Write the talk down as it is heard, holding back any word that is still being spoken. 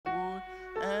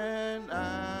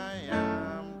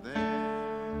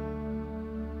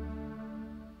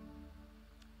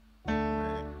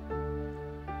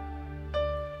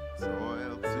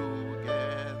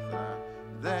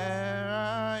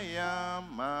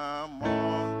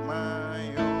among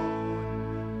my own,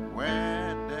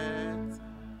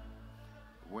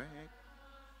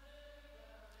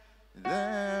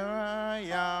 there I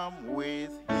am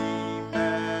with him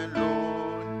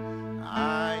alone.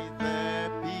 I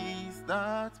the peace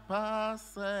that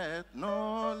passeth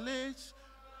knowledge,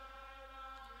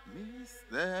 miss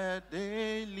the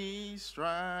daily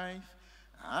strife.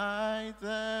 I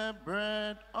the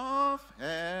bread of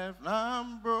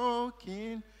heaven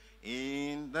broken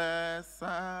in the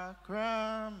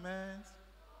sacrament.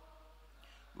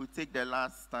 We'll take the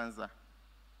last stanza.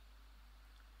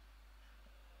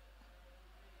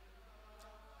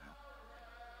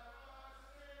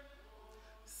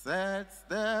 Sets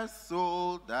the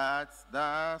soul that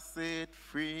does it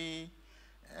free.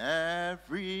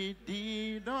 Every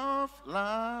deed of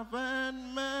love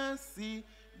and mercy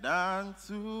done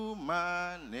to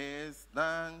man is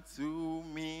done to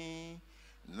me.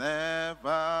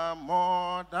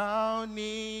 Nevermore thou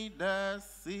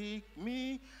needest seek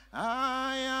me.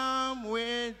 I am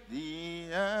with thee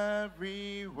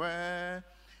everywhere.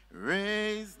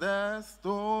 Raise the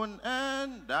stone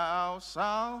and thou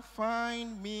shalt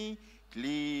find me.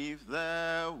 Cleave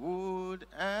the wood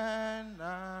and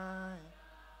I.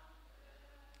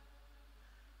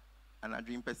 And I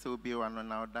dream person will be one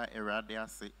now that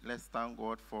let's thank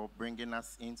God for bringing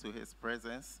us into his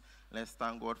presence. Let's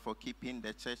thank God for keeping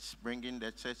the church, bringing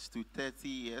the church to 30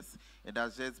 years. It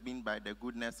has just been by the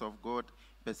goodness of God.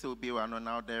 Person will be one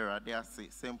now there.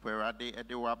 Simple rade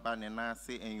edewaba nena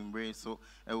say and embrace so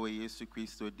ewe Yesu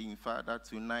Christo din. Father,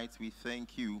 tonight we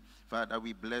thank you. Father,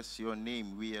 we bless your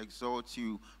name. We exalt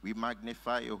you. We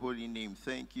magnify your holy name.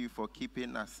 Thank you for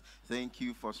keeping us. Thank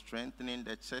you for strengthening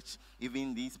the church.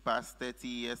 Even these past 30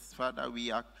 years, Father,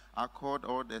 we accord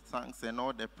all the thanks and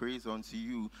all the praise unto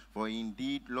you. For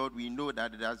indeed, Lord, we know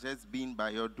that it has just been by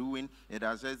your doing. It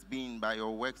has just been by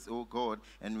your works, O God.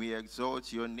 And we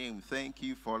exalt your name. Thank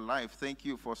you for life. Thank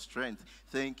you for strength.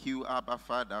 Thank you, Abba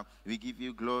Father. We give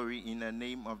you glory in the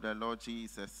name of the Lord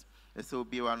Jesus. So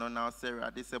be one now, Sarah.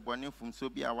 This is one from so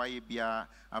be a way be a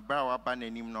brow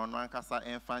abandoning non one cassa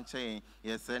and fanchain.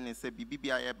 Yes, and say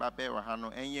Bibia Babera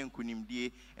Hano and Yen Kunim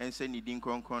D and Seni Din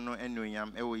Concono and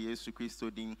Noyam Ewo Yesu Christo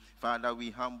Din. Father,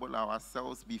 we humble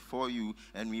ourselves before you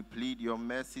and we plead your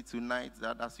mercy tonight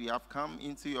that as we have come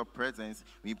into your presence,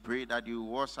 we pray that you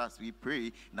wash us. We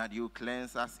pray that you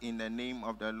cleanse us in the name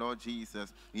of the Lord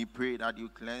Jesus. We pray that you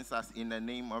cleanse us in the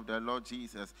name of the Lord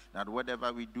Jesus. That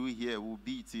whatever we do here will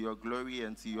be to your glory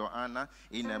and to your honor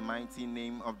in the mighty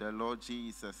name of the Lord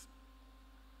Jesus.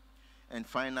 And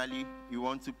finally, we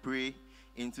want to pray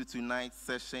into tonight's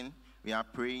session. We are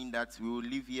praying that we will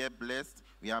live here blessed.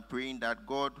 We are praying that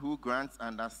God who grants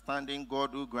understanding, God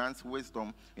who grants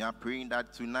wisdom, we are praying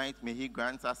that tonight may he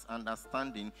grant us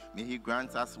understanding, may he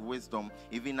grant us wisdom.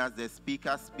 Even as the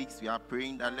speaker speaks, we are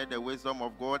praying that let the wisdom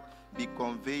of God be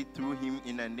conveyed through him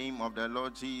in the name of the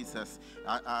Lord Jesus.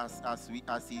 As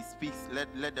he speaks,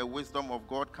 let the wisdom of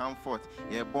God come forth.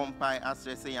 Ye bompai as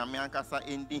they say Yamiankasa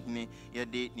indihne, ye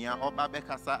de nia obabe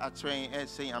kasa a train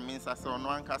eshe Yaminsa so no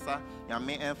ankasa,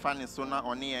 Yame enfane sona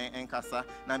oni enkasa,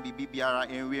 na bibiara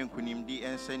enwe nkunimdi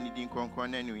enshe nidin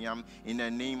konkone nuyam in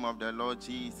the name of the Lord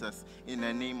Jesus. In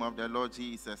the name of the Lord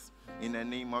Jesus. In the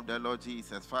name of the Lord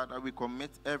Jesus. Father, we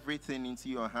commit everything into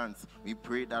your hands. We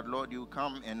pray that, Lord, you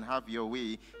come and have your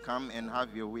way. Come and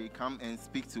have your way. Come and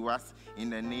speak to us in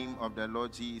the name of the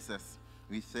Lord Jesus.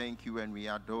 We thank you and we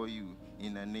adore you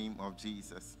in the name of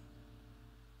Jesus.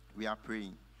 We are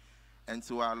praying. And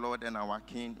to our Lord and our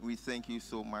King, we thank you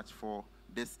so much for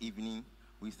this evening.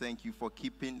 We thank you for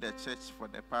keeping the church for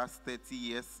the past 30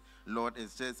 years. Lord,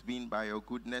 it's just been by your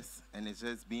goodness and it's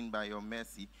just been by your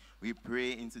mercy. We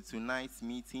pray into tonight's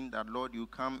meeting that, Lord, you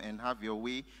come and have your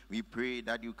way. We pray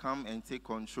that you come and take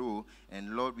control.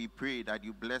 And, Lord, we pray that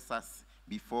you bless us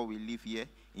before we leave here.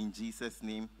 In Jesus'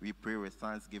 name, we pray with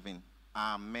thanksgiving.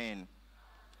 Amen.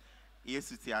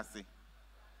 Yes, Utiase.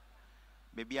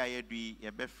 Baby, I do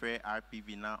a befre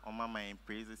RPV now on my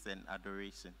praises and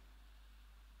adoration.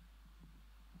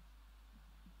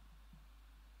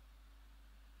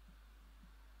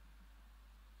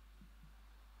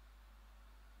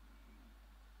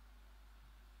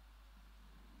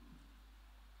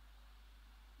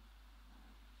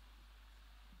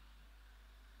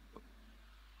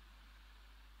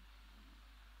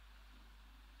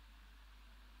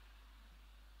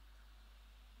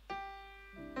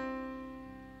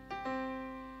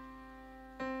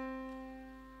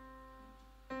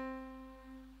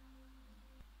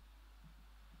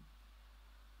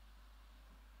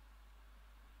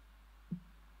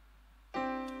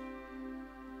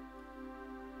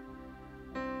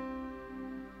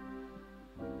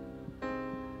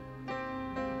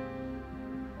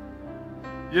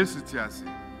 Yes, Utiasi.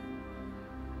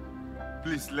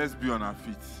 Please, let's be on our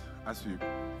feet as we.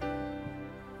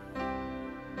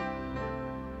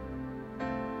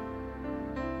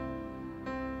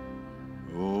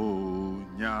 Oh,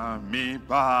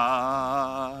 Nyamiba,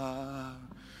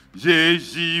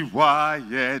 Yeji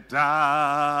Wayeda,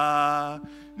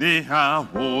 Niha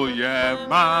Woye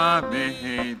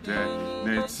Mamede,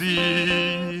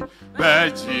 Neti,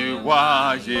 Beji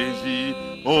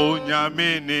Wayeji, Oh,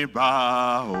 Nyaminiba,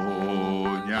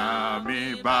 Oh,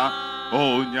 Nyamiba,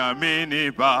 Oh,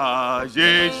 Nyaminiba,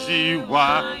 Yeji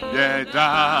Wayeda,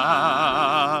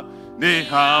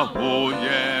 Niha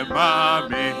Woye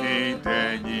Mamede,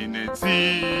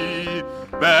 Neti,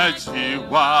 Beji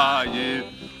Waye.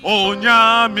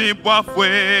 Onyami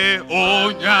bwafwe,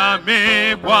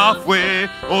 onyami bwafwe,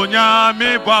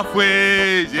 onyami bwafwe,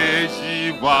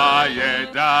 yeshi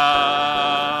wayeda.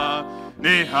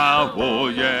 Niha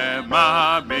woye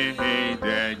mami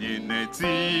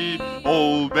denyineti,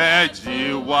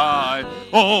 obeji waye.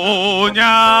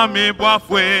 Onyami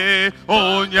bwafwe,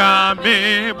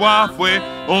 onyami bwafwe,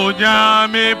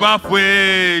 onyami bwafwe,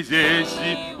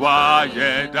 yeshi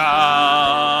wayeda.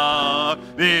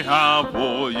 Niha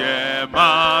woye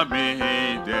mami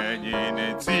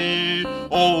denyineti,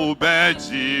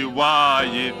 obeji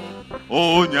waye.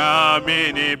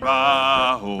 Onyami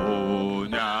ba,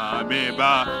 onyami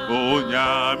ba,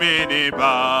 onyami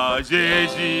ba,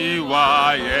 jeji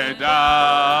wayeda.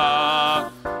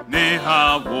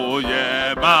 Niha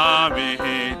woye mami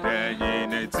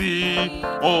denyineti,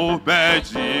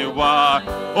 obeji wa.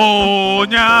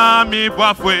 Onyami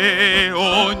bwafwe,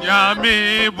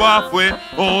 onyami bwafwe,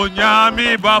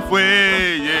 onyami bwafwe,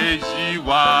 yeji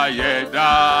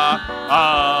wayeda.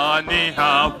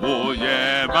 Niha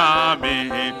woye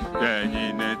mami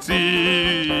denyineti,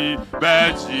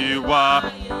 beji wa.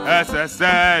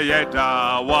 Esese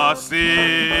yeda wasi,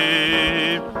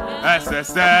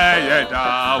 esese yeda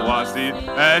wasi,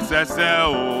 esese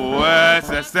o,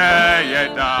 esese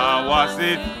yeda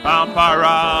wasi,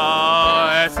 ampara,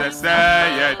 esese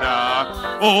yeda.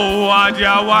 Oh,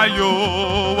 adia wayo,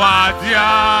 adia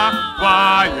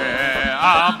waye,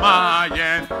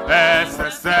 amayen,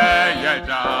 esese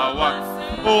yeda wasi.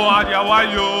 Oh, adia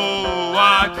wayo,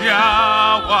 adia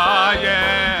waye,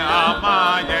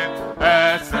 amayen,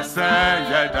 esese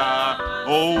yeda.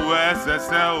 Oh,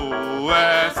 esese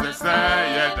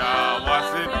yeda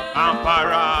wasi,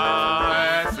 ampara,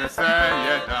 esese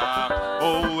yeda.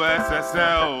 Oh, esese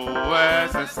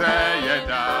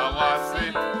yeda wasi.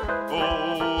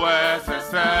 Oh,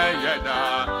 esese yeda.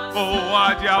 Oh,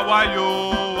 adia wayo,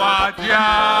 adia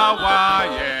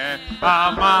waye,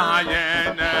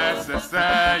 amayen, esese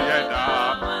yeda.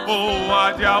 Oh,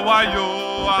 adia wayo,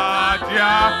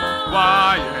 adia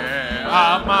waye,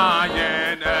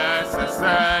 amayen,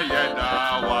 esese yeda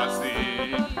wasi.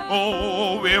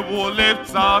 Oh, we will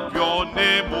lift up your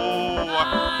name, oh.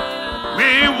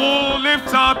 We will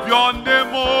lift up your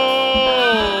name,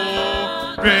 oh.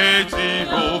 Great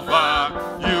Jehovah,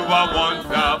 you are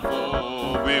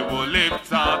wonderful. We will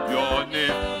lift up your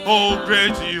name, oh.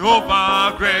 Great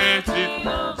Jehovah, great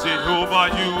Jehovah,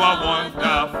 you are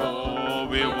wonderful.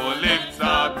 We will lift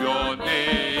up your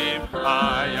name,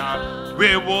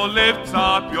 we will lift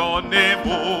up your name,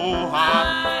 oh.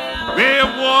 We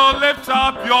will lift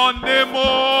up your name,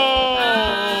 oh.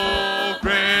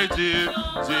 Great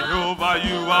Jehovah,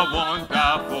 you are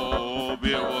wonderful.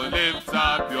 We will lift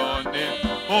up your name,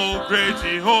 oh. Great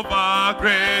Jehovah,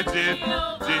 great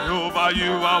Jehovah,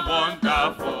 you are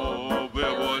wonderful. We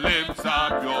will lift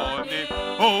up your name,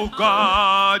 oh.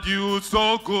 God, you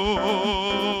so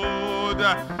good.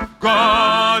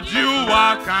 God, you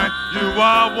are kind, you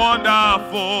are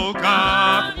wonderful.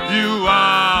 God, you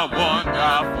are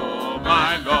wonderful,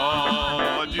 my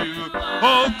Lord.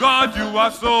 Oh God, you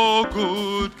are so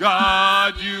good.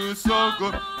 God, you so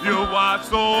good. You are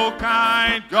so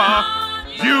kind. God,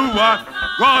 you are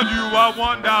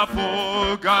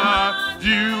wonderful. God,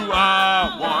 you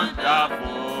are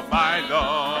wonderful, my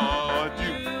Lord.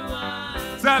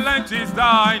 Excellent is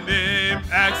thy name,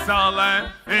 excellent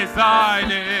is thy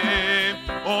name.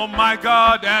 Oh my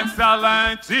God,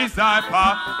 excellent is thy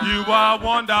power. You are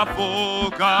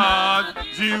wonderful, God.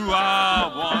 You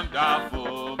are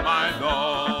wonderful, my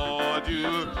Lord.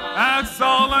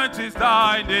 Excellent is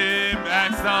thy name,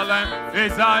 excellent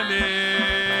is thy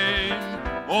name.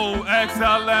 Oh,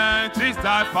 excellent is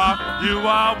thy power. You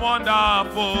are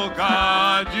wonderful,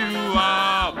 God. You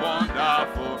are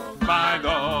wonderful, my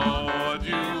Lord.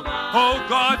 Oh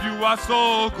God, you are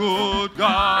so good,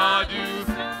 God.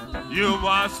 You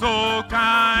are so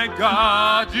kind,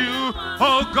 God.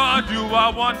 Oh God, you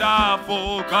are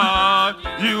wonderful, God.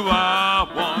 You are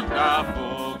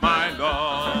wonderful, my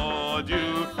Lord.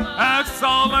 You,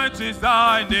 excellent is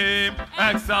thy name.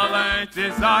 Excellent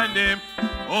is thy name.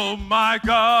 Oh my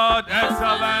God,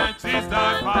 excellent is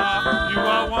thy power. You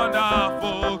are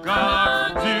wonderful,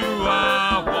 God. You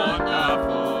are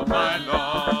wonderful, my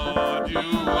Lord.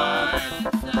 You are.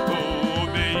 Oh,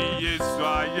 me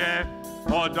Israel.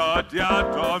 Odo dia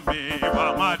do me,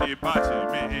 mama di pati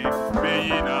me, me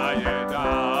ina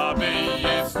yeda, me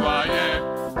Israel.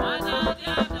 Odo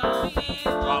dia do me,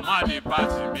 mama di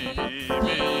pati me,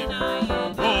 me ina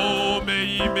yeda. Oh, me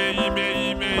ina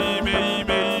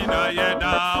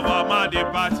yeda, mama di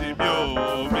pati me,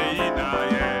 oh, me ina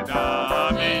yeda,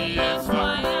 me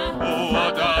Israel. Oh,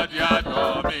 odo dia do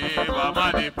me, mama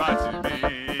di pati me,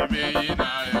 me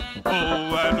ina yeda.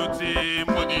 Oh, anuti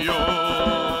muni yo.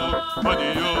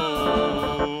 Money yo,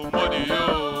 money yo,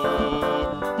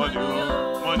 money yo,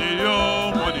 money yo,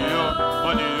 money yo,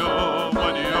 money yo,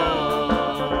 money yo,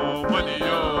 money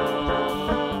yo,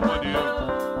 money yo.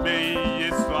 Me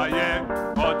Israel,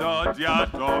 odo dia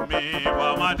do me,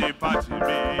 mama de pati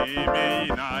me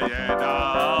na yeda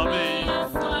me.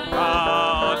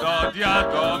 Odo dia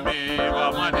do me,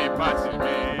 mama de pati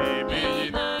me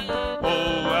na.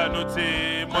 Oh, anuti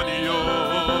money yo,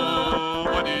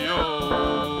 money yo.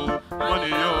 Money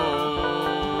yo,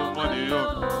 money yo,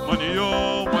 money yo,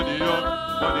 money yo,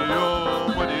 money yo,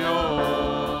 money yo,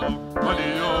 money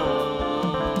yo,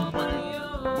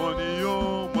 money yo,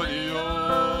 money yo,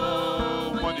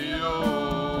 money yo,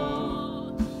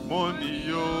 money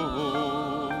yo,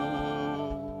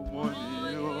 money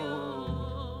yo.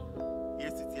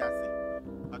 Yes, it's yasi.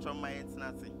 I try my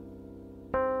internazi.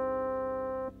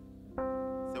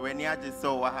 So when you just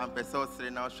saw what happened, so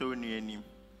now showing you him.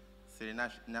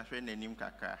 Na hwe nanim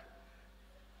kakra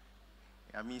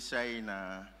ya mi shai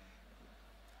na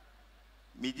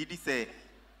me gidi se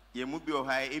ye mu bi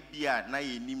ohai ebia na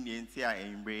ye nim ne nti a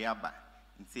enbre yaba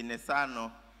nti ne sa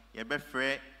no ye be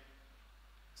frɛ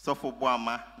sofo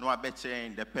boama no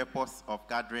abeche the purpose of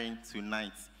gathering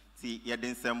tonight ti ye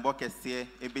den sembo kese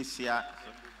ebehia.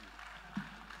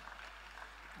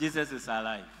 Jesus is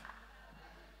alive.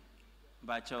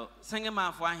 Bacho singing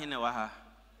man for ahine wa ha.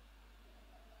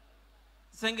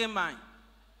 Singing man.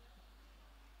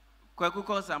 Kwaku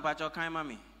ko sampacho kan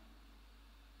mami.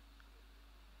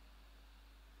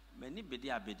 Many bedi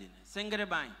abedi. Singere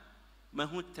ban.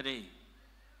 Mahu 3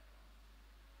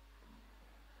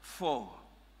 4.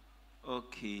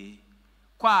 Okay.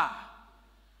 Kwa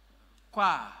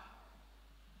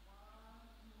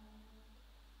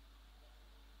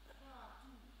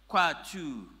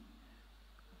 2.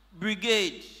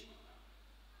 Brigade.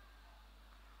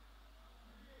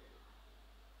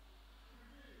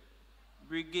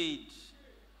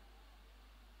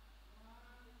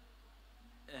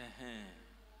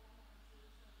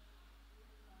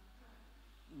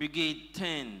 Brigade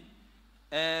 10.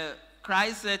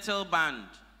 Christ Settle Band.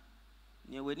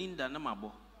 Near Weninda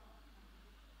Namabo.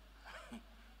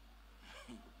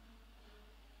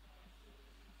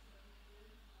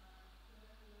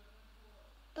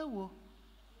 Oh,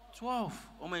 12.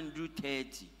 Women do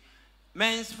 30.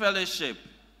 Men's Fellowship.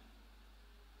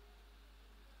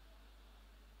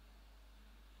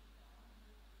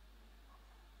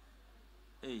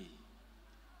 Hey.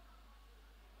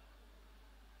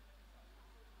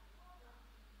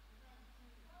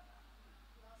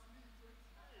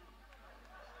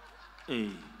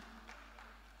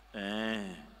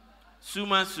 Hey.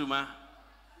 Suma.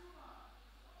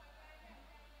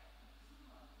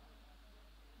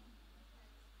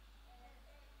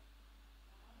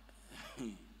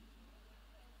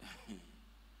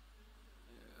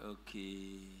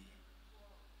 Okay.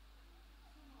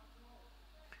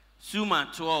 Suma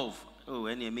 12. Oh,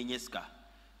 any miniska.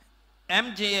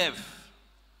 MJF.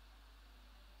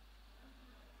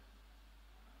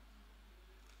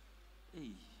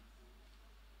 Hey.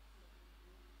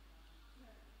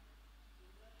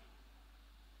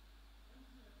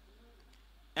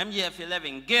 MJF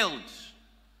 11. Guild.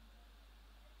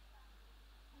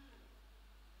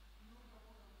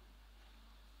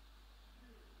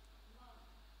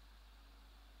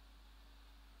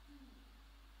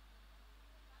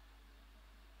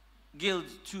 Guild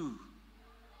 2.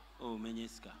 Oh,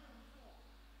 Meniska.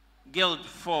 Guild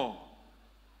 4.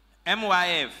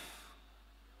 MYF.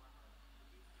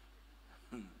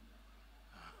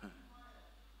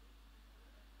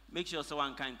 Make sure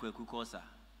someone can quick kosa.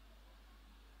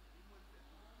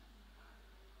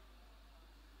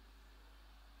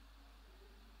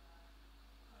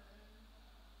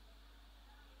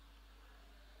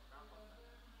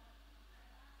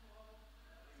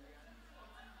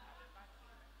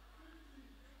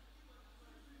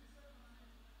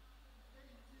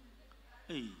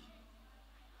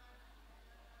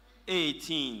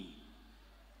 18.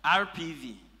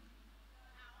 RPV.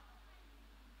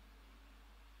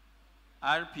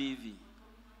 RPV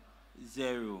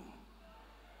 0.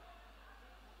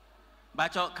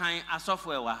 Bacho kan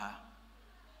asofwe wa ha.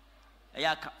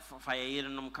 Eya fa ye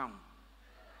nom kan.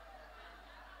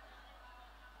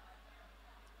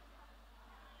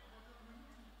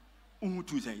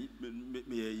 Untu say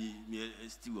me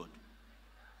steward.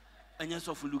 Anya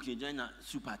sofu looking jana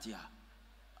super tia.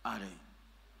 Are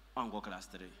on go class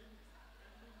 3.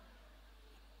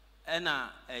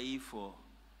 Ena for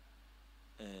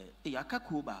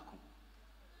akaku baako.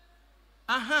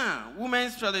 Aha,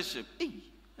 women's fellowship.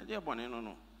 They are born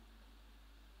no.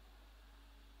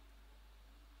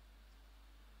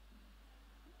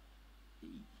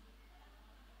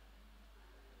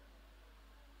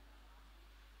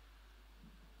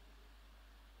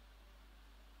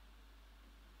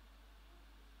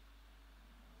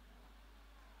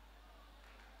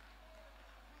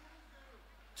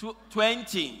 To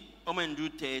 20, I'm do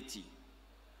 30.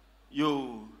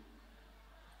 Yo.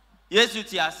 Yes, you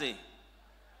say.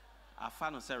 I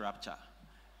found a rapture.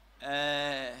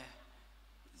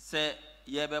 Say,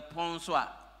 ye be ponswa,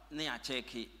 near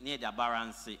checky, near the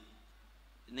balance,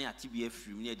 near TBF,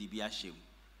 near the Biashim.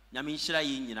 Yamin Shira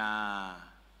Yina. I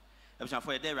was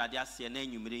for a day, Radiasi, and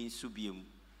then you made in Subium.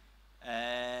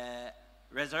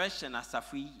 Resurrection as a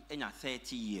free in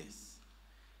 30 years.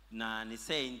 Na ni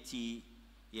saying tea,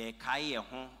 ye kai a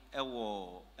home,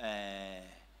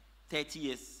 30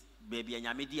 years, baby, and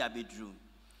Yamidi bedroom.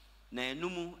 Na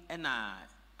numu ena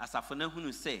asafona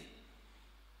hunu se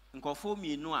nkofo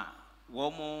mienu a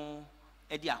wo mo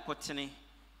edi akotene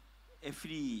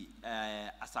efiri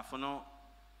asafono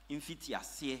infiti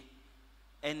ase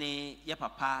ene ye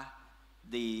papa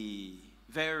the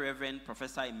very reverend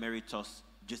professor emeritus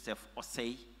Joseph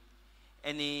Osei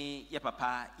ene ye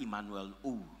papa Emmanuel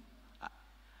Owu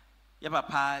ye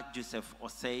papa Joseph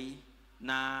Osei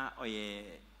na oye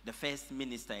the first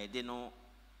minister de no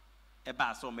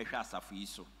eba so mehwe asafo yi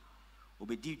so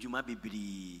obedi dwuma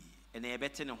bebiri ene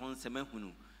ebete ne ho nsema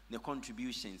ne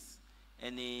contributions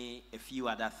and a few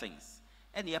other things.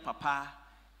 And your papa,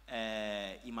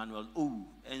 Emmanuel Owu,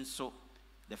 and so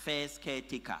the first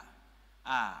caretaker,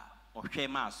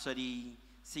 Oshema, sorry,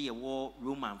 see a war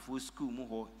Roman full school,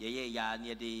 muho, ya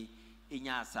near the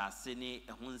Inyasa, Sene,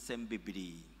 a Hunsem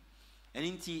Bibri. And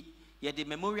inti, ye the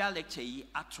memorial lecture ye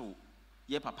ato,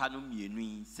 ye papa no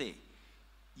me say,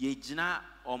 ye jina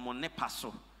or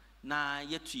monepaso, na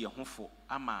yet to your hofo,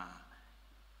 ama,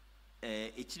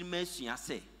 echimesu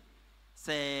say.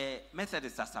 Se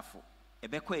Methodist asafo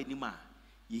ebekọ enima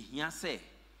yehia se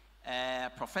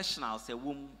professionals e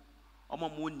wom omo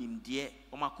mo nimde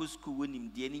omo akọ school wo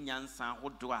nimde ni nyansa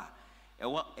hodo a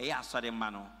ewo eya asore ma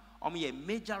no omo ye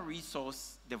major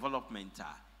resource development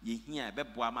a yehia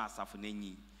ebeboa ma asafo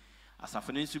nanyi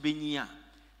asafo nso benyi a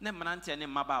na mmanante ne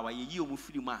mmaba wa yeyi omo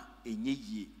firim a enye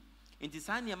yie enti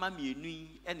saa ne ma mienu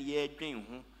ene ye adwen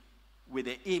ho with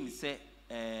the aim say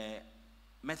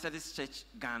Methodist Church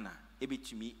Ghana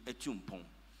ebetumi etumpon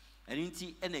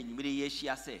enti ena nyimire ye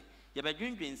hia se ye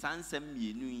bedwendwen sansam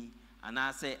mienu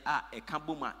ana se eka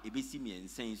boma ebesi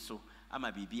miensen so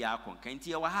ama bibia akonka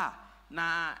enti ye wa ha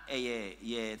na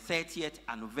ye 30th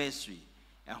anniversary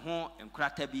ho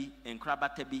enkrata bi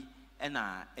enkrabata bi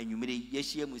ena enwumire ye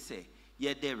hia mu se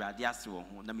ye de rade ase wo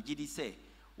ho na megidi se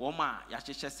wo ma ya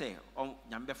hyehye se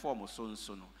nyambe form so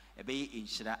nso no ebe ye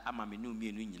enhyira ama menu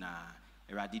mienu nyina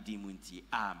erade di mu nti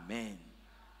amen.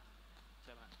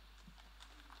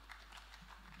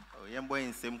 Young boy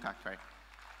in same kakrai.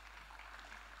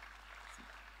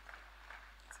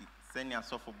 Send your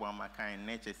soft for my kind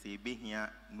nature say be here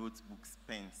notebooks,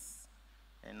 pens,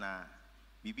 and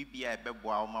BBB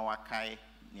bebo ma wakai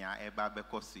near eba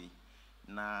bekosi.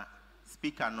 Na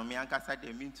speaker no me ankasa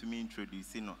de mean to me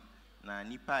introduce no. Na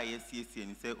nipa yes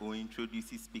and say o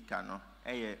introduce speaker no.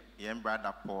 Young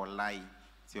brother Paul Lai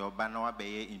to your banner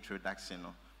be introduction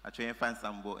no. I try and find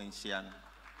some bo in share.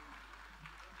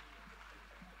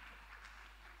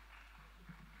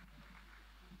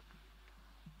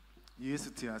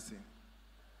 Yesu tiase.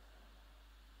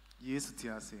 Yesu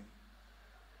tiase.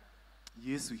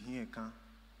 Yesu here can.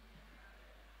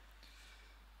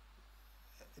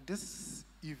 This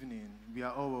evening we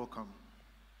are all welcome.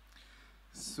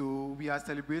 So we are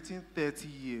celebrating 30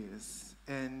 years,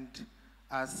 and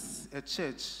as a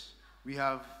church we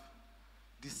have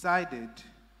decided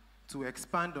to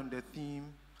expand on the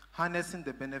theme harnessing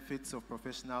the benefits of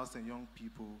professionals and young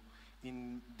people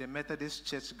in the Methodist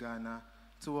Church Ghana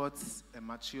towards a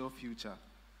mature future.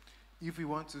 If we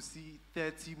want to see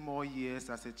 30 more years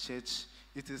as a church,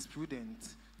 it is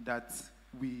prudent that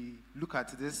we look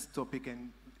at this topic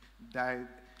and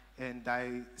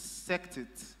dissect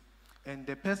it. And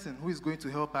the person who is going to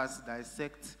help us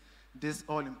dissect this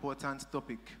all-important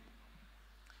topic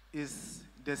is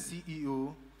the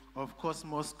CEO of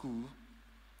Cosmos School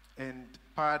and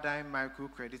Paradigm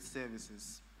Microcredit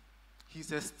Services.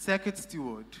 He's a circuit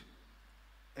steward,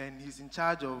 and he's in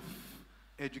charge of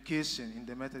education in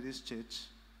the Methodist Church.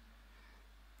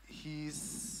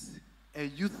 He's a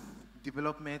youth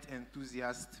development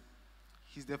enthusiast.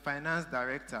 He's the finance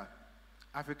director,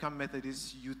 African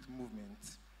Methodist Youth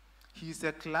Movement. He's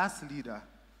a class leader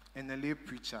and a lay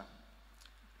preacher.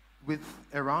 With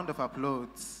a round of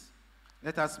applause,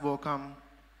 let us welcome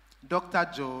Dr.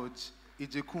 George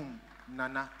Agyekum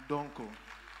Nana Donkor.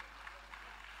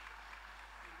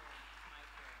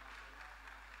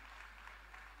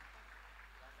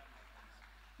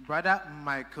 Brother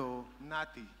Michael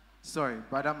Nati.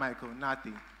 Brother Michael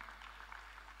Nati.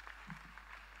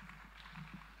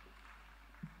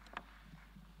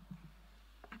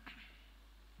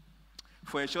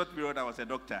 For a short period, I was a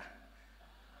doctor.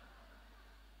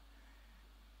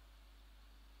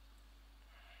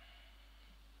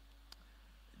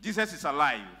 Jesus is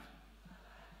alive.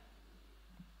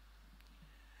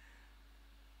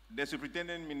 The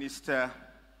superintendent minister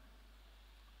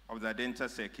of the dental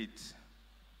circuit,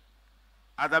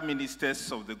 other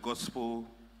ministers of the gospel,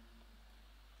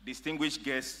 distinguished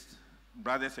guests,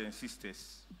 brothers and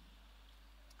sisters.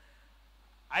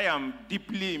 I am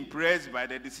deeply impressed by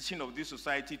the decision of this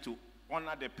society to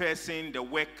honor the person, the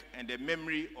work, and the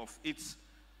memory of its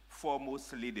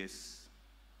foremost leaders.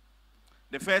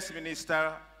 The first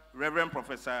minister, Reverend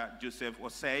Professor Joseph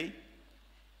Osei,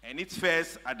 and its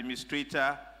first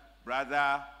administrator,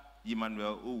 Brother Osei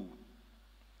Owu.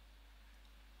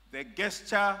 The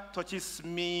gesture touches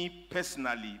me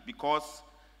personally because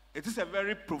it is a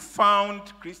very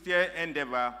profound Christian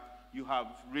endeavor you have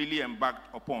really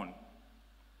embarked upon.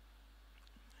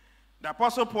 The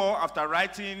Apostle Paul, after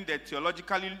writing the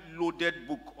theologically loaded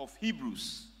book of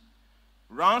Hebrews,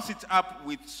 rounds it up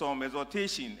with some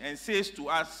exhortation and says to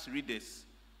us readers,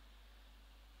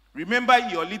 remember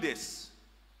your leaders,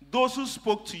 those who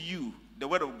spoke to you the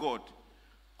word of God.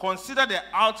 Consider the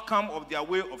outcome of their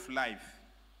way of life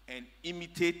and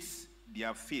imitate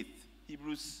their faith.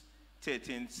 Hebrews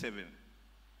 13:7.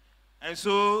 And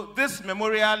so this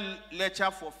memorial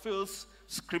lecture fulfills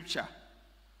scripture.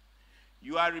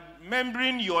 You are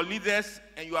remembering your leaders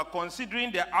and you are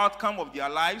considering the outcome of their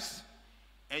lives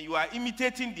and you are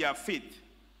imitating their faith.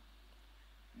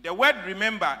 The word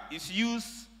remember is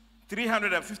used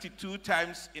 352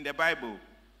 times in the Bible,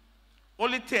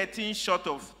 only 13 short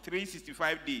of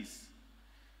 365 days.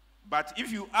 But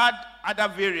if you add other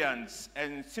variants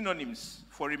and synonyms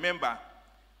for remember,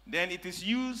 then it is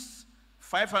used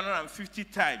 550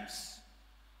 times.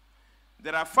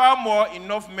 There are far more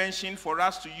enough mentioned for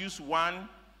us to use one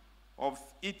of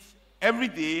it every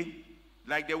day,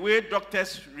 like the way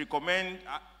doctors recommend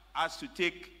us to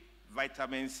take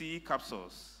vitamin C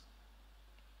capsules.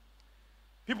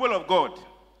 People of God,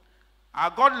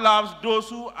 our God loves those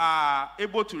who are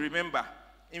able to remember.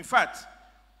 In fact,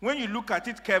 when you look at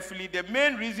it carefully, the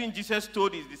main reason Jesus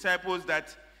told his disciples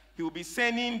that he will be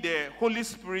sending the Holy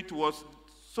Spirit was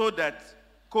so that,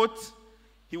 quote,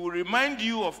 he will remind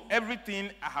you of everything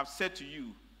I have said to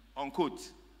you, unquote.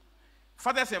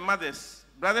 Fathers and mothers,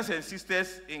 brothers and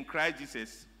sisters in Christ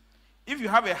Jesus, if you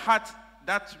have a heart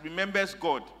that remembers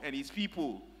God and his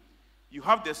people, you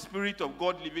have the Spirit of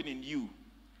God living in you.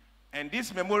 And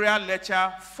this memorial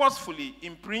lecture forcefully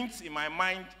imprints in my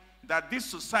mind that this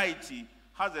society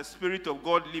has the Spirit of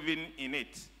God living in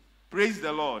it. Praise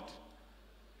the Lord.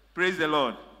 Praise the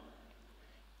Lord.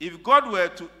 If God were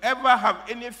to ever have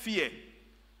any fear,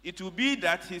 it will be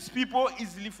that his people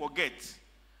easily forget.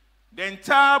 The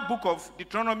entire book of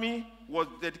Deuteronomy was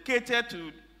dedicated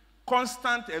to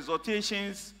constant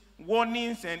exhortations,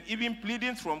 warnings, and even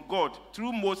pleadings from God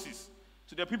through Moses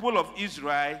to the people of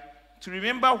Israel to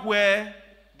remember where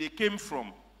they came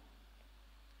from,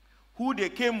 who they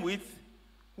came with,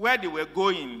 where they were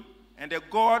going, and the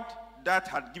God that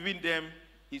had given them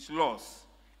his laws.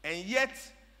 And yet,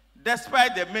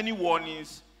 despite the many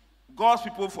warnings, God's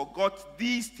people forgot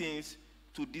these things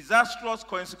to disastrous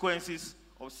consequences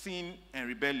of sin and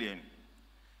rebellion.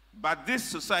 But this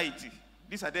society,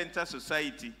 this identical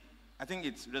society, I think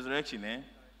it's resurrection,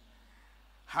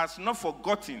 has not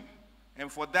forgotten.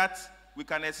 And for that, we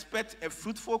can expect a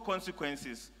fruitful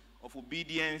consequences of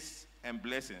obedience and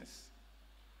blessings.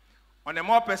 On a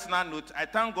more personal note, I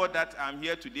thank God that I'm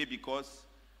here today because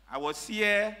I was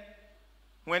here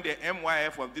when the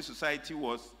MYF of this society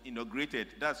was inaugurated.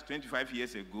 That's 25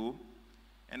 years ago.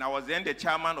 and I was then the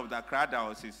chairman of the Accra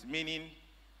Diocese, meaning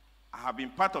I have been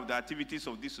part of the activities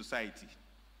of this society.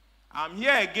 I'm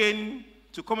here again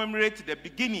to commemorate the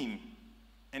beginning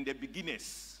and the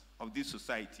beginners of this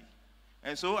society.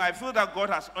 And so I feel that God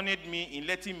has honored me in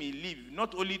letting me live,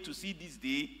 not only to see this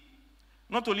day,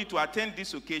 not only to attend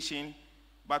this occasion,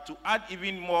 but to add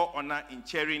even more honor in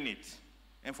chairing it.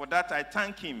 And for that, I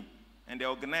thank him and the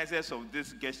organizers of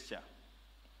this gesture.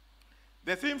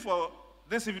 The theme for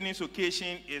this evening's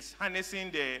occasion is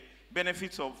harnessing the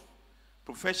benefits of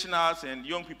professionals and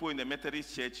young people in the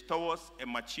Methodist Church towards a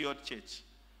matured church.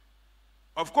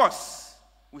 Of course,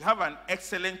 we have an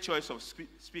excellent choice of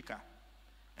speaker.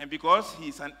 And because he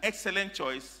is an excellent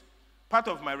choice, part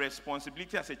of my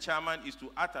responsibility as a chairman is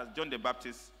to act as John the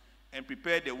Baptist and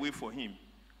prepare the way for him.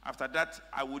 After that,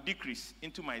 I will decrease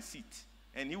into my seat,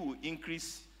 and he will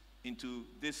increase into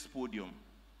this podium.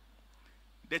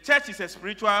 The church is a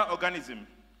spiritual organism,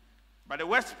 but the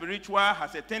word spiritual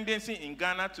has a tendency in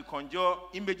Ghana to conjure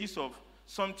images of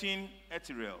something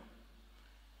ethereal,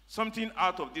 something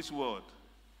out of this world.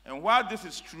 And while this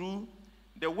is true,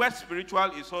 the word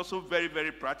spiritual is also very,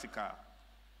 very practical.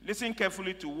 Listen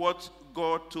carefully to what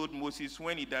God told Moses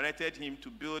when he directed him to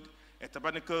build a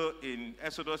tabernacle in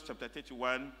Exodus chapter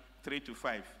 31,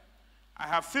 3-5. I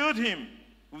have filled him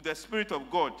with the Spirit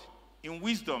of God in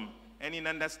wisdom and in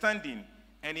understanding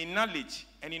and in knowledge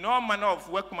and in all manner of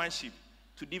workmanship,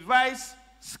 to devise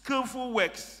skillful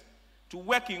works, to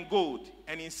work in gold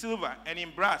and in silver and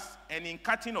in brass and in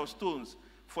cutting of stones,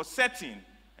 for setting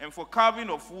and for carving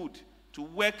of wood, to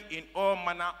work in all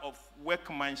manner of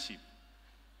workmanship.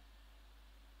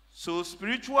 So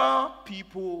spiritual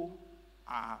people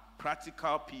are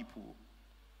practical people.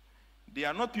 They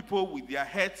are not people with their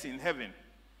heads in heaven.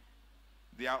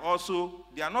 They are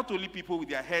not only people with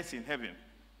their heads in heaven,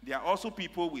 they are also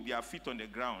people with their feet on the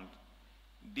ground.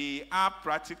 They are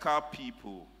practical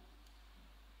people.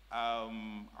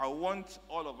 I want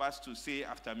all of us to say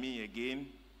after me again,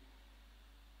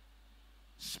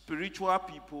 spiritual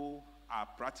people are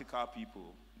practical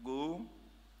people. Go.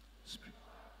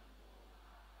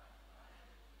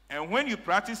 And when you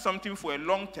practice something for a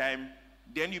long time,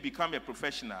 then you become a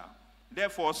professional.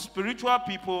 Therefore, spiritual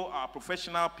people are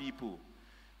professional people.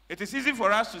 It is easy for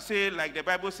us to say, like the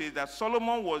Bible says, that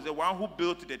Solomon was the one who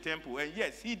built the temple. And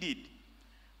yes, he did.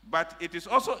 But it is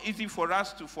also easy for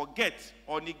us to forget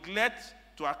or neglect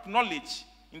to acknowledge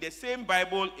in the same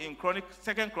Bible in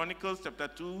 2 Chronicles chapter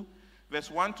 2, verse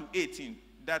 1-18,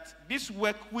 that this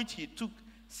work which he took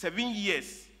 7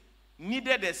 years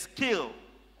needed a skill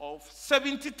of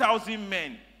 70,000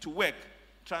 men to work,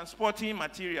 transporting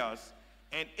materials,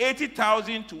 and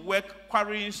 80,000 to work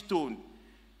quarrying stone.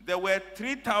 There were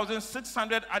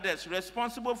 3,600 others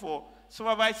responsible for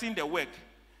supervising the work.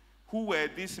 Who were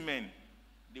these men?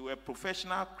 They were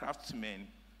professional craftsmen.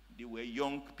 They were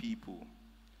young people.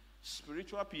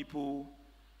 Spiritual people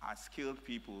are skilled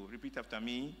people. Repeat after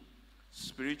me.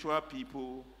 Spiritual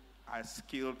people are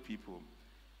skilled people.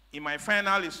 In my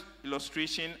final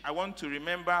illustration, I want to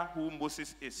remember who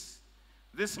Moses is.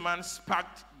 This man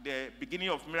sparked the beginning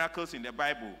of miracles in the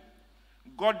Bible.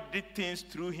 God did things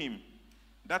through him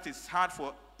that is hard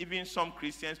for even some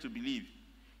Christians to believe.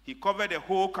 He covered the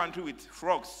whole country with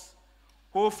frogs,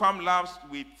 whole farmlands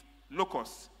with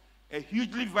locusts, a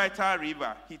hugely vital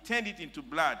river. He turned it into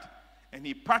blood, and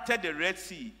he parted the Red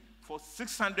Sea for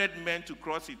 600 men to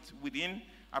cross it within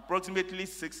approximately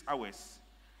 6 hours.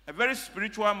 A very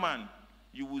spiritual man,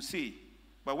 you will say.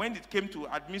 But when it came to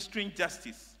administering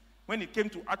justice, when it came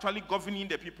to actually governing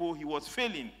the people, he was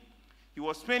failing. He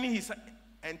was spending his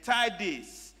entire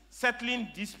days settling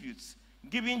disputes,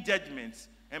 giving judgments,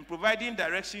 and providing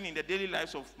direction in the daily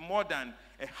lives of more than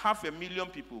 500,000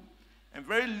 people. And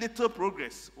very little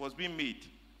progress was being made.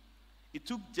 It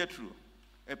took Jethro,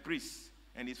 a priest,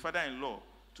 and his father-in-law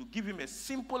to give him a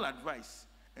simple advice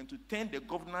and to turn the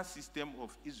governance system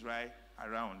of Israel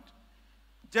around.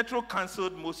 Jethro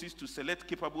counseled Moses to select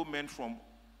capable men from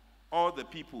all the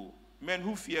people, men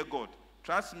who fear God,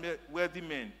 trustworthy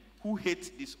men who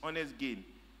hate dishonest gain,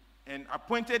 and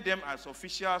appointed them as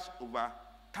officials over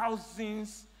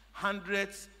thousands,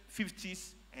 hundreds,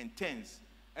 fifties, and tens.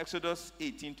 Exodus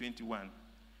 18:21.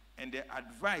 And the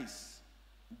advice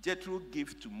Jethro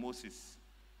gave to Moses,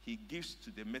 he gives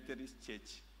to the Methodist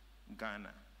Church,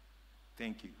 Ghana.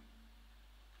 Thank you.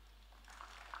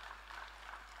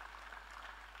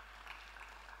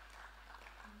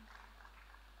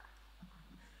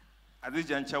 At this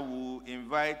juncture, we'll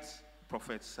invite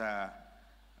Professor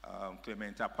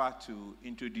Clement Apa to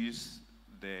introduce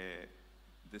the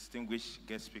distinguished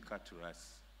guest speaker to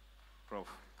us. Prof.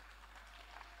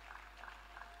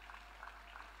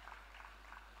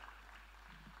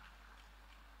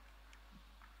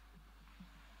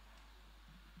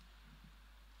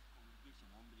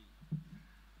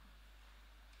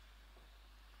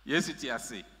 Yes, it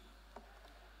is.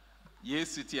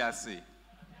 Yes, it is.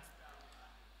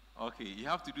 Okay, you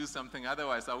have to do something,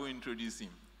 otherwise I will introduce him.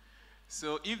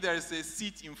 So if there is a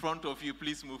seat in front of you,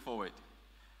 please move forward.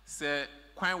 Say,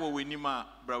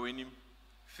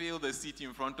 fill the seat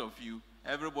in front of you.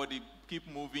 Everybody keep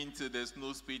moving till there's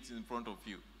no space in front of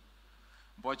you.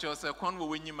 But you say,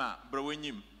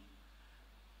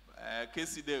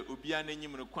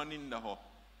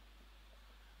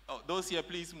 those here,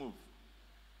 please move.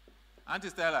 Auntie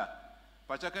Stella,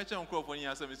 Pachakacha and Crop when you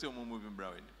have some moving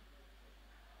browing.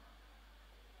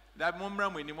 That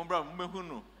Mumbra when you Mumbra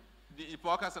Mehunu, the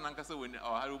Pocas and Ancasa win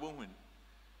or Harubon win.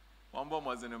 One bomb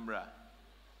was in Umbra.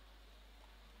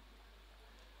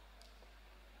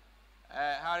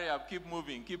 Hurry up, keep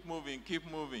moving, keep moving, keep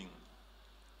moving.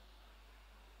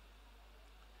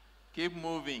 Keep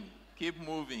moving, keep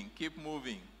moving, keep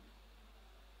moving.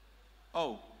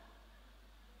 Oh,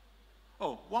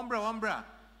 one bra.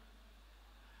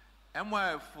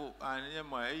 MYF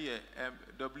and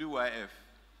WYF.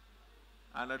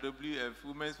 And a WF,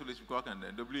 Women's Fellowship and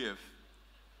WF.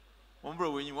 One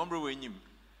bro when you.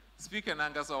 Speak and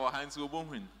anchors our hands will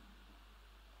win.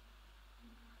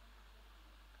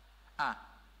 Ah.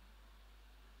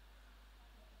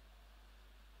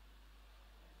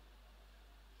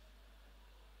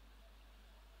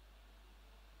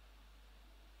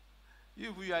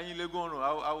 If we are in Legon,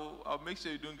 I'll make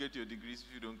sure you don't get your degrees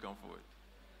if you don't come forward.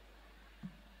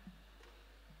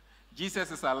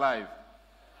 Jesus is alive.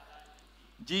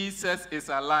 Jesus is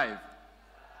alive.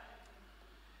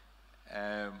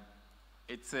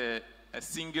 It's a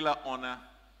singular honor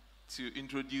to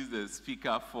introduce the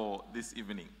speaker for this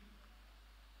evening.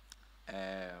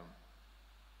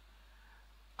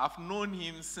 I've known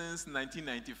him since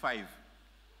 1995,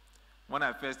 when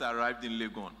I first arrived in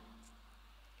Legon.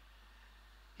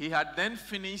 He had then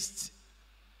finished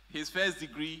his first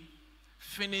degree,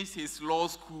 finished his law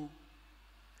school,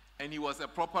 and he was a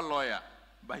proper lawyer,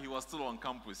 but he was still on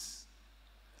campus.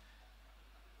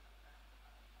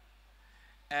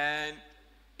 And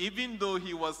even though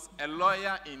he was a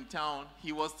lawyer in town,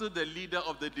 he was still the leader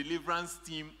of the deliverance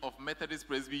team of Methodist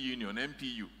Presbyterian Union,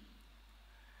 MPU.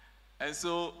 And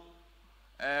so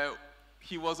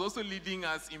he was also leading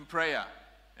us in prayer.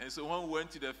 And so when we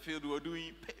went to the field, we were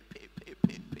doing pay.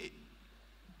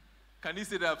 Can you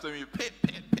say that after me? Pay.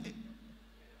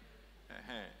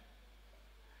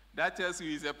 That tells you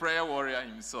he's a prayer warrior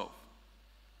himself.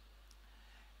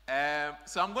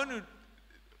 So I'm going to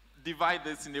divide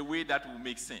this in a way that will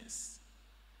make sense.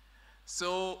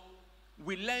 So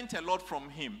we learned a lot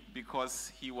from him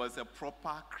because he was a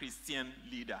proper Christian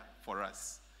leader for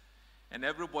us. And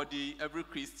every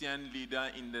Christian leader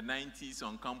in the 90s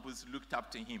on campus looked up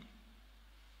to him.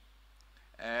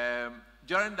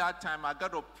 During that time, I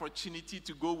got opportunity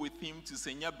to go with him to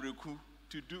Senya Breku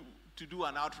to do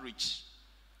an outreach.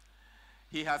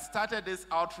 He had started this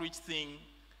outreach thing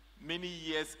many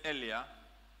years earlier.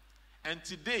 And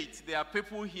to date, there are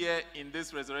people here in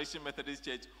this Resurrection Methodist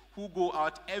Church who go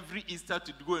out every Easter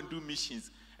to go and do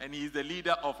missions. And he is the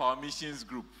leader of our missions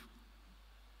group.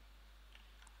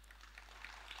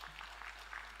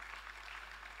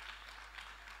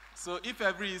 So if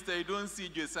every Easter you don't see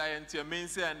Josiah and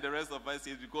Tiamense and the rest of us,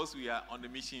 it's because we are on the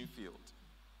mission field.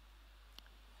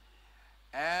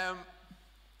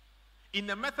 In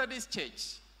the Methodist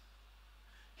Church,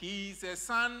 he is a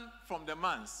son from the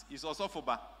Mans. He's also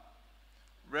Foba.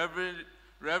 Very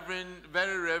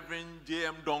Reverend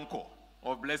J.M. Donkor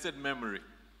of blessed memory.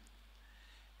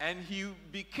 And he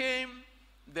became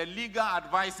the legal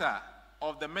advisor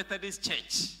of the Methodist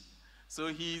Church. So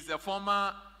he's a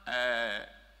former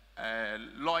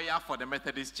lawyer for the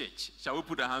Methodist Church. Shall we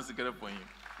put our hands together for him?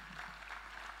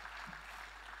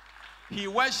 He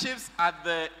worships at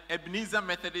the Ebenezer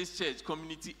Methodist Church,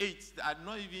 Community 8. I'm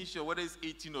not even sure whether it's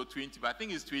 18 or 20, but I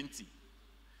think it's 20.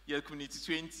 Yeah, Community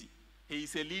 20. He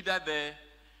is a leader there,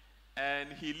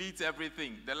 and he leads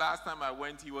everything. The last time I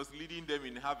went, he was leading them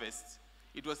in harvest.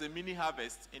 It was a mini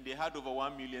harvest, and they had over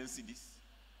 1 million cedis.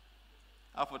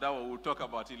 After that, we'll talk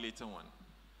about it later on.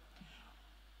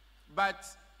 But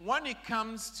when it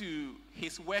comes to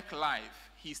his work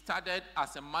life, he started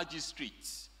as a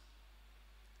magistrate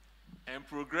and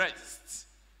progressed.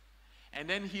 And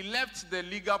then he left the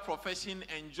legal profession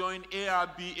and joined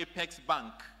ARB Apex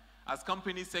Bank as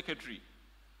company secretary.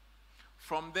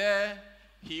 From there,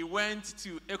 he went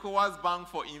to ECOWAS Bank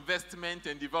for investment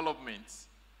and development.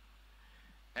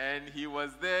 And he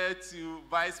was there to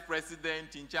vice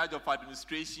president in charge of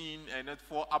administration and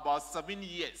for about 7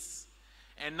 years.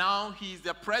 And now he's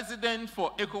the president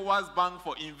for ECOWAS Bank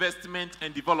for investment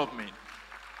and development.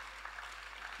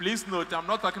 Please note, I'm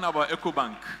not talking about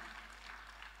EcoBank.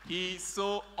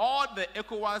 So all the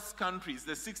ECOWAS countries,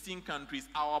 the 16 countries,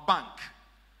 our bank,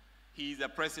 he is the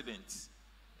president.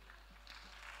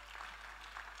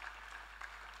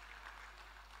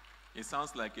 It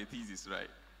sounds like a thesis, right?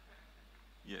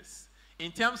 Yes.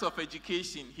 In terms of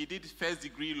education, he did first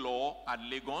degree law at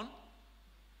Legon,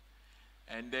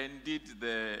 and then did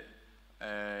the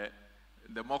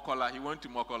Mokola. He went to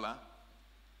Mokola.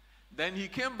 Then he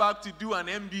came back to do an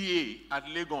MBA at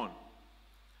Legon.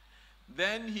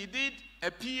 Then he did a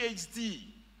PhD.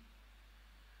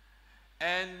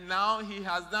 And now he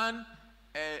has done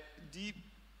a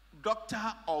Doctor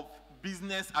of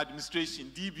Business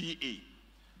Administration, DBA.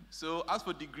 So as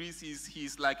for degrees,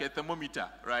 he's like a thermometer,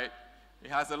 right? He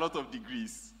has a lot of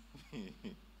degrees.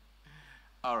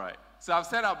 All right. So I've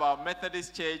said about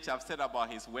Methodist Church, I've said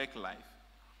about his work life.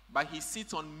 But he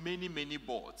sits on many, many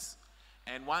boards.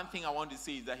 And one thing I want to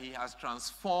say is that he has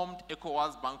transformed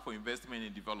ECOWAS Bank for Investment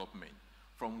and Development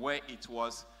from where it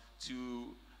was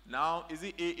to now, is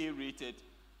it AA rated?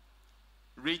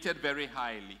 Rated very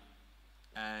highly.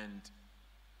 And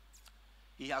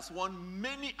he has won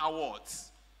many awards.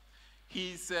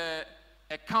 He's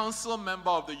a council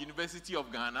member of the University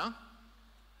of Ghana.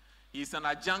 He's an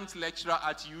adjunct lecturer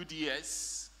at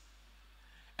UDS.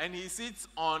 And he sits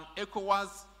on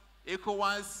ECOWAS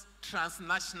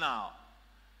Transnational,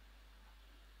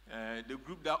 the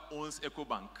group that owns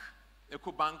EcoBank.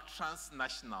 EcoBank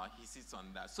Transnational, he sits on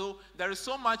that. So there is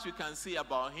so much we can say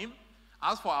about him.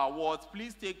 As for our awards,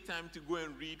 please take time to go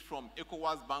and read from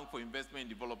ECOWAS Bank for Investment and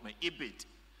Development, EBIT.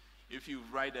 If you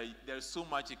write, there's so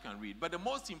much you can read. But the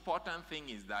most important thing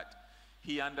is that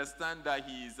he understands that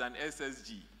he is an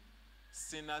SSG,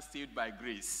 sinner saved by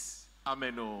grace.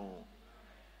 Amen.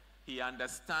 He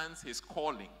understands his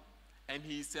calling. And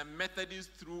he is a Methodist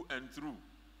through and through.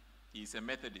 He is a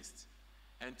Methodist.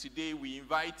 And today we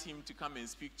invite him to come and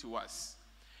speak to us.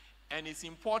 And it's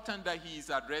important that he is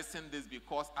addressing this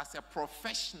because as a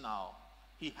professional,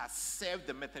 he has served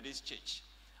the Methodist Church.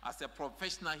 As a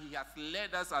professional, he has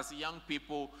led us as young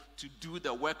people to do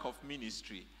the work of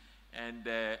ministry. And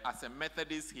as a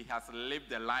Methodist, he has lived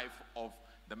the life of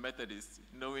the Methodists,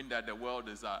 knowing that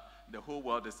the whole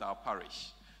world is our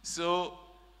parish. So,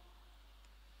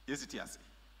 yes, it is.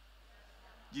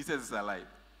 Jesus is alive.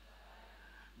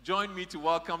 Join me to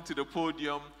welcome to the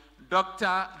podium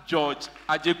Dr. George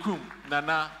Agyekum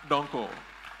Nana Donkor.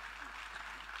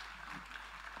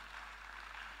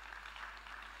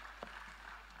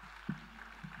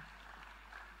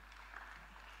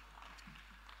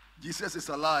 Jesus is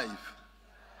alive.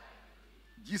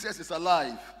 Jesus is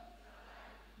alive.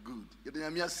 Good.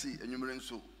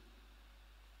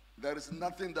 There is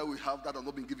nothing that we have that has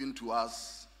not been given to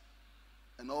us.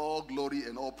 And all glory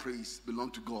and all praise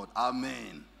belong to God.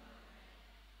 Amen.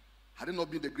 Had it not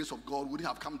been the grace of God, we wouldn't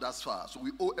have come thus far. So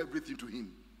we owe everything to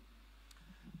him.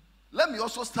 Let me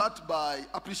also start by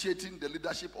appreciating the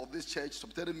leadership of this church,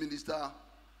 Subsidiary Minister,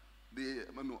 the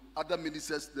other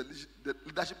ministers, the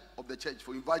leadership of the church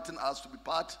for inviting us to be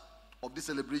part of this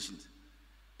celebration.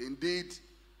 Indeed,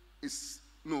 it's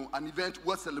an event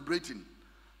worth celebrating.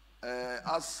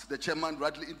 As the chairman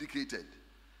rightly indicated,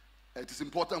 it is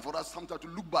important for us sometimes to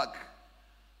look back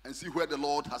and see where the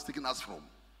Lord has taken us from.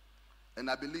 And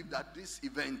I believe that this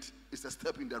event is a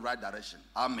step in the right direction.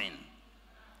 Amen.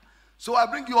 So I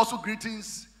bring you also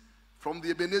greetings from the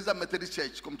Ebenezer Methodist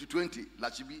Church, Committee 20,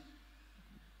 Lachibi.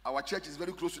 Our church is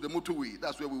very close to the motorway.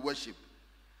 That's where we worship.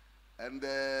 And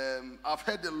I've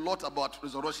heard a lot about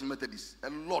Resurrection Methodist, a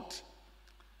lot.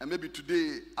 And maybe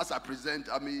today, as I present,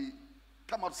 I may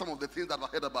come out some of the things that I've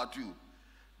heard about you.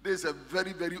 This is a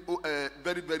very,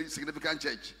 very significant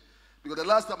church. Because the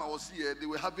last time I was here, they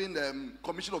were having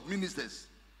commission of ministers,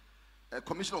 a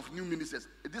commission of new ministers.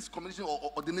 This commission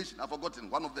or ordination, I've forgotten,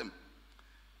 one of them.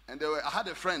 And I had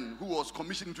a friend who was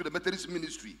commissioned into the Methodist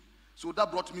ministry. So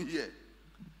that brought me here.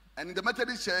 And in the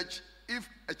Methodist church, if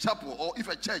a chapel or if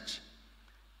a church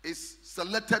is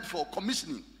selected for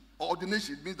commissioning or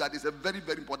ordination, it means that it's a very,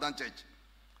 very important church.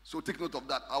 So take note of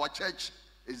that. Our church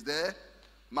is there.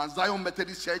 Mount Zion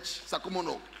Methodist Church,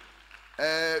 Sakumono.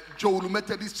 Joulu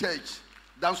Methodist Church,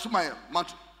 Dansumai,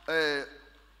 Mount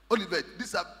Olivet.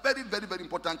 These are very, very, very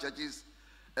important churches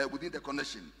within the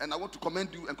connection. And I want to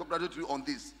commend you and congratulate you on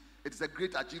this. It is a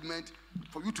great achievement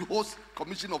for you to host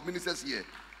commission of ministers here.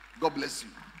 God bless you.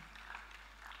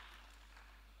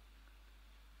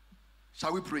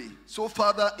 Shall we pray? So,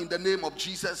 Father, in the name of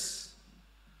Jesus,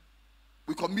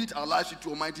 we commit our lives into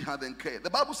Almighty hand and care.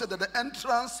 The Bible said that the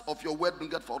entrance of your word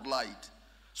bringeth forth light.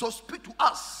 So speak to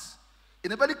us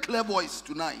in a very clear voice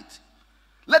tonight.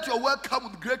 Let your word come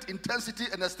with great intensity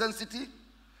and extensity.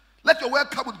 Let your word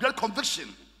come with great conviction.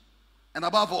 And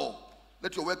above all,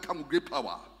 let your word come with great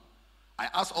power. I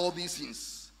ask all these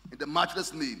things in the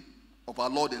matchless name of our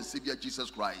Lord and Savior Jesus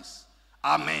Christ.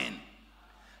 Amen.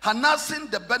 Harnessing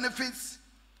the benefits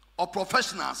of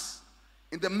professionals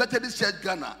in the Methodist Church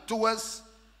Ghana towards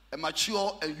a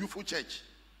mature and youthful church.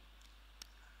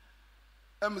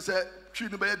 I'm say, "Tree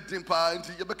number dimpa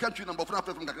into your country number from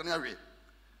Kakania."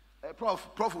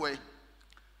 Prof way.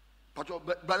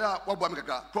 Brother, what boy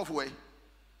Maka? Prof way.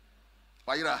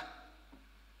 Waira.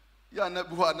 Yeah,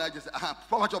 never na just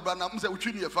Prof. Your brother, I'm say, "Which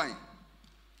you fine."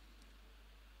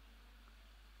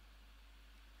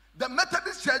 The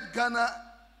Methodist Church Ghana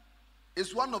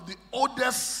is one of the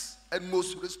oldest and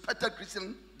most respected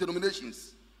Christian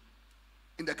denominations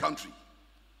in the country.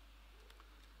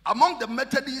 Among the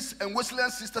Methodist and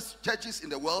Wesleyan sister churches in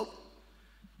the world,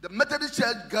 the Methodist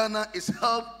Church Ghana is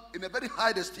held in a very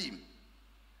high esteem.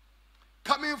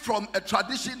 Coming from a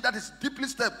tradition that is deeply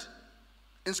steeped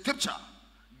in scripture,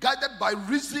 guided by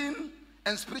reason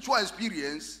and spiritual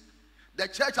experience, the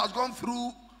church has gone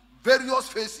through various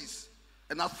phases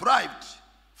and has thrived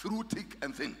through thick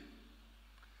and thin.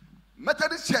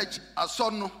 Methodist Church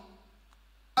asono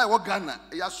I wa Ghana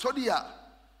ya sodia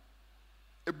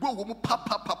ebo wo mu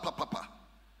papa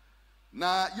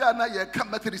na ya na ye ka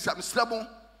Methodist amstramo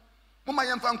mama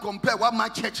ye fan compare what my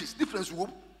churches difference wo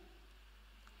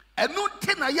enu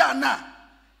tina ya na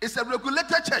is a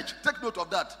regulated church. Take note of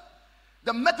that.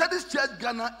 The Methodist Church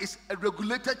Ghana is a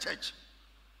regulated church.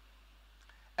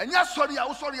 And ya sorry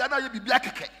na ye bibia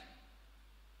keke.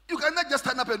 You cannot just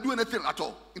stand up and do anything at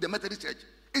all in the Methodist Church.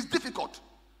 It's difficult.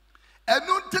 And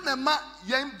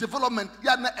development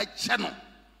a channel.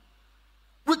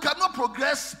 We cannot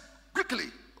progress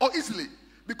quickly or easily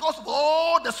because of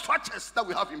all the structures that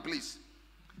we have in place.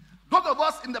 Those of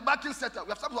us in the banking sector, we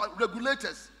have some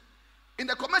regulators. In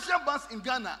the commercial banks in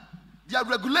Ghana, their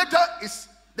regulator is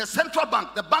the central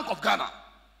bank, the Bank of Ghana.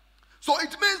 So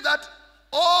it means that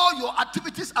all your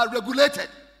activities are regulated.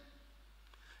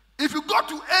 If you go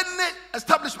to any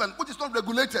establishment which is not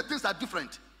regulated, things are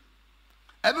different.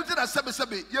 And you think that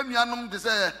sebi yemianum they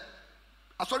say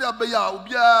asori abeya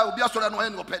obi asori no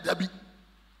en ope dabi.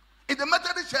 In the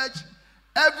Methodist Church,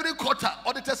 every quarter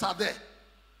auditors are there.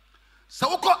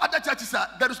 So other churches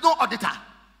there is no auditor.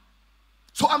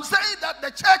 So I'm saying that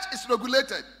the church is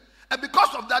regulated, and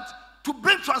because of that, to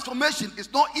bring transformation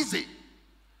is not easy.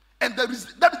 And that is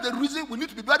the reason we need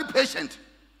to be very patient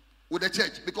with the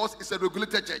church, because it's a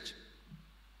regulated church.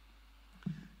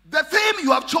 The theme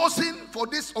you have chosen for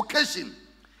this occasion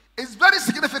is very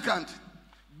significant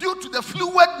due to the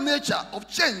fluid nature of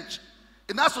change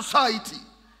in our society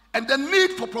and the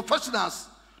need for professionals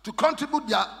to contribute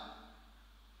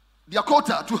their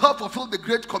quota to help fulfill the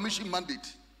Great Commission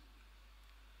mandate.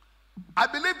 I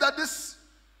believe that this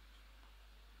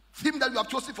theme that you have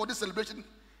chosen for this celebration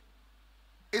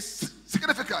is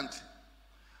significant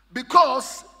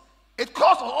because it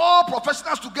calls for all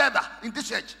professionals together in this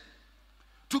church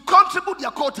to contribute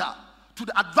their quota to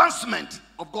the advancement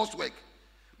of God's work.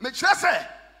 Make sure say,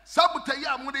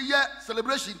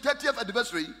 celebration 30th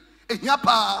anniversary. If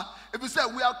you say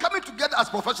we are coming together as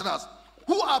professionals,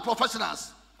 who are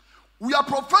professionals? We are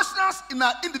professionals in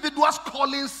our individuals'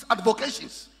 callings and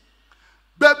vocations.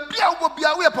 But we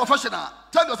are a professional.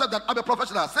 Tell yourself that I'm a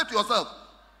professional. Say to yourself,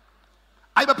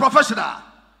 I'm a professional.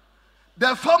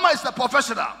 The farmer is a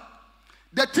professional.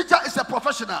 The teacher is a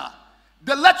professional.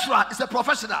 The lecturer is a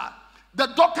professional. The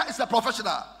doctor is a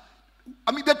professional.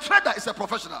 The trader is a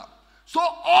professional. So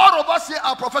all of us here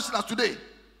are professionals today.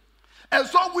 And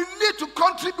so we need to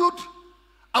contribute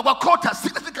our quota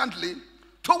significantly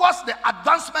towards the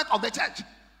advancement of the church.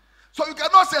 So you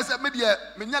cannot say,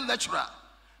 me lecturer,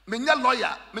 me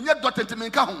lawyer, me doctor,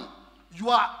 you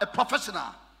are a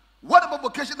professional. Whatever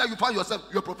vocation that you find yourself,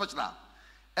 you're a professional.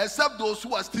 Except those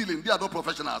who are stealing, they are not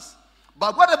professionals.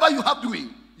 But whatever you have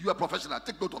doing, you are a professional.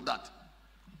 Take note of that.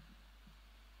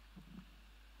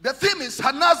 The theme is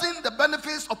harnessing the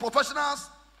benefits of professionals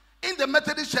in the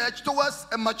Methodist Church towards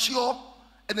a mature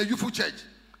and a youthful church.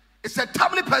 It's a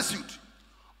timely pursuit.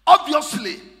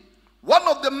 Obviously, one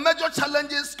of the major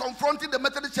challenges confronting the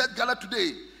Methodist Church Ghana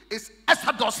today is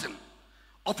exodusing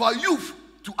of our youth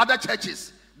to other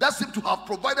churches that seem to have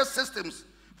provided systems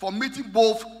for meeting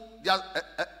both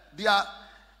their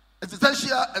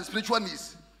existential and spiritual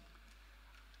needs.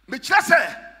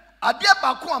 Michase, Adia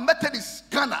Bakua Methodist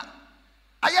Ghana,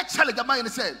 I challenge the mind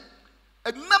and said,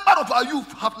 a number of our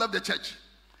youth have left the church.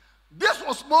 This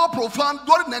was more profound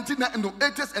during the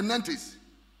 1980s and 90s.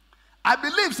 I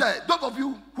believe, sir, those of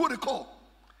you who recall,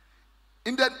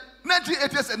 in the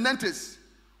 1980s and 90s,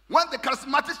 when the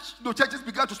charismatic churches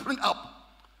began to spring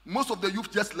up, most of the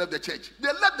youth just left the church. They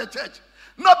left the church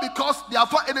not because they are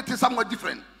for anything somewhat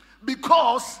different,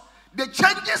 because the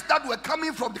changes that were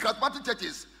coming from the charismatic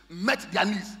churches met their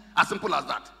needs. As simple as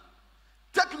that.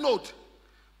 Take note,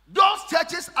 those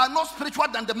churches are not spiritual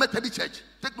than the Methodist church.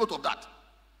 Take note of that.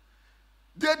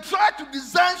 They try to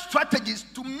design strategies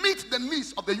to meet the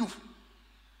needs of the youth.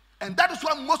 And that is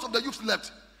why most of the youth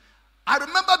left. I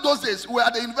remember those days we were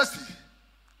at the university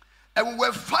and we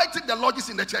were fighting the lodges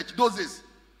in the church. Those days.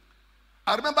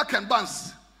 I remember Ken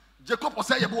Barnes, Agyekum,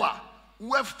 Osei Owu. We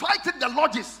were fighting the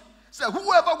lodges. So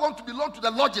whoever wants to belong to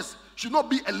the lodges should not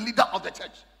be a leader of the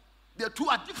church. The two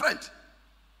are different.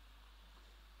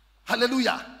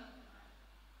 Hallelujah.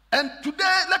 And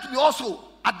today, let me also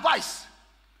advise.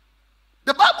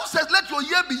 The Bible says, let your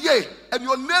yea be yea and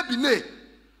your nay be nay.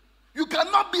 You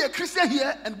cannot be a Christian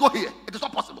here and go here. It is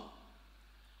not possible.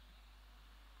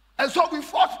 And so we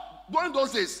fought during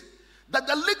those days that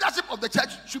the leadership of the church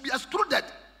should be excluded.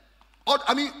 Or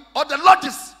the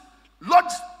lodges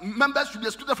members should be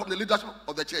excluded from the leadership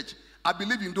of the church. I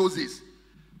believe in those days.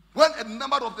 When a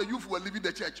number of the youth were leaving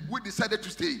the church, we decided to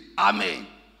stay. Amen.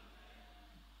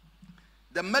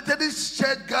 The Methodist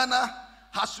Church Ghana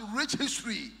has rich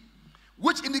history,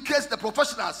 which indicates the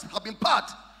professionals have been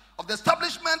part of the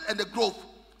establishment and the growth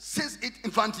since its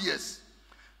infant years.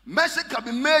 Mention can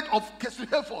be made of Kessie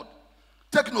Hayford.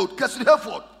 Take note, Kessie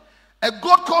Hayford, a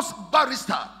Gold Coast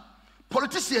barrister,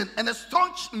 politician, and a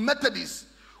staunch Methodist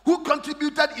who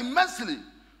contributed immensely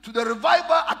to the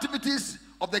revival activities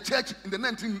of the church in the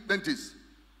 1990s.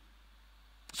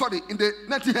 In the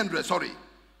 1900s,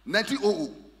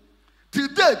 1900. Till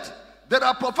date, there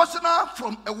are professionals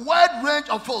from a wide range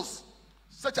of fields,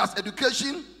 such as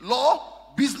education,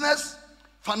 law, business,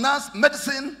 finance,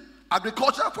 medicine,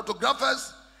 agriculture,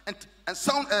 photographers, and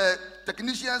sound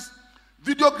technicians,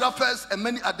 videographers, and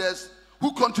many others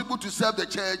who contribute to serve the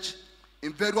church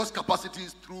in various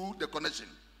capacities through the connection.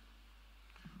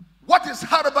 What is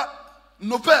however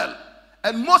novel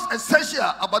and most essential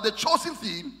about the chosen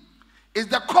theme is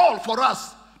the call for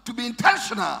us to be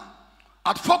intentional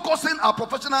at focusing our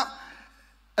professional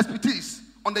expertise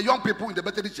on the young people in the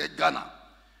Methodist Church Ghana,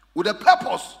 with the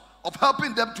purpose of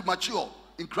helping them to mature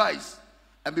in Christ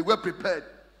and be well prepared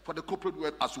for the corporate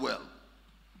world as well.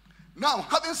 Now,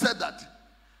 having said that,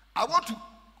 I want to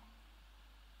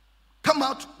come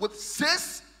out with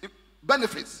 6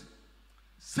 benefits,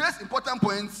 6 important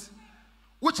points,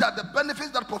 which are the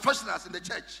benefits that professionals in the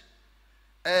church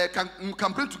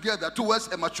can bring together towards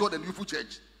a matured and youthful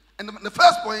church. And the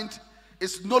first point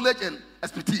is knowledge and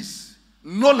expertise.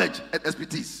 Knowledge and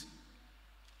expertise.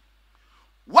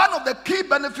 One of the key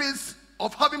benefits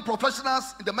of having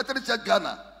professionals in the Methodist Church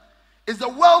Ghana is the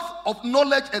wealth of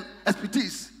knowledge and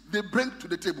expertise they bring to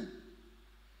the table.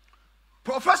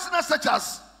 Professionals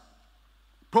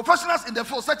in the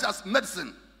field such as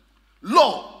medicine,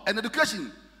 law, and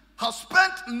education have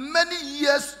spent many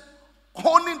years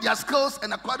honing their skills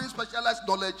and acquiring specialized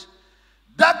knowledge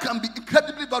that can be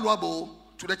incredibly valuable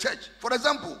to the church. For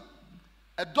example,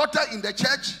 a doctor in the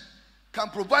church can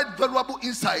provide valuable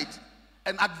insight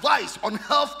and advice on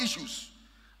health issues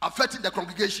affecting the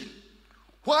congregation,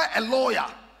 while a lawyer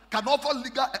can offer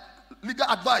legal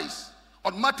advice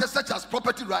on matters such as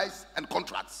property rights and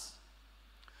contracts.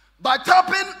 By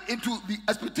tapping into the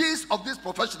expertise of these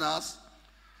professionals,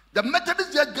 the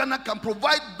Methodist Church Ghana can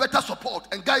provide better support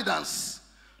and guidance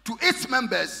to its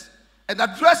members and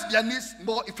address their needs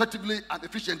more effectively and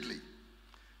efficiently.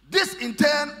 This in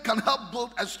turn can help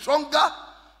build a stronger,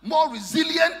 more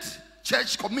resilient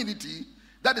church community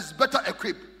that is better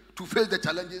equipped to face the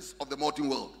challenges of the modern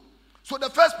world. So the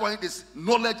first point is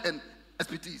knowledge and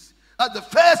expertise. That's the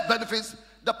first benefits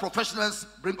that professionals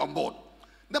bring on board.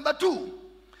 Number 2,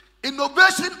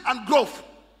 innovation and growth.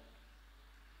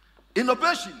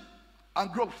 Innovation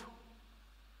and growth.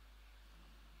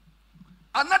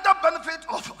 Another benefit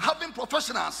of having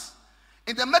professionals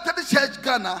in the Methodist Church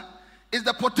Ghana is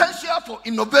the potential for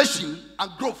innovation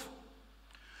and growth.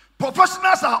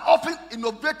 Professionals are often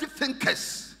innovative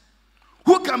thinkers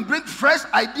who can bring fresh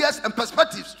ideas and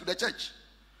perspectives to the church.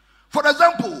 For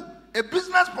example, a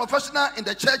business professional in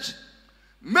the church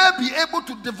may be able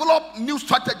to develop new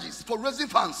strategies for raising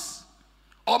funds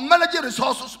or managing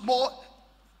resources more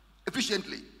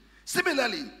efficiently.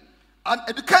 Similarly, an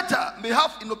educator may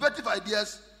have innovative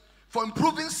ideas for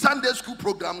improving Sunday school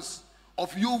programs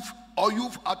of youth or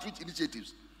youth outreach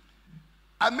initiatives.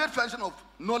 I made mention of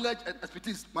knowledge and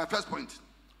expertise, my first point.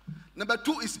 Number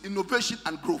 2 is innovation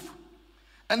and growth.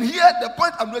 And here, the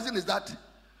point I'm raising is that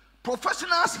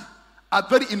professionals are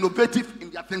very innovative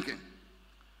in their thinking.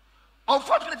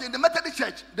 Unfortunately, in the Methodist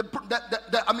Church,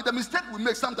 the mistake we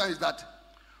make sometimes is that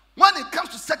when it comes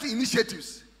to certain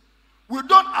initiatives, we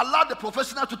don't allow the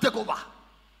professional to take over.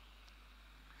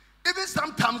 Even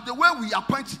sometimes the way we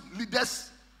appoint leaders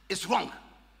is wrong.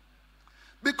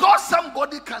 Because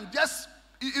somebody can just,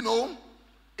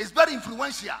 is very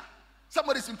influential.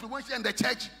 Somebody is influential in the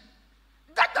church.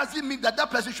 That doesn't mean that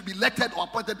person should be elected or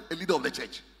appointed a leader of the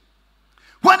church.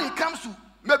 When it comes to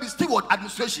maybe steward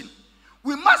administration,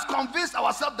 we must convince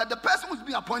ourselves that the person who is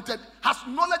being appointed has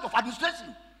knowledge of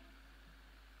administration.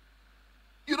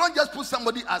 You don't just put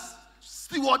somebody as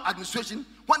steward administration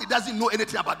when he doesn't know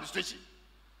anything about administration.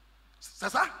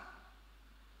 Sasa?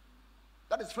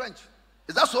 That is French.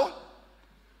 Is that so?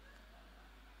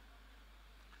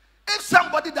 If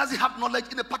somebody doesn't have knowledge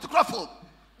in a particular field,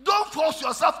 don't force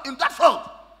yourself in that field,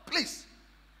 please.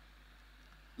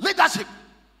 Leadership.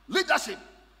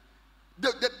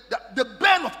 The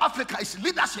burn of Africa is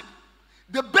leadership.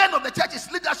 The burn of the church is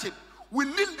leadership. We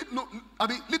need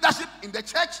leadership in the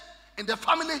church, in the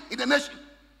family, in the nation.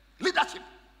 Leadership.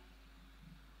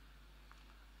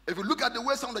 If you look at the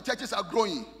way some of the churches are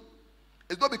growing,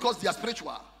 it's not because they are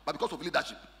spiritual, but because of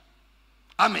leadership.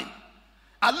 Amen.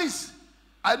 At least,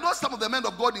 I know some of the men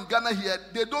of God in Ghana here,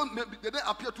 they don't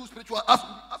appear too spiritual as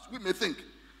we may think.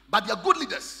 But they are good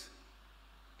leaders.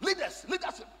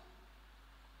 Leadership.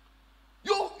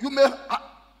 You may,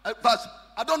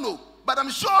 I don't know, but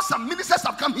I'm sure some ministers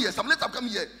have come here, some leaders have come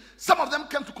here. Some of them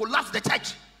came to collapse the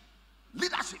church.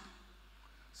 Leadership.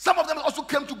 Some of them also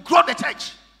came to grow the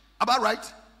church. Am I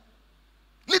right?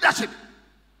 Leadership.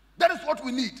 That is what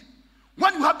we need.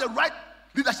 When you have the right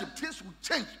leadership, things will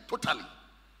change totally.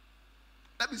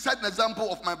 Let me cite an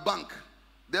example of my bank,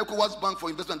 the ECOWAS Bank for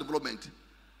Investment and Development.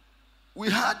 We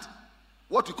had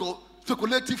what we call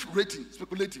speculative rating,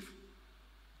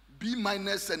 B-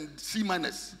 and C-.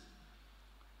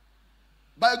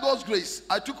 By God's grace,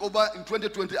 I took over in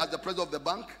 2020 as the president of the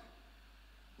bank.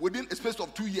 Within a space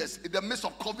of 2 years, in the midst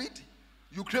of COVID,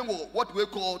 Ukraine was what we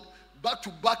called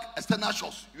back-to-back external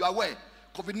shocks. You are aware,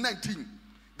 COVID-19,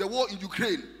 the war in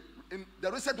Ukraine,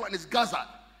 the recent one is Gaza.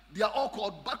 They are all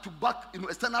called back-to-back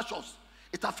external shocks.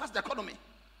 It affects the economy.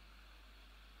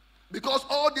 Because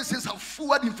all these things have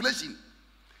fueled inflation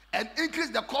and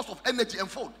increased the cost of energy and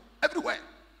food everywhere.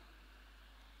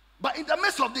 But in the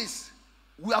midst of this,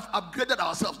 we have upgraded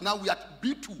ourselves. Now we are at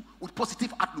B2 with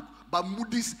positive outlook by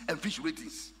Moody's and Fitch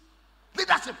ratings.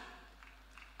 Leadership.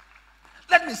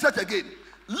 Let me say it again.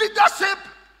 Leadership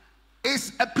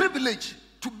is a privilege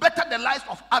to better the lives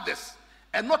of others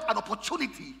and not an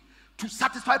opportunity to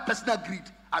satisfy personal greed.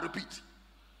 I repeat.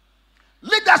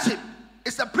 Leadership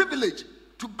is a privilege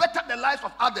to better the lives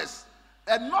of others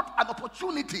and not an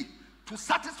opportunity to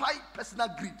satisfy personal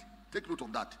greed. Take note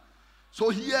of that. So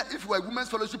here, if you are a women's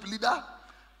fellowship leader,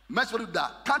 men's fellowship leader,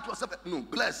 count yourself,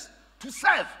 blessed to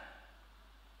serve.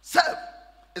 Serve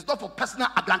is not for personal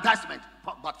aggrandizement,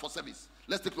 but for service.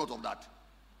 Let's take note of that.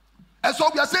 And so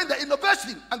we are saying that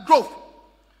innovation and growth.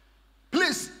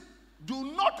 Please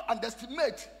do not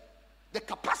underestimate the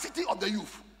capacity of the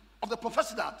youth, of the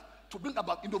professional, to bring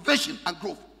about innovation and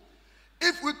growth.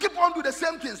 If we keep on doing the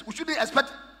same things, we shouldn't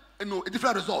expect a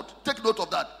different result. Take note of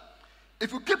that.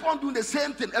 If you keep on doing the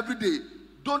same thing every day,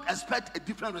 don't expect a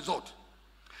different result.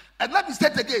 And let me say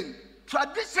it again.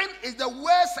 Tradition is the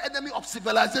worst enemy of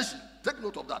civilization. Take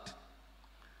note of that.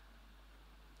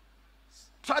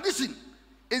 Tradition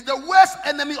is the worst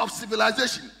enemy of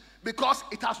civilization because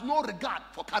it has no regard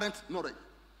for current knowledge.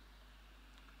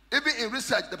 Even in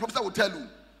research, the professor will tell you,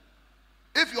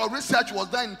 if your research was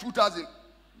done in 2000,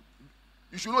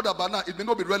 you should know that by now it may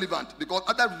not be relevant because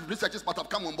other researchers might have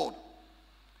come on board.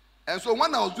 And so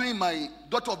when I was doing my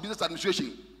Doctor of Business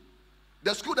Administration,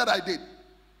 the school that I did,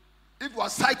 if you are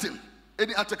citing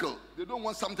any article, they don't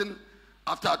want something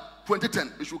after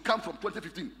 2010. It should come from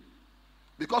 2015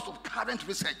 because of current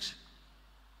research.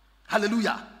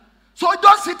 Hallelujah. So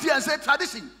don't sit here and say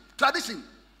tradition.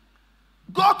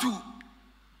 Go to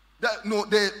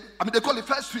they call it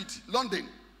First Street, London.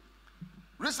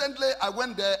 Recently, I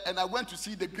went there and I went to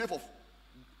see the grave of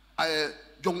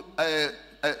John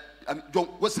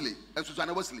Wesley and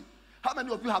Susanna Wesley. How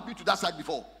many of you have been to that side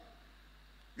before?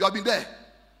 You have been there.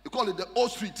 You call it the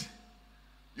Old Street.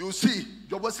 You see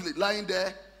John Wesley lying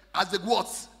there as the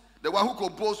Watts, the one who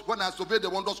composed When I Surveyed the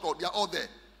Wondrous God. They are all there.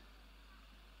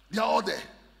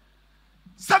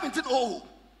 1700.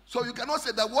 So you cannot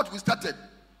say that what we started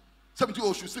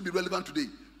 1700 should still be relevant today.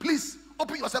 Please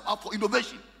open yourself up for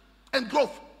innovation and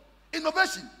growth.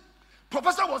 Innovation.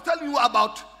 Professor was telling you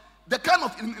about the kind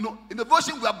of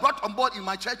innovation we have brought on board in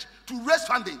my church to raise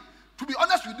funding. To be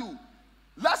honest with you,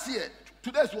 last year,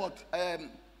 today is what?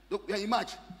 In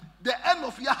March, the end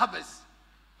of year harvest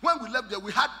When we left there,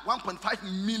 we had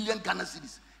 1.5 million Ghana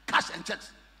cedis, cash and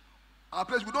checks. Our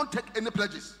place, we don't take any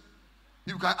pledges.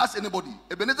 You can ask anybody.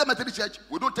 Ebenezer Methodist Church,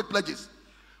 we don't take pledges.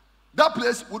 That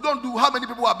place, we don't do how many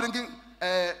people are bringing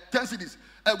 10 cedis.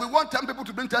 We want 10 people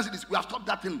to bring 10 cedis. We have stopped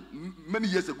that thing many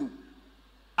years ago.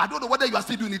 I don't know whether you are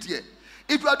still doing it here.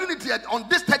 If you are doing it here on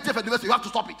this 30th anniversary, you have to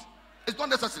stop it. It's not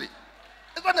necessary.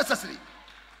 It's not necessary.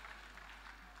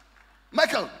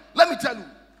 Michael, let me tell you.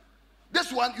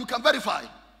 This one you can verify.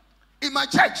 In my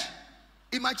church,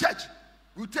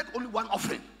 we take only one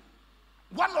offering.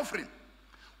 One offering.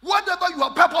 Whatever you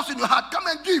have purpose in your heart, come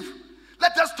and give.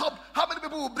 Let us stop. How many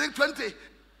people will bring 20?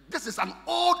 This is an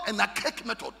old and archaic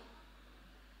method.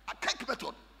 Archaic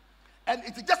method. And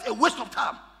it is just a waste of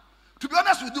time. To be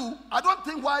honest with you, I don't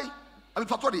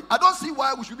see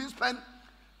why we should be spend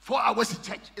 4 hours in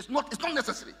church. It's not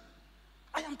necessary.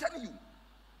 I am telling you.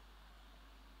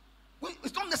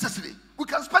 It's not necessary. We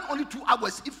can spend only 2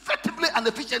 hours effectively and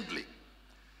efficiently.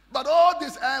 But all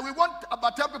this, we want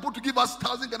about 10 people to give us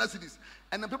 1,000 Ghana cedis.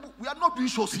 And the people, we are not doing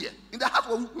shows here. In the house,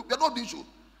 we are not doing shows.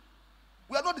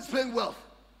 We are not displaying wealth.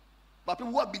 But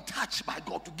people who have been touched by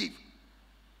God to give.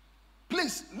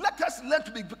 Please, let us learn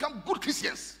to become good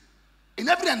Christians in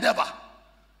every endeavor.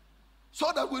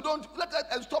 So that we don't, let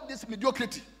us stop this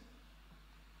mediocrity.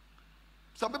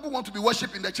 Some people want to be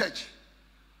worshipped in the church.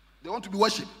 They want to be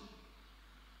worshipped.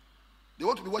 They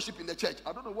want to be worshipped in the church.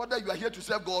 I don't know whether you are here to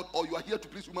serve God or you are here to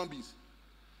please human beings.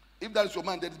 If that is your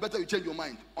mind, then it's better you change your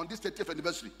mind on this 30th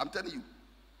anniversary. I'm telling you.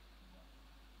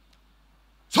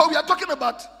 So we are talking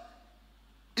about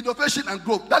innovation and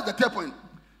growth. That's the third point.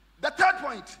 The third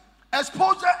point,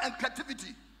 exposure and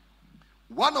creativity.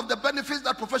 One of the benefits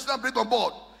that professionals bring on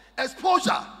board,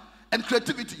 exposure and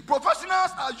creativity.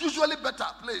 Professionals are usually better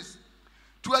placed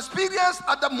to experience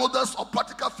other models of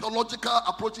practical theological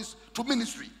approaches to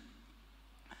ministry.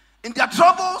 In their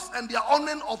travels and their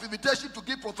honoring of invitation to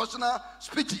give professional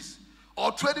speeches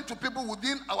or training to people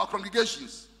within our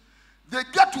congregations, they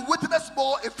get to witness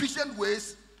more efficient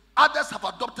ways others have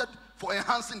adopted for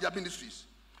enhancing their ministries.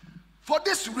 For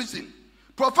this reason,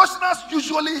 professionals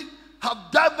usually have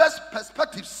diverse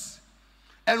perspectives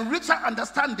and richer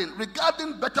understanding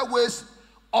regarding better ways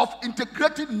of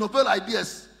integrating novel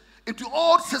ideas into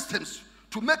old systems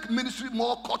to make ministry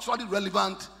more culturally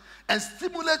relevant and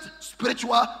stimulate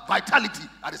spiritual vitality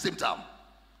at the same time.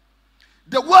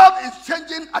 The world is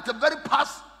changing at a very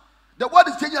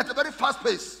fast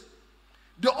pace.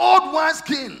 The old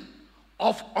wineskin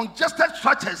of unjusted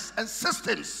structures and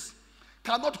systems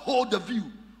cannot hold the view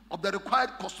of the required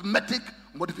cosmetic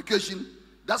modification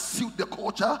that suit the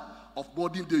culture of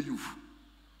modern day youth.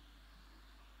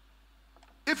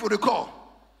 If you recall,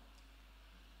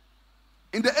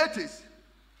 in the 80s,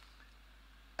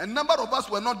 a number of us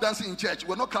were not dancing in church. We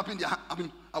were not clapping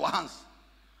our hands.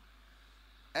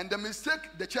 And the mistake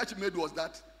the church made was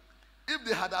that if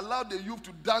they had allowed the youth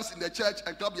to dance in the church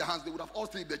and clap their hands, they would have all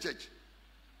stayed in the church.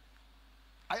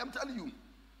 I am telling you,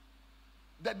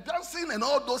 the dancing and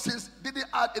all those things didn't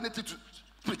add anything to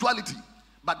spirituality.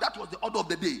 But that was the order of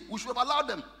the day. We should have allowed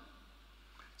them.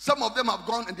 Some of them have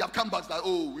gone and they have come back like,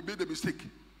 oh, we made a mistake.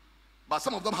 But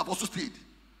some of them have also stayed.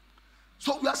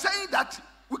 So we are saying that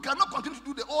we cannot continue to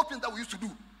do the old things that we used to do.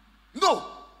 No.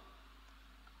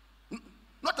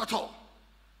 Not at all.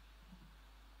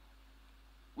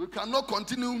 We cannot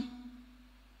continue,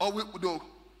 or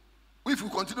if we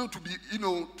continue to be,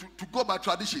 to go by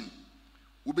tradition,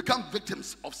 we become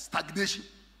victims of stagnation.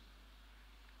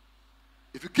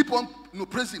 If you keep on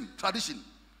praising tradition,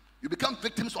 you become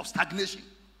victims of stagnation.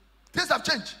 Things have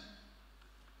changed.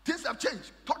 Things have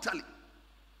changed totally.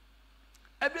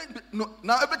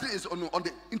 Now everything is on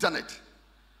the internet.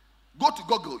 Go to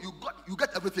Google, you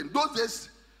get everything. Those days,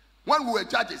 when we were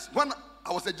judges, when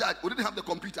I was a judge, we didn't have the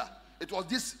computer. It was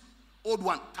this old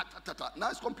one. Now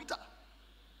it's computer.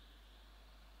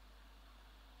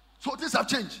 So things have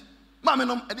changed.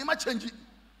 And it might change it.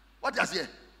 What does it?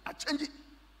 I change it.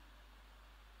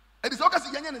 And it's okay.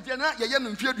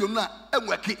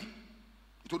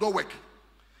 It will not work.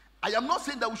 I am not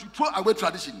saying that we should throw away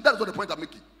tradition. That is not the point I'm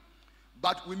making.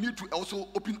 But we need to also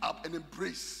open up and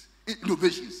embrace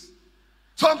innovations.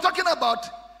 So I'm talking about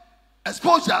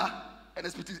exposure and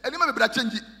expertise. Anybody better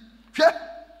change it? Okay?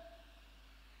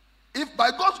 If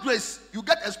by God's grace you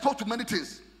get exposed to many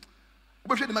things,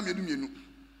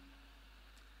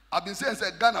 I've been saying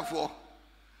Ghana for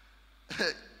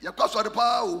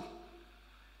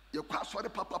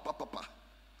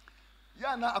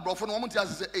yeah, now abroad for no moment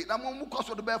say, hey, now I'm cost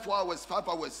for the bed 4 hours, 5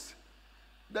 hours.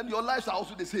 Then your lives are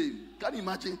also the same. Can you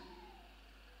imagine?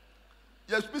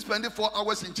 Yes, we spending 4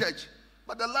 hours in church,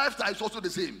 but the lifestyle is also the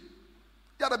same.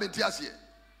 You have been here.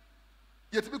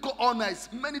 Yet we call all nice,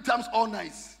 many times all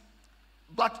nice.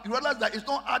 But you realize that it's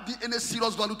not adding any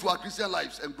serious value to our Christian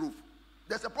lives and growth.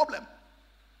 There's a problem.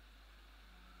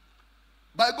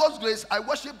 By God's grace, I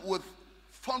worship with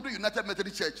Foundry United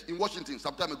Methodist Church in Washington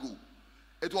some time ago.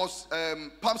 It was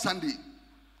Palm Sunday.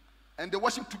 And the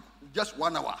worship took just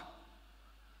 1 hour.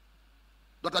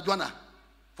 Dr. Joanna,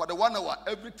 for the 1 hour,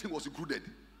 everything was included.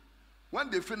 When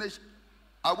they finished,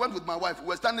 I went with my wife. We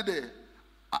were standing there.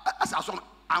 I said,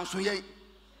 I'm so hey,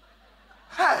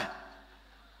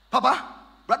 Papa,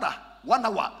 brother, 1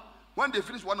 hour. When they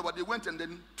finished 1 hour, they went and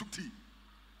then took tea.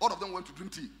 All of them went to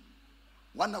drink tea.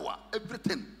 1 hour,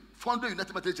 everything. Founder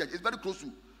United Methodist Church. It's very close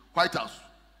to White House.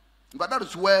 But that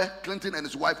is where Clinton and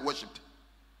his wife worshipped.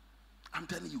 I'm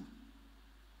telling you.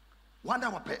 1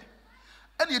 hour per.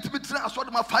 And you to be trained, I saw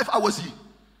them 5 hours here.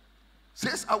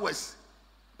 6 hours.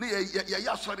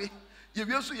 Sorry.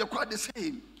 You're quite the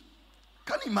same.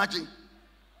 Can you imagine?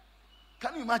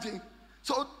 Can you imagine?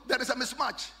 So there is a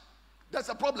mismatch. That's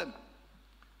a problem.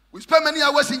 We spend many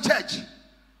hours in church,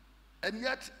 and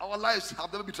yet our lives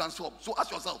have never been transformed. So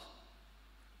ask yourself,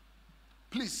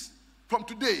 please, from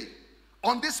today,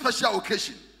 on this special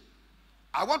occasion,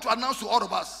 I want to announce to all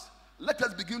of us, let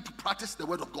us begin to practice the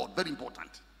word of God. Very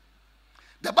important.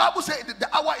 The Bible says that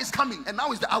the hour is coming, and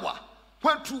now is the hour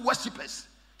when true worshippers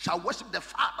shall worship the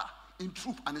Father in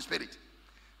truth and in spirit.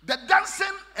 The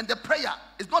dancing and the prayer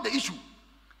is not the issue.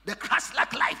 The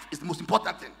Christ-like life is the most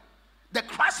important thing. The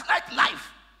Christ-like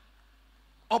life.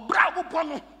 Obravo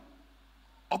bono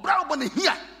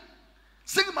here.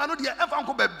 Sing manu dia emfa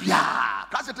nko ba bia.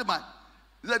 Class man.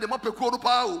 Is the mo pekuro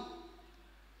pa o.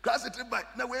 Class man.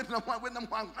 Na we na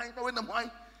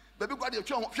hwan. Baby kwa de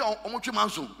twa omotwe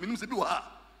manso. Minim se bi wo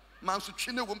ha. Manso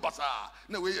twene wo mpasa.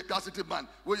 Na we ye class man.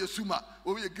 We ye suma.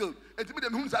 We ye girl. Enti me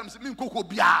dem hu sam se mi nkoko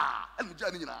bia. Enu ja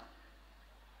ni nyina.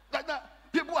 Like that.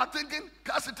 People are thinking,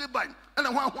 Cassidy Bank, and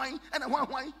a wine.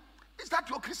 Is that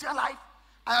your Christian life?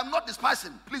 I am not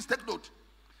despising. Please take note.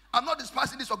 I'm not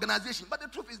despising this organization. But the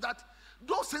truth is that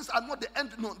those things are not the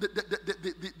end, no, the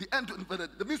end,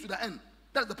 the means to the end.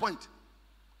 That's the point.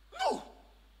 No.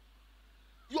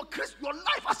 Your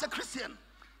life as a Christian,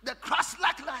 the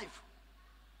Christ-like life.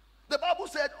 The Bible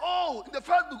said, in the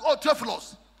first book,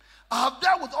 Theophilus, I have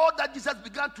dealt with all that Jesus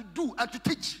began to do and to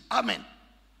teach. Amen.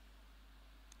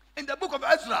 In the book of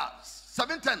Ezra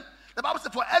 7:10, the Bible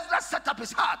said, for Ezra set up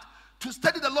his heart to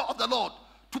study the law of the Lord,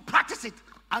 to practice it,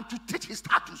 and to teach his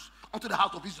statutes unto the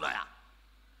house of Israel.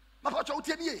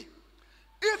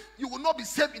 If you will not be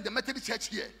saved in the Methodist church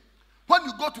here, when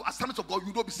you go to Assemblies of God, you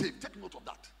will not be saved. Take note of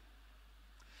that.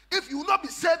 If you will not be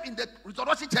saved in the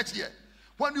Resurrection church here,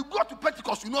 when you go to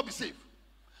Pentecost, you will not be saved.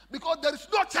 Because there is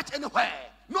no church anywhere,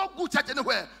 no good church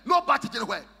anywhere, no bad church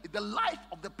anywhere. It's the life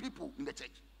of the people in the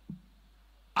church.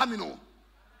 I don't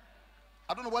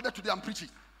know whether today I'm preaching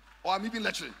or I'm even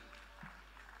lecturing.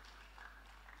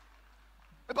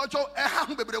 About your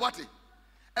bebre wati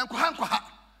and koha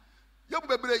you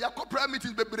bebre ya prayer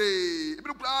meetings bebre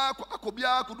ibru pra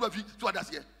akobia kodu afi to others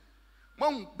here.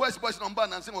 Mon boys number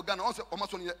and say organ on say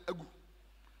omaso ne agu.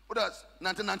 Others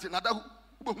 1990 na da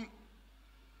hu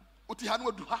oti ha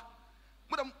no adu ha.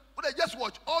 Madam, just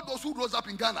watch all those who rose up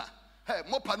in Ghana. Hey,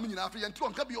 more pan me nyina afi enti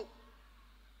on ka bio.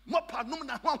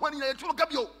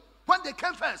 When they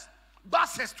came first,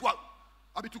 buses 12.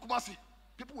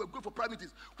 People were going for prayer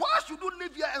meetings. Why should you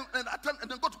live here and attend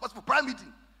and then go to bus for prayer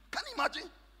meeting? Can you imagine?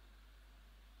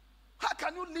 How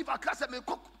can you live a class and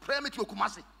go prayer meeting for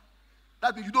Kumasi?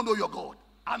 That means you don't know your God.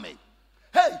 Amen.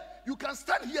 Hey, you can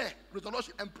stand here,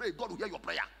 resolution, and pray. God will hear your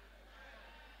prayer.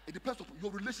 It depends on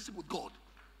your relationship with God.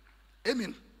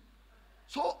 Amen.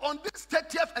 So on this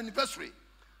 30th anniversary,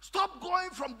 stop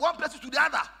going from one place to the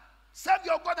other. Serve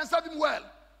your God and serve him well.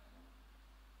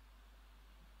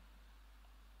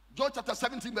 John chapter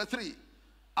 17 verse 3.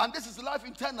 And this is life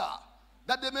eternal,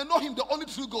 that they may know him, the only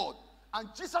true God, and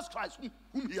Jesus Christ,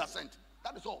 whom he has sent.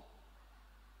 That is all.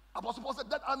 Apostle Paul said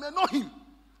that I may know him,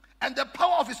 and the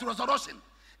power of his resurrection,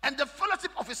 and the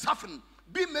fellowship of his suffering,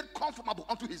 be made conformable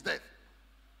unto his death.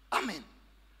 Amen.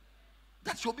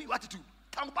 That shall be your attitude.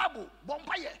 Bible,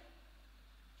 Bompaye.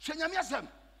 Shenyamiasem.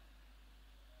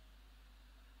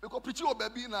 Because preaching of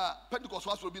baby na Pentecost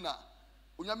was robina.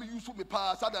 Unyami used me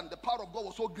pa than the power of God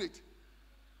was so great.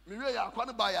 Mireya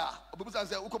kwana baya. Obubusa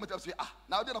say ukometa say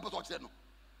now they not supposed to say no.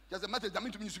 Just a message that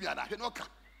mean to me used me ada.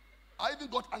 I even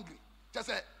got angry. Just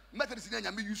say Methodist in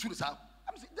nyami used to say.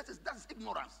 I'm saying that is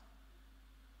ignorance.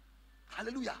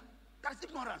 Hallelujah. That is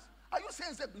ignorance. Are you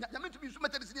saying that nyami to be used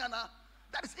Methodist in nyana?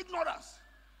 That is ignorance.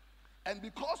 And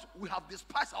because we have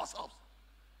despised ourselves,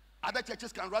 other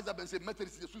churches can rise up and say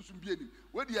Methodist is soon be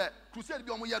when the crusade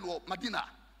be on Madina.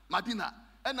 Madina,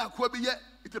 and now Kwabiye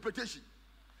interpretation.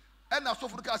 And now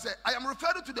Sofuka said, I am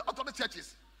referring to the Orthodox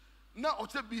churches. Now,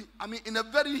 I mean, in a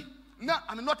very,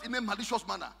 not in a malicious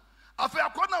manner. After I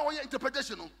call now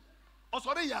interpretation. Oh,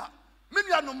 sorry, ya.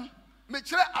 Minianum,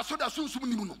 Metre Asoda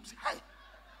Sunsum. Hey,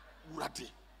 Urati.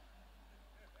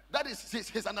 That is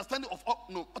his understanding of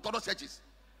Orthodox churches.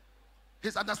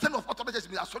 His understanding of Orthodox churches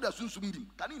means Asoda Sunsum.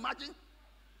 Can you imagine?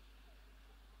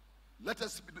 Let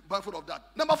us be mindful of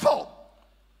that. Number 4.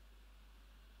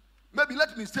 Maybe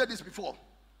let me say this before.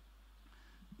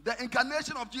 The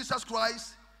incarnation of Jesus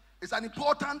Christ is an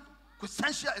important,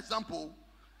 quintessential example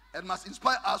and must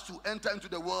inspire us to enter into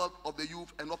the world of the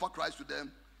youth and offer Christ to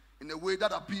them in a way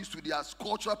that appeals to their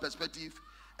cultural perspective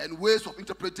and ways of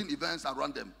interpreting events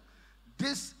around them.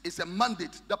 This is a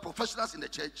mandate that professionals in the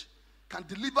church can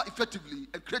deliver effectively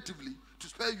and creatively to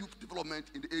spur youth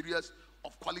development in the areas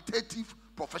of qualitative,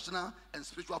 professional, and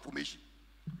spiritual formation.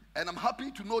 And I'm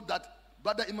happy to know that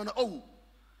Brother Osei Owu,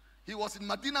 he was in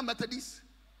Medina Methodist,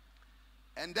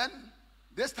 and then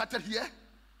they started here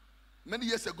many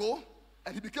years ago,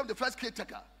 and he became the first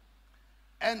caretaker.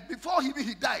 And before he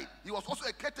died, he was also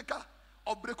a caretaker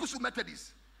of Brekusu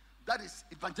Methodist. That is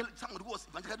evangelical. Someone who was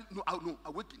evangelical,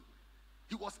 awakening.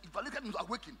 He was evangelical,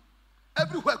 awakening.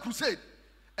 Everywhere crusade.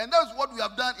 And that's what we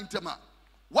have done in Tema.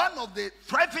 One of the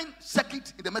thriving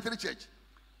circuit in the Methodist Church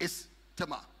is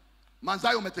Tema,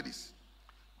 Manzayo Methodist.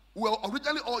 We were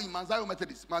originally all in Manzayo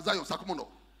Methodist, Manzayo Sakumono.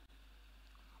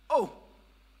 Oh,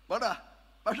 brother,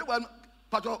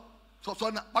 Pajo,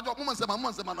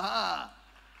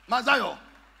 Manzayo,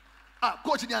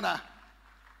 Coach Niana,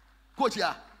 Coach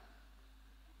ya.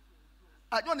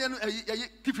 I don't know,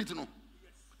 keep it, no,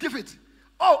 keep it.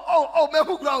 Oh,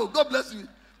 Mehu, God bless you.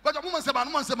 But a woman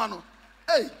Semano,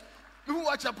 hey, you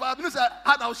watch a pub, you say,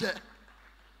 how share.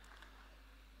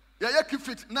 Yeah, keep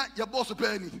it, not your boss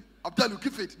penny. I'm telling you,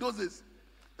 keep it, those days.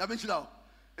 In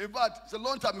fact, it's a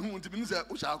long time who want to be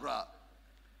Ushagra.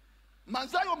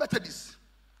 Manzayo Methodist,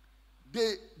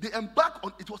 they embark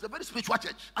on, it was a very spiritual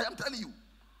church. I am telling you.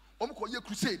 Omko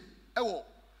crusade, Ewo,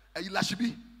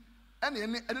 Lashibi, and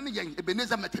any young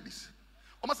Ebenezer Methodist.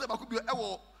 Almost about could be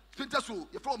Ewo, Spintasu,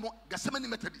 you're from Gethsemane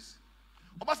Methodist.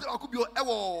 Almost about could be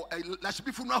Ewo,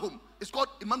 Lashibi Funeral Home. It's called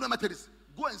Emmanuel Methodist.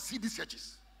 Go and see these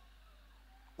churches.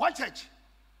 One church.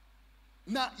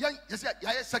 Now, yes,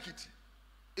 circuit.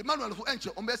 Emmanuel who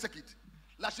enter on circuit.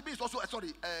 Lashibi is also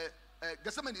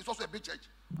Gethsemane is also a big church.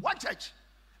 One church.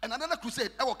 And another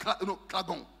crusade,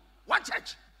 Klagon. One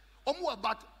church. Almost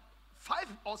about 5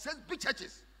 or 6 big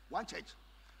churches. One church.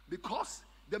 Because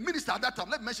the minister at that time,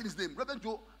 let me mention his name, Reverend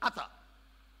Joe Atta.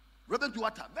 Reverend Joe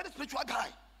Atta, very spiritual guy.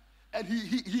 And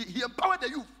he empowered the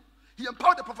youth. He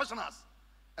empowered the professionals.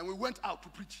 And we went out to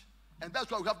preach. And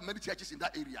that's why we have many churches in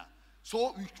that area.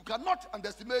 So you cannot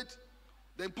underestimate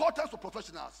the importance of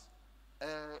professionals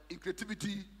in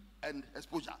creativity and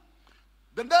exposure.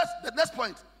 The next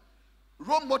point,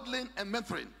 role modeling and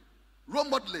mentoring. Role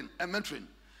modeling and mentoring.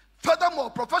 Furthermore,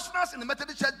 professionals in the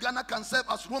Methodist Church Ghana can serve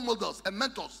as role models and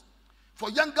mentors for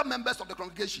younger members of the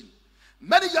congregation.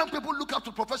 Many young people look up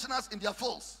to professionals in their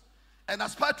fields and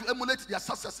aspire to emulate their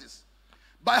successes.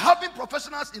 By having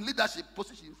professionals in leadership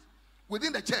positions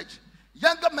within the church,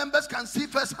 younger members can see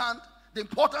firsthand the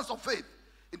importance of faith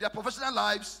in their professional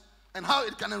lives and how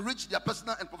it can enrich their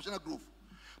personal and professional growth.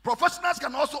 Professionals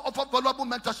can also offer valuable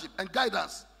mentorship and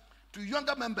guidance to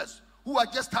younger members who are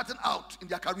just starting out in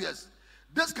their careers.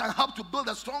 This can help to build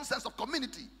a strong sense of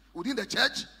community within the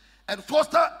church and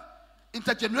foster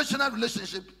intergenerational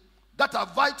relationships that are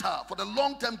vital for the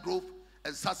long-term growth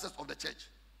and success of the church.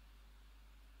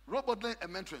 Role modeling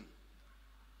and mentoring.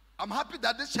 I'm happy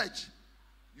that this church,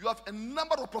 you have a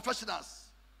number of professionals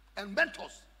and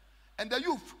mentors. And the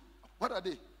youth, what are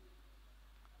they?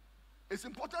 It's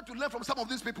important to learn from some of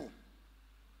these people.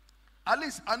 At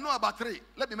least I know about 3.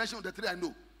 Let me mention the 3 I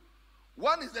know.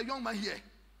 One is the young man here.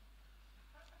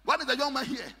 One is the young man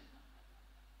here.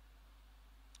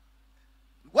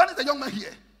 One is the young man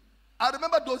here. I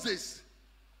remember those days.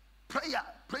 Prayer.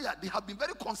 They have been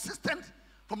very consistent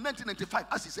from 1995,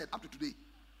 as he said, up to today.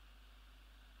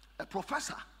 A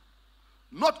professor,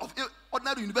 not of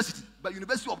ordinary university, but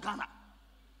University of Ghana.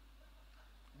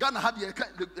 Ghana had the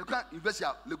University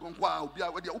of Legonkwa.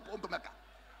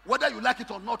 Whether you like it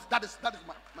or not, that is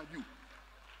my view.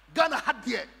 Ghana had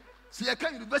the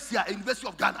University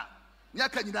of Ghana.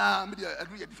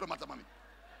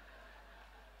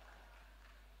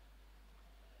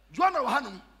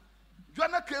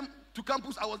 Joanna came to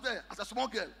campus. I was there as a small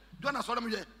girl. Joanna saw him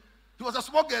here. He was a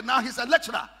small girl. Now he's a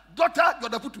lecturer. Daughter,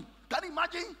 Yodaputu. Can you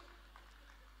imagine?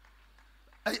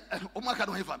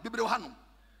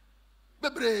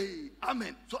 Bebre.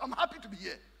 Amen. So I'm happy to be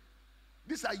here.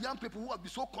 These are young people who have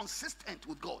been so consistent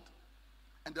with God.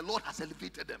 And the Lord has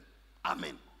elevated them.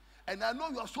 Amen. And I know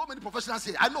you have so many professionals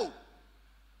here. I know.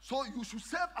 So you should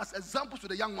serve as examples to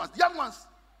the young ones. The young ones,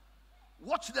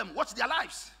 watch them. Watch their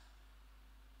lives.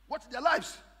 Watch their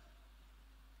lives.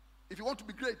 If you want to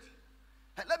be great,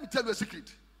 and let me tell you a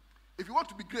secret. If you want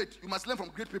to be great, you must learn from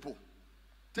great people.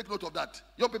 Take note of that.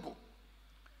 Young people,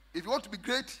 if you want to be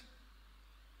great,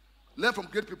 learn from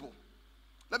great people.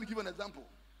 Let me give you an example.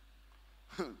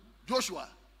 Joshua,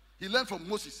 he learned from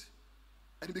Moses,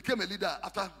 and he became a leader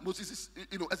after Moses'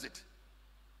 exit.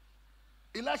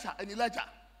 Elisha and Elijah,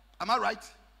 am I right?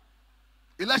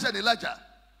 Elisha and Elijah.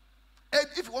 And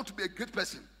if you want to be a great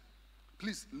person,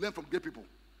 please learn from great people.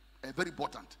 Very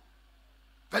important.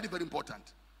 Very, very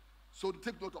important. So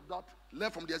take note of that.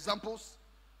 Learn from the examples.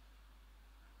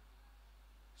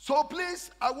 So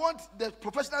please, I want the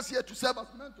professionals here to serve as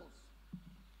mentors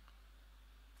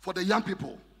for the young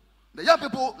people. The young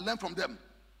people, learn from them.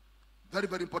 Very,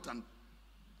 very important.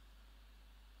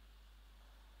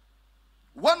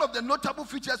 One of the notable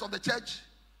features of the church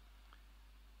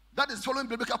that is following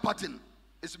biblical pattern,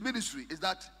 its ministry, is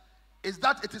that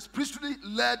it is priestly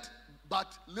led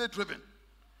but lay driven.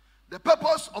 The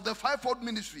purpose of the fivefold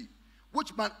ministry,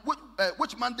 which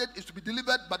mandate is to be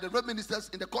delivered by the reverend ministers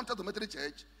in the context of the Methodist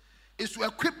Church, is to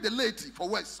equip the laity for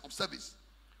works of service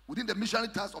within the missionary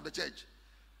task of the church.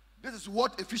 This is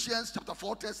what Ephesians chapter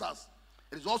 4 tells us.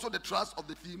 It is also the thrust of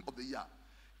the theme of the year.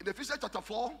 In Ephesians chapter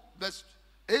 4, verse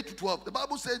 8 to 12, the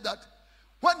Bible says that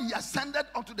when he ascended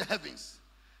unto the heavens,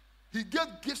 he gave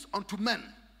gifts unto men,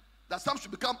 that some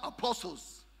should become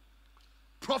apostles,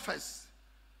 prophets,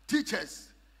 teachers,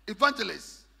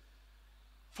 evangelists,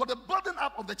 for the building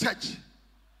up of the church,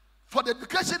 for the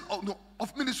education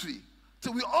of ministry,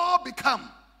 till we all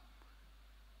become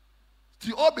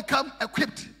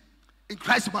equipped in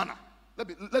Christ's manner.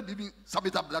 Let me sum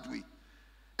it up that way.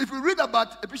 If we read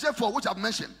about Ephesians 4, which I've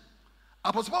mentioned,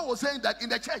 Apostle Paul was saying that in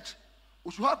the church,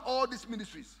 we should have all these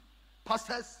ministries: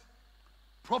 pastors,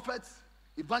 prophets,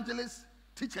 evangelists,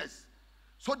 teachers,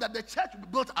 so that the church will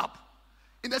be built up.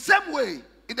 In the same way,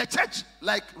 in the church,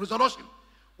 like Resurrection,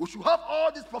 we should have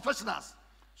all these professionals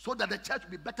so that the church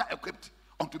will be better equipped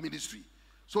unto ministry.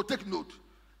 So take note.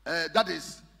 That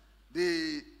is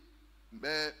the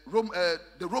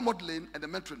role modeling and the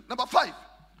mentoring. Number 5,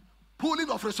 pooling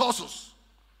of resources.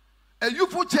 A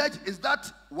youthful church is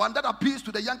that one that appeals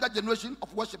to the younger generation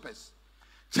of worshippers.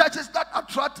 Churches that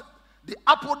attract the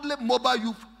upwardly mobile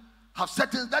youth have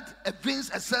settings that evince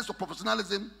a sense of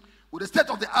professionalism with the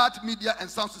state-of-the-art media and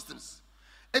sound systems.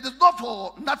 It is not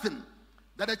for nothing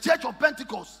that the Church of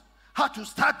Pentecost had to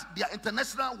start their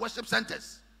international worship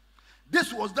centers.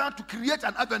 This was done to create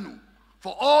an avenue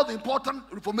for all the important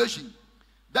reformation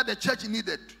that the church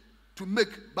needed to make,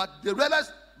 but they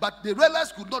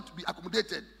realized could not be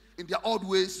accommodated in their old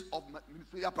ways of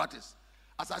ministerial practice.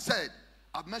 As I said,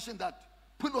 I've mentioned that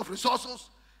pooling of resources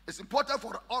is important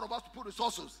for all of us to put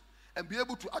resources and be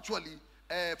able to actually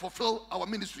fulfill our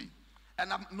ministry.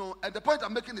 And the point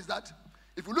I'm making is that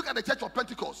if you look at the Church of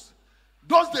Pentecost,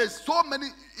 those days so many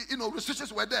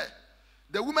restrictions were there.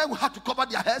 The women who had to cover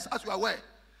their heads, as you are aware.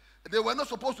 They were not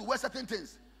supposed to wear certain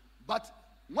things. But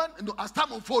when as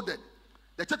time unfolded,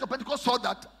 the Church of Pentecost saw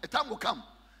that a time will come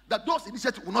that those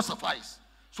initiatives will not suffice.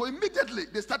 So immediately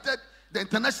they started the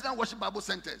International Worship Bible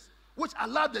Centers, which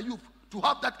allowed the youth to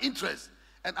have that interest.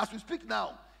 And as we speak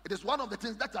now, it is one of the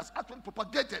things that has actually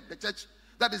propagated the church,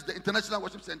 that is the International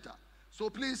Worship Center. So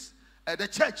please, the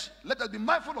church, let us be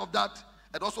mindful of that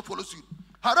and also follow suit.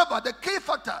 However, the key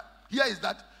factor here is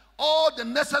that all the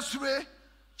necessary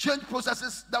change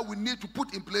processes that we need to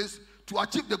put in place to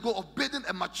achieve the goal of building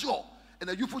a mature and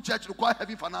a youthful church require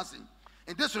heavy financing.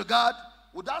 In this regard,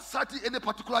 without citing any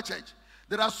particular church,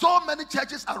 there are so many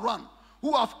churches around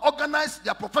who have organized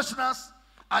their professionals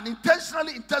and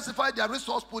intentionally intensified their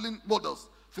resource pooling models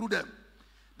through them.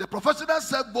 The professionals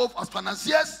serve both as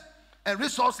financiers and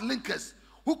resource linkers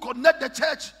who connect the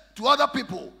church to other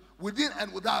people within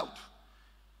and without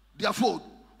their fold,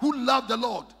 who love the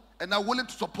Lord and are willing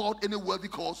to support any worthy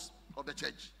cause of the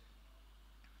church.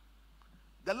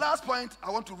 The last point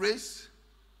I want to raise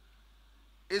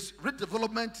is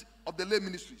redevelopment of the lay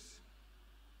ministries.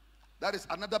 That is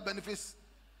another benefit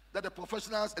that the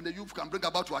professionals and the youth can bring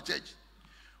about to our church.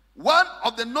 One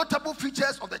of the notable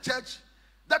features of the church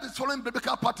that is following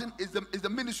biblical pattern is the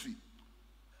ministry.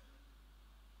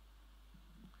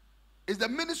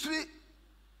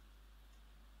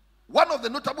 One of the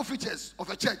notable features of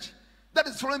a church that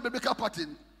is following biblical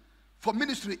pattern for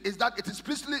ministry is that it is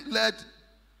priestly led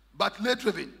but lay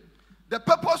driven. The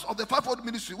purpose of the fivefold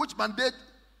ministry, which mandate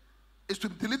is to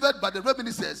be delivered by the Reverend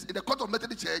Ministers in the court of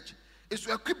Methodist Church, is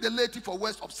to equip the laity for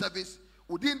works of service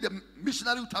within the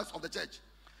missionary tasks of the church.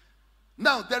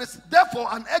 Now, there is therefore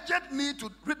an urgent need to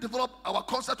redevelop our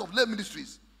concept of lay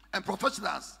ministries, and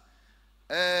professionals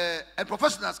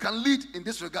can lead in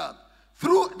this regard.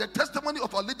 Through the testimony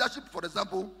of our leadership, for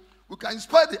example, we can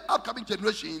inspire the upcoming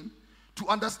generation to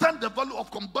understand the value of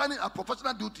combining our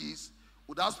professional duties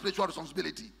with our spiritual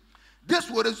responsibility.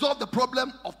 This will resolve the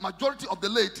problem of majority of the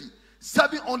laity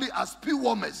serving only as pew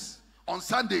warmers on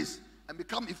Sundays and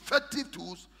become effective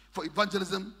tools for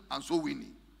evangelism and soul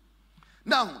winning.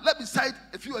 Now, let me cite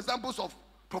a few examples of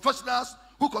professionals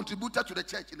who contributed to the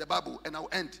church in the Bible, and I'll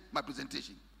end my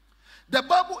presentation. The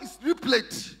Bible is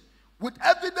replete with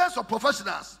evidence of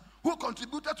professionals who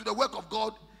contributed to the work of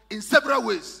God in several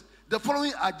ways. The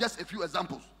following are just a few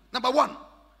examples. Number one,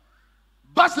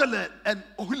 Bezalel and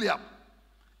Oholiab.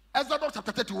 Exodus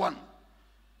chapter 31.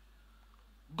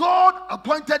 God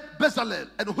appointed Bezalel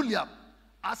and Oholiab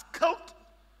as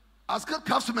skilled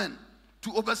craftsmen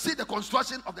to oversee the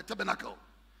construction of the tabernacle.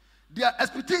 Their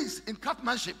expertise in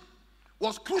craftsmanship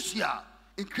was crucial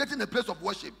in creating a place of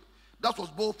worship that was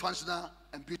both functional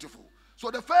and beautiful. So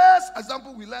the first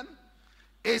example we learn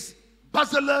is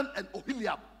Bezalel and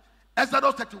Oholiab.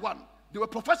 Exodus 31. They were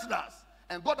professionals,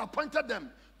 and God appointed them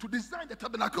to design the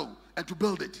tabernacle and to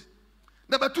build it.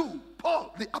 Number two,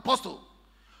 Paul the apostle.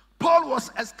 Paul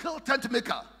was a skilled tent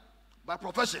maker by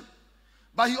profession,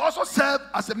 but he also served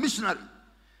as a missionary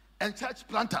and church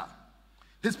planter.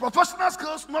 His professional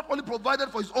skills not only provided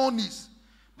for his own needs,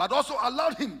 but also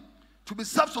allowed him to be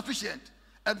self-sufficient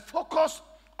and focus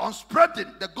on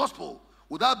spreading the gospel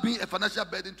without being a financial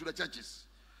burden to the churches.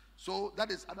 So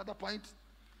that is another point.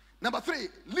 Number three,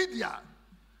 Lydia.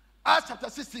 Acts chapter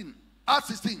 16. Acts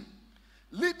 16.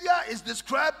 Lydia is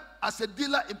described as a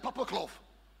dealer in purple cloth.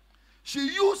 She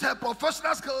used her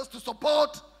professional skills to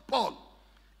support Paul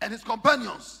and his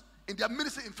companions in their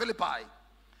ministry in Philippi.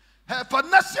 Her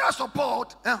financial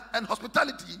support and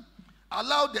hospitality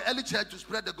allowed the early church to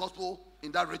spread the gospel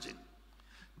in that region.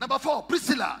 Number four,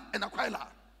 Priscilla and Aquila.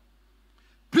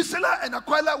 Priscilla and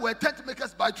Aquila were tent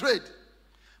makers by trade,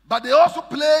 but they also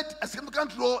played a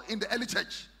significant role in the early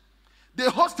church. They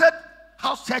hosted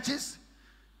house churches,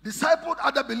 discipled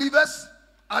other believers,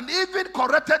 and even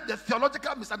corrected the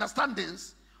theological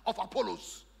misunderstandings of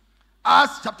Apollos.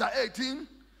 Acts chapter 18,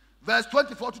 verse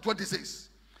 24 to 26.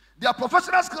 Their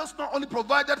professional skills not only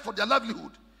provided for their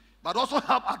livelihood, but also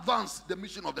helped advance the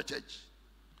mission of the church.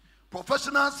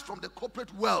 Professionals from the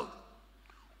corporate world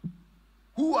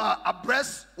who are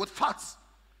abreast with facts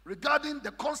regarding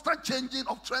the constant changing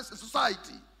of trends in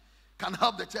society can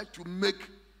help the church to make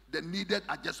the needed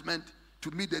adjustment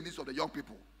to meet the needs of the young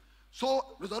people.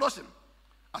 So, Resurrection,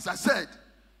 as I said,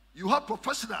 you have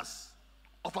professionals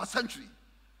of our century.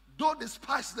 Don't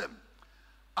despise them.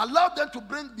 Allow them to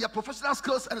bring their professional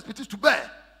skills and expertise to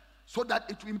bear so that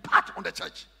it will impact on the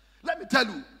church. Let me tell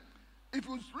you, if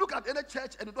you look at any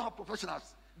church and you don't have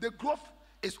professionals, the growth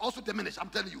is also diminished, I'm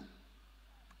telling you.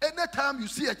 Anytime you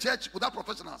see a church without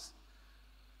professionals,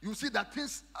 you see that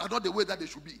things are not the way that they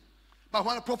should be. But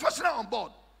when a professional on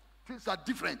board, things are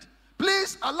different.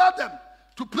 Please allow them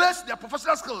to place their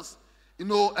professional skills,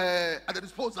 at the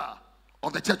disposal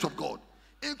of the church of God.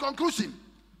 In conclusion,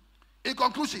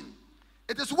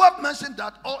 it is worth mentioning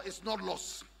that all is not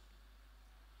lost.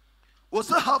 We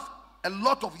still have a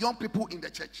lot of young people in the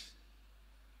church.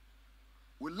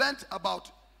 We learned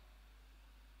about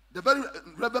the very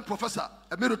Reverend Professor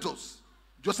Emeritus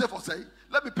Joseph Osei.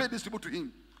 Let me pay this tribute to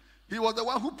him. He was the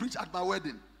one who preached at my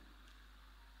wedding.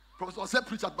 Professor Osei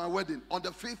preached at my wedding on the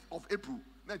 5th of April,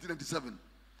 1997.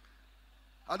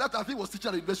 At that time, he was teaching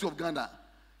at the University of Ghana.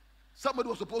 Somebody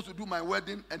was supposed to do my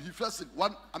wedding, and he fell sick.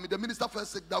 The minister fell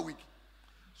sick that week.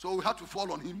 So we had to fall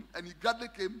on him, and he gladly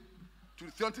came to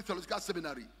the Theological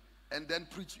Seminary and then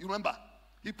preached. You remember?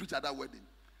 He preached at that wedding.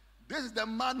 This is the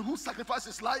man who sacrificed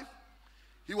his life.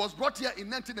 He was brought here in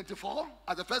 1994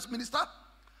 as the first minister.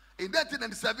 In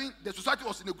 1997, the society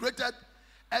was inaugurated,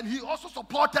 and he also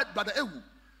supported Brother Ewu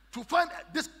to find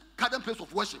this current place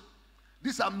of worship.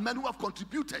 These are men who have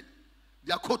contributed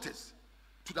their quotas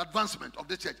to the advancement of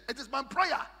the church. It is my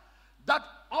prayer that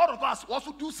all of us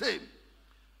also do same.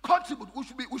 Contribute. We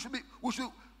should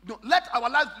let our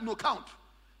lives count.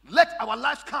 Let our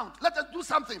lives count. Let us do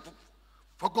something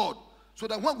for God, so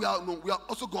that when we are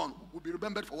also gone, we'll be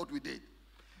remembered for what we did.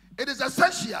 It is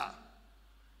essential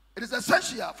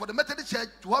for the Methodist Church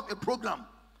to have a program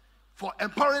for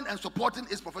empowering and supporting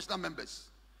its professional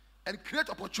members and create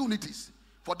opportunities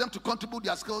for them to contribute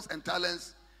their skills and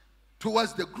talents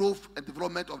towards the growth and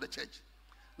development of the church.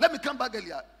 Let me come back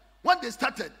earlier. When they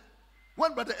started,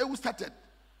 when Brother Ewu started,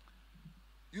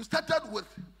 you started with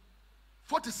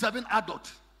 47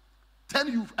 adults,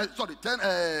 10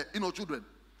 children.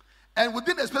 And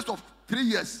within the space of 3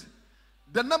 years,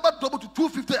 the number doubled to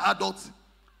 250 adults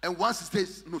and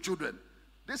 168 children.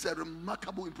 This is a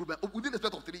remarkable improvement within the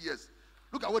space of 3 years.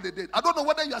 Look at what they did. I don't know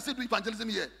whether you are still doing evangelism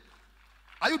here.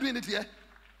 Are you doing it here?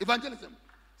 Evangelism.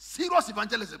 Serious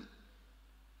evangelism.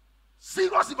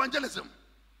 Serious evangelism.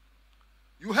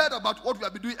 You heard about what we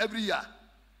have been doing every year.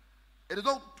 It is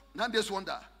not 9 days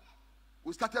wonder.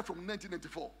 We started from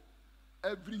 1994.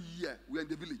 Every year we are in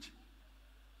the village.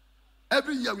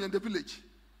 Every year we are in the village.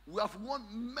 We have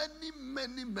won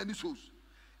many souls.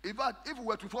 In fact, if we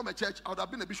were to form a church, I would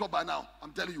have been a bishop by now.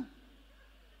 I'm telling you.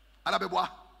 Alabeboa.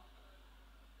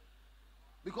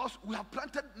 Because we have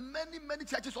planted many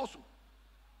churches also.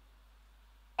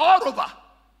 All over.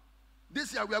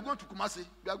 This year we are going to Kumasi.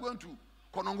 We are going to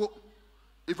Konongo.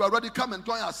 If you are ready, come and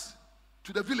join us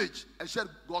to the village and share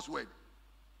God's word.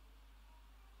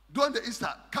 During the Easter,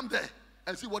 come there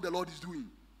and see what the Lord is doing.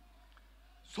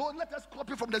 So let us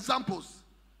copy from the examples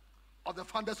of the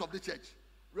founders of the church.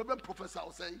 Reverend Professor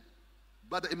Osei,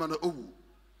 Brother Owu.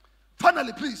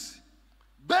 Finally, please,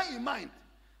 bear in mind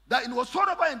that in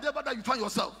whatsoever endeavor that you find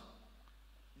yourself,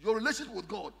 your relationship with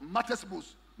God matters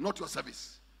most, not your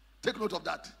service. Take note of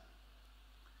that.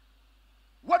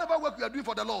 Whatever work you are doing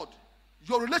for the Lord,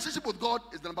 your relationship with God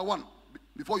is the number one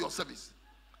before your service.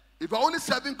 If you're only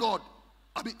serving God,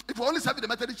 if you're only serving the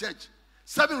Methodist Church,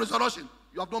 serving resurrection,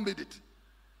 you have not made it.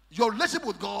 Your relationship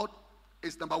with God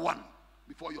is number one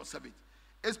before your service.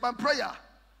 It's my prayer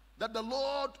that the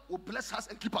Lord will bless us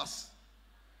and keep us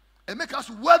and make us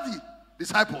worthy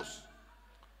disciples,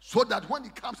 so that when He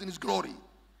comes in His glory,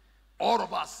 all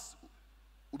of us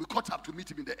will be caught up to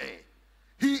meet Him in the air.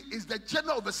 He is the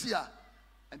general overseer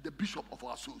and the bishop of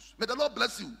our souls. May the Lord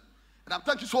bless you. And I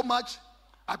thank you so much.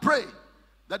 I pray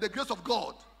that the grace of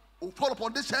God will fall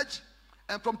upon this church.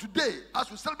 And from today,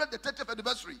 as we celebrate the 30th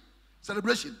anniversary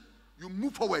celebration, you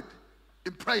move forward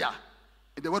in prayer,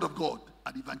 in the word of God,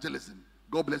 and evangelism.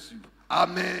 God bless you.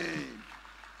 Amen.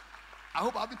 I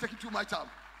hope I haven't taken too much time.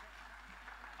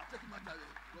 I've taken my time.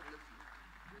 God bless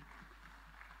you.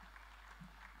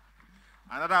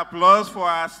 Another applause for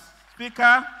our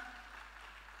speaker.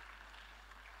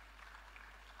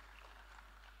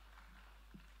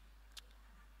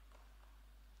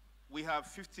 We have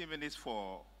 15 minutes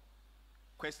for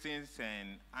questions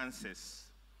and answers.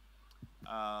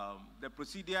 The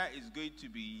procedure is going to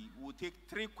be, we'll take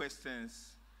 3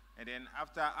 questions, and then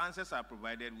after answers are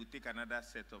provided, we'll take another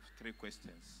set of 3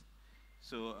 questions.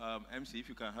 So, MC, if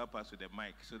you can help us with the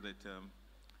mic so that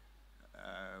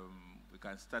we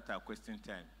can start our question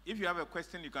time. If you have a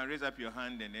question, you can raise up your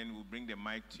hand, and then we'll bring the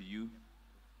mic to you.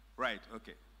 Right,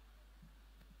 okay.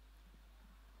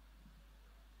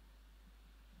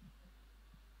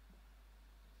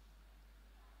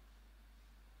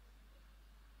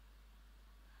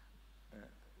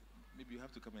 Maybe you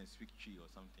have to come and speak Chi or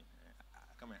something.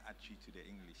 Come and add Chi to the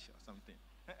English or something.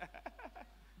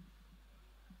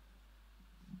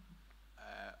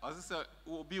 Also,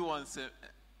 will be one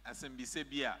SMBC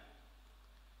beer.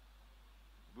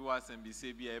 We was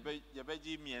SMBC beer.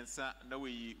 Yabaji miensa no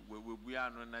we are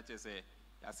no nature say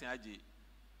Yasiaji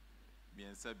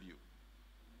miensa bio.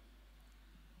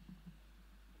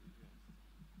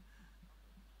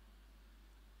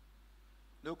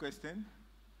 No question?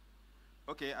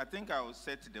 Okay, I think I will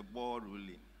set the ball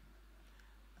rolling.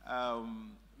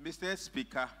 Mr.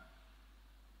 Speaker,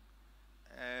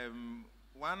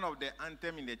 one of the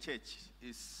anthem in the church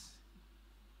is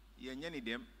Yenyeni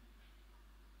Dem.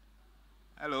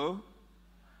 Hello?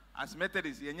 As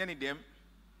Methodist, Yenyeni Dem.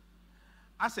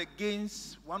 As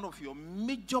against one of your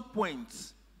major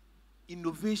points,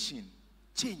 innovation,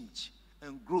 change,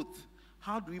 and growth.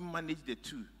 How do we manage the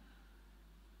two?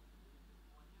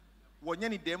 The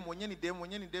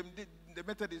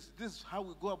Methodist, this is how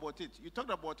we go about it. You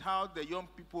talked about how the young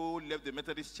people left the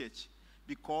Methodist church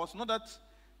because not that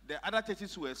the other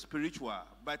churches were spiritual,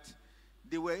 but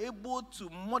they were able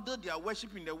to model their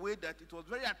worship in a way that it was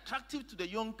very attractive to the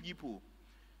young people.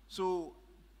 So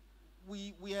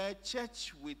we are a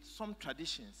church with some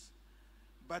traditions,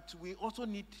 but we also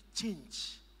need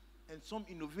change and some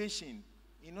innovation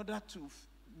in order to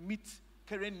meet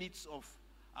current needs of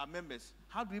our members.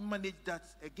 How do we manage that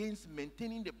against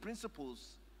maintaining the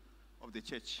principles of the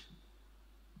church?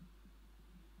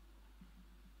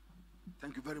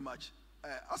 Thank you very much.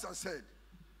 As I said,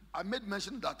 I made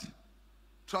mention that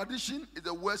tradition is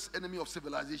the worst enemy of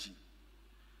civilization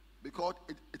because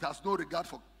it has no regard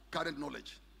for current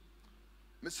knowledge.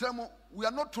 Mr. Mo, we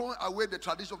are not throwing away the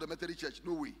tradition of the Methodist Church,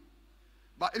 no way.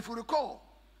 But if you recall,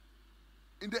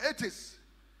 in the 80s,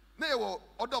 there were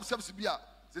order of service beer.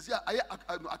 They say, I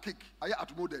kick, I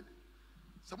automated.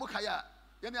 Some kaya,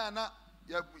 yana,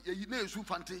 you know, so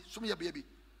fancy, some your baby.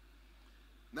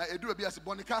 Now, I do a beer as a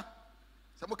bonica,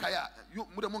 some kaya, you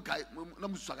mudamonkai,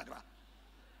 Namusagatra.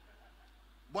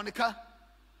 Bonica,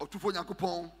 or Tufonia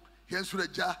coupon, here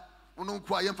Sureja,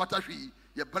 Ununqua, Fatashi,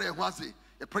 your prayer once,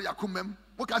 a prayer kumem,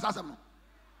 what can I say?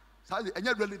 And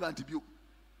you're relevant to you.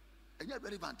 And you're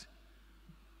relevant.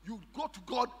 You go to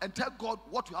God and tell God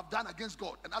what you have done against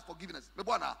God and ask forgiveness.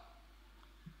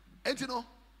 And you know,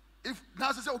 if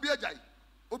now say Obiajai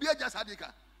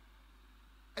Sadika,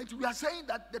 and we are saying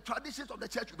that the traditions of the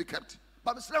church will be kept.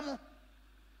 But Mr. Mo,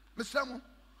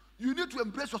 you need to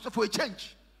embrace yourself for a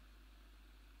change.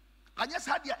 I just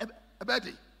had a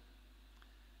birthday.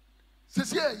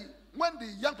 Since here, when the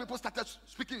young people started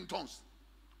speaking in tongues,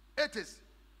 80s,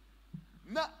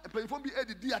 now if be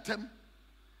the attempt.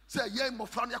 Say, yeah, my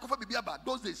friend,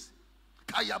 those days.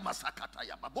 Kaya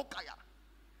masakataya, babokaya.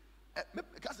 Me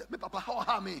papa, how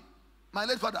harm me? My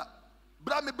late father,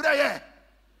 bra me braye.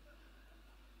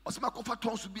 Osma kofa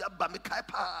tons be abba me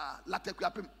kaipa latte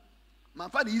kuapim. Man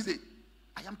find easy.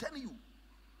 I am telling you.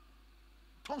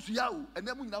 Tons yao, and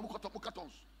then we now cut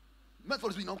tons.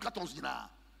 Methodist we now cartons yina.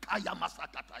 Kaya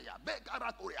masakataya, be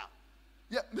garatoria.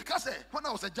 Yeah, because when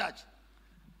I was a judge,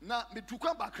 now me to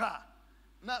come back.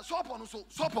 Na sopon so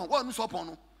sopon one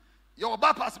sopon your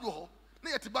bypass go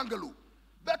na yet bungalow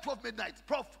bed 12 midnight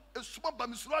prof e suma ba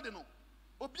misrade no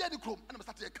obi ani krom and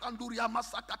start e kandoria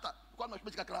masakata kwa no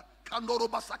kakra kandoro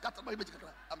masakata ma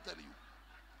kakra. I'm telling you,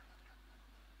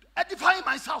 edifying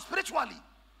myself spiritually.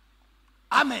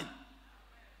 Amen.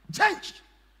 Change.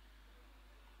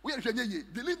 We are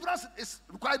deliverance is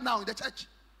required now in the church.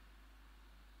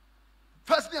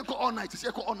 First thing, all night. It's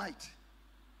all night.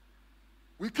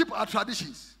 We keep our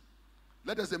traditions.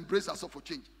 Let us embrace ourselves for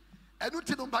change. And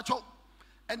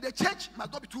the church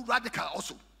must not be too radical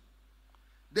also.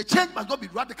 The change must not be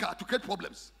radical to create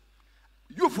problems.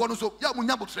 You for also,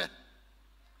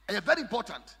 very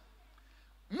important.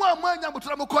 By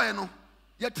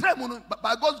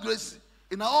God's grace,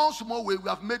 in our own small way, we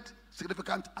have made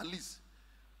significant, at least,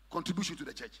 contribution to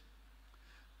the church.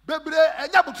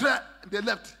 They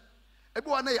left.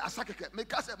 Everyone asakeke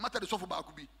make us matter the sofa ba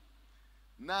kubi.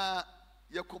 Na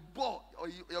yakobo or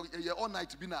all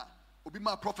night be na obi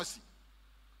ma prophecy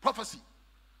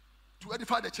to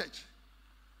edify the church.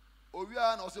 We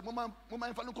are now say mama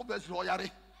infa no converse ho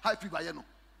yare high fever ye no.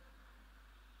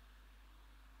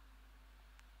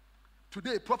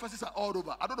 Today prophecies are all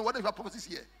over. I don't know whether you have prophecies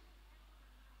here,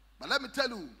 but let me tell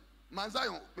you,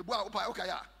 Manzayo mebua opa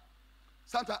okaya.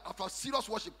 Santa after serious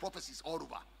worship prophecies all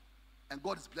over, and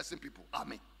God is blessing people.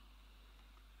 Amen.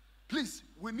 Please,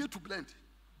 we need to blend.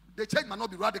 The change might not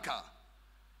be radical,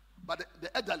 but the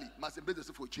elderly must embrace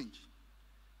themselves for change.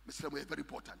 Mr. Is very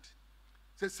important.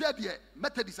 So say the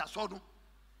Methodist are so no.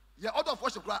 Yeah, order of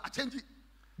worship are changing.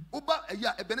 Uba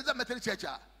yeah, Ebenezer Methodist Church.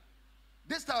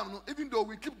 This time, even though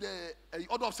we keep the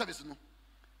order of service, no.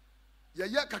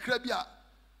 Yeah, kakrabia.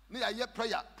 Yeah,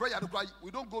 prayer.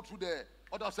 We don't go through the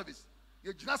order of service.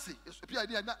 Let's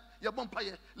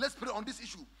pray on this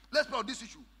issue.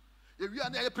 We are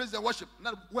near praise and worship.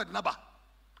 Not word number.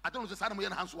 I don't know the sign of my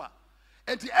hands.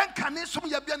 And the end can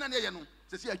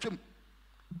says Agyekum.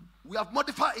 We have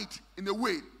modified it in a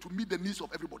way to meet the needs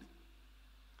of everybody.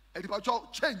 And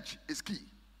change is key.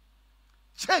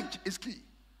 Change is key.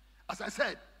 As I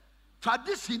said,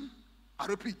 tradition, I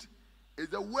repeat, is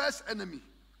the worst enemy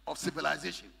of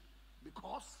civilization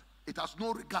because it has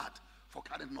no regard for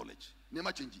current knowledge.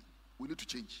 Never change. We need to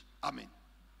change. Amen.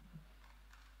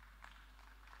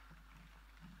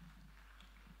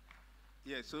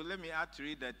 Yeah, so let me add to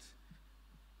it that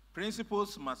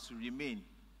principles must remain,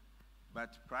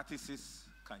 but practices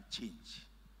can change.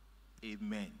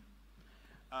 Amen.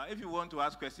 If you want to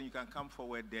ask questions, you can come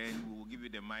forward, then we will give you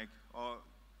the mic. Or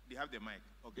do you have the mic?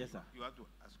 Okay. Yes, sir. You want to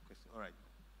ask a question? All right.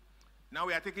 Now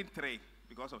we are taking 3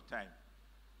 because of time.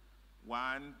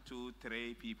 1, 2,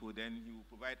 3 people, then you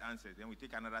provide answers. Then we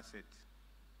take another set.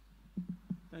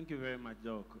 Thank you very much,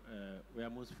 Doc. We are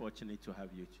most fortunate to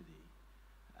have you today.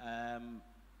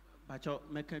 Bacho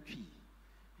Mekatwi,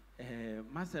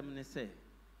 Masam say,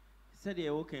 said the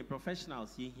okay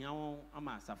professionals, ye here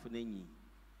ama safuneni.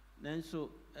 Then so,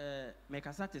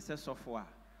 Mekasati says software.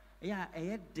 Yeah, a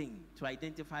heading to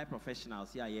identify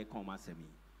professionals, yeah, ye come asemi.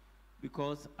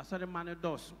 Because I saw the man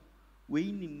does.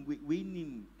 We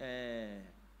need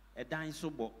a dine so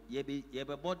bo ye be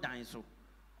board dine so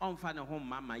on fan home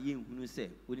mama ye who say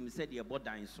when him said ye board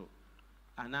dine so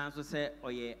And also say, oh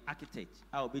yeah, architect,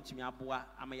 I'll bet me a boa,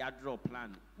 I'm a draw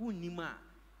plan. Unima,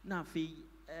 na fee,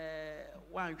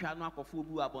 one cannot of food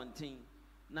abonting.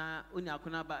 Na unya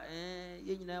kunaba,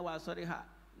 ye was sorry ha.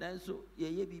 Then so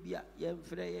ye bibia, ye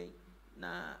frey,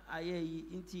 na aye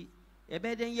inti, a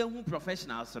bed and young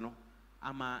professionals, no.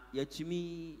 Ama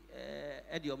yetumi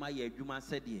edioma ye adwuma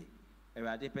said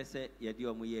Erade pese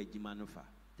yediomo ye adwuma no fa.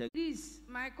 Please,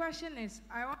 my question is,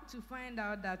 I want to find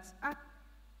out that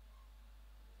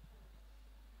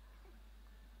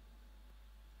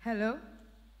hello?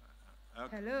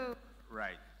 Okay. Hello?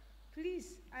 Right.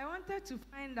 Please, I wanted to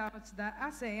find out that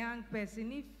as a young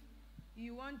person, if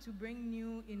you want to bring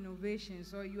new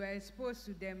innovations or you are exposed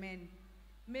to them and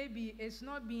maybe it's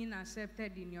not being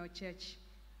accepted in your church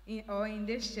or in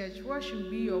this church, what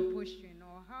should be your posture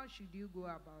or how should you go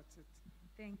about it?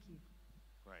 Thank you.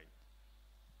 Right.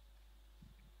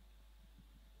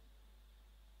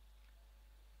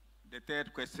 The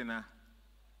third questioner.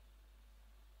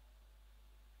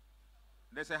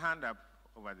 There's a hand up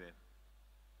over there.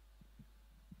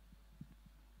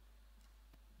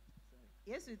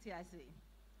 Yes, we say.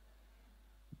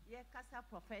 Yeah, casa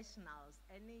professionals,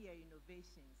 any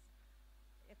innovations.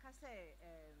 Yeah, casa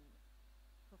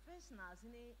professionals,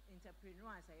 any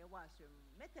entrepreneurs, I was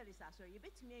Methodist, so you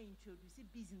bet me introduce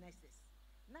businesses.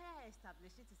 Now I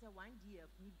establish it to say 1 year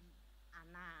of maybe,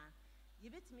 and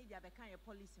you bet me they are kind of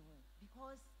policy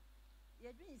because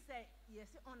you're doing say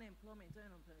yes unemployment.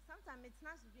 Sometimes it's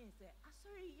not doing say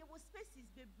sorry your space is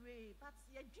brave, but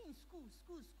you're doing school.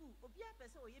 Obia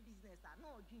person or your business are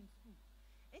not doing school.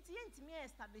 It's to me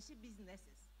establish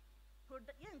businesses. To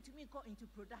me go into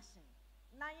production.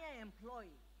 Now you employ.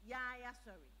 Yeah,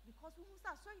 sorry. Because we must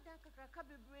sorry that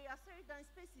sorry that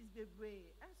space is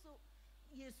brave, and so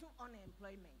you're so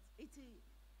unemployment. It's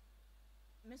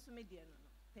Mr. Media. No.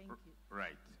 Thank you.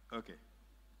 Right. Okay.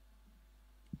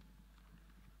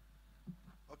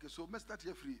 Okay, so let's start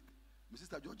here free. My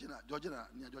sister Georgina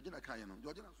Kayano.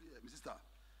 Georgina, my sister.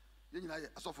 You know,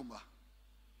 Asofumba.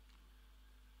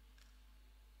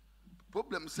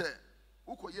 Problem say,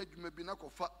 Uko ye you may be not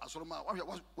of Asoroma.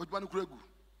 What one Gregu?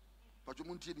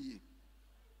 Pachumunti.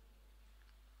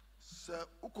 Sir,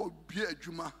 Uko be a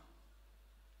Juma.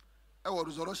 Ewa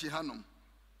Zoroshi Hanum.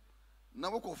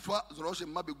 Now Uko fa Zoroshi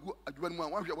Mabigu at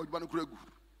one Gregu.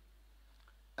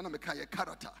 And I'm a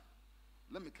character.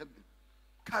 Let me tell you.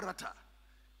 Character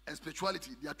and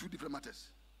spirituality, they are two different matters.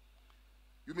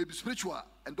 You may be spiritual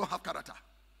and don't have character.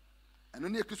 And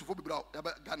only a Christopher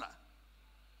Ghana.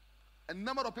 A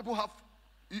number of people have,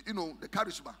 the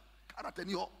charisma, character.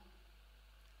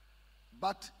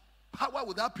 But power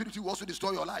without purity will also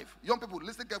destroy your life. Young people,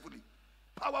 listen carefully.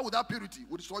 Power without purity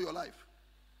will destroy your life.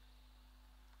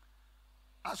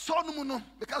 I saw no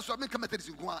because I make Methodist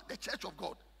in the Church of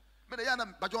God.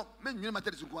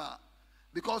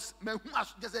 Because we're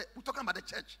talking about the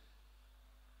church.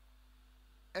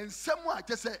 And someone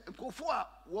just said, go for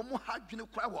one more hard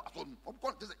cry was on.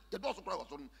 The doors of cry was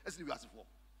on as you asked for.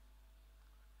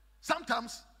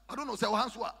 Sometimes, I don't know, say,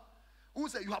 who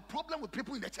say you have problem with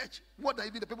people in the church more than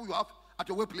even the people you have at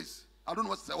your workplace. I don't know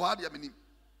what's the meaning.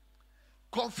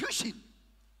 Confusion.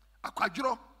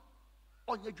 Akwadro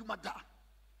on Yajumada.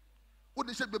 What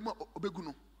they said,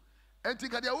 Obeguno. And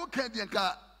think that they are okay,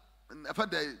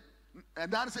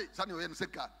 and then say,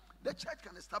 the church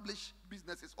can establish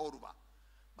businesses all over.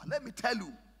 But let me tell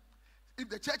you, if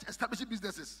the church establishes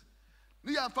businesses,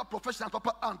 for professional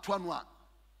Papa Antoine,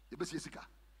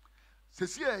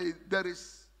 there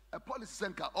is a policy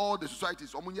center, all the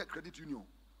societies, credit union.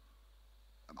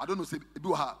 I don't know, say, is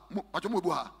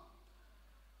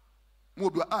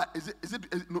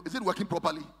it working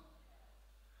properly?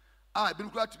 I've been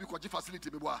glad to be quite facility.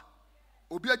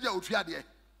 Obiaja Utriade.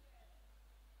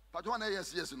 But one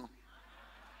yes, no.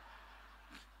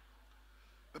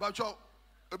 About your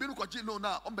Obinu Kwaji no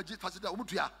now, Ombaji Facility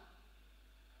Umutia.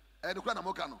 And the Kwana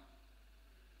Mokano.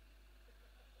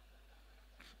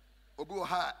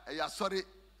 Obuha, sorry,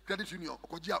 credit union,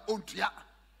 Okoja, Ontria.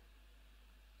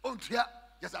 Ontria,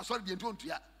 yes, I saw the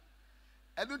Ontria.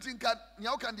 I don't think that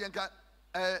Nyaukan Dianka,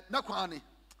 Nakwani.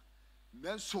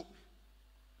 Then so,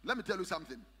 let me tell you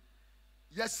something.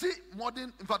 Yes, see,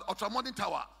 modern, in fact, ultra modern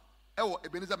tower.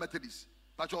 Ebenezer Methodist.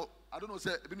 But I don't know,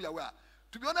 say, to be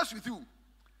honest with you,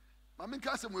 my main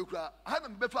cousin will cry. I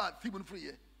haven't been for Thibon free.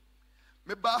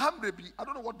 Me Baham Rebi, I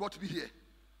don't know what brought me here.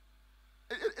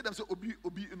 It say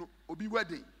Obi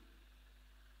wedding.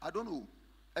 I don't know.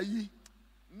 Ayi,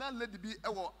 nan lady be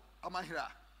ewo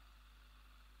amahira.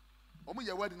 Omo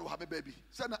ye wedding no have a baby.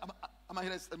 Say na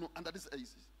amahira under this age.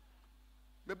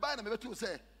 Me buy na me betu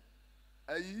say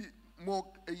ayi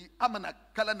mo ayi amana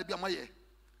kala na bi amaye.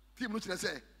 Team Luchina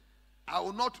say, I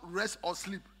will not rest or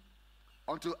sleep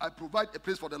until I provide a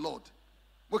place for the Lord.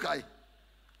 Okay.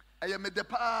 I am the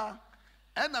pa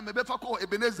and I'm a befako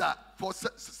Ebenezer for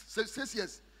 6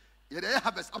 years. Yet I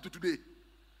harvest up to today.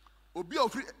 Obi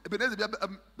of Ebenezer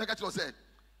Begacho said,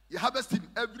 you harvest him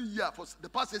every year for the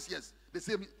past 6 years. The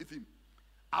same with him.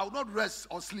 I will not rest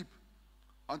or sleep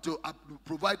until I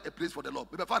provide a place for the Lord.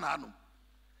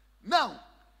 Now,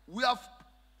 we have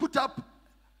put up,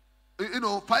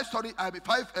 5-story,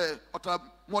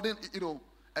 modern,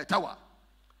 tower.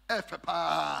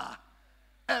 F-pa.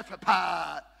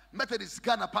 Methodist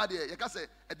Ghana party. You can say,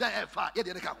 a day F-pa. Yeah,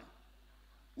 the account.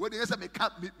 When you say, me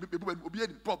can't be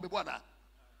Prof. Mebuana.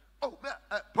 Oh,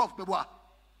 Prof. Mebuana.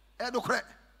 No correct.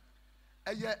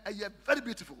 Very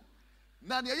beautiful.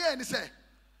 Now, you say,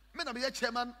 I'm a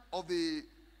chairman of the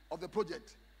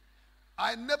project.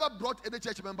 I never brought any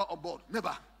church member on board.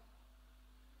 Never.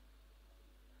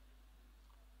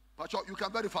 But you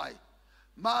can verify.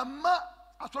 Mama,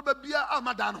 I told me,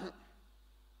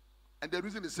 and the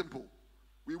reason is simple.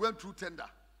 We went through tender.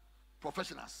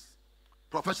 Professionals.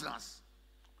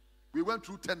 We went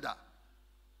through tender.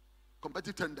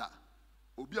 Competitive tender.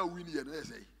 Obia winnie and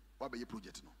say, what be your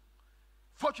project?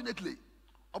 Fortunately,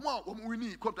 we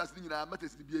need contracts in our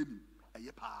Methodist BN.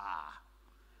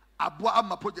 I bought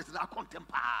my project and I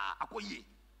contempa.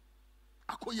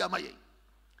 Akoye maye.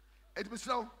 It was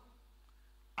so.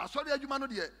 I saw the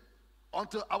humanity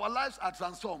until our lives are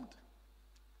transformed.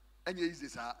 And you easy,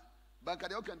 sir.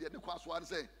 Bankade okan de nekwa so an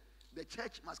say the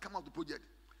church must come out of the project.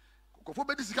 Kofo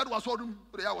be disika no aso dum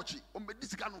re ya wochi. O be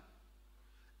disika no.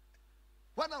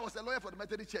 When I was a lawyer for the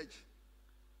Methodist Church,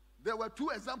 there were 2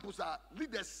 examples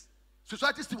leaders,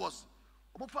 society stewards,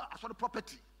 aso the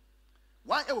property.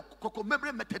 One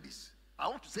memory Methodist. I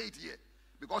want to say it here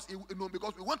because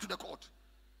because we went to the court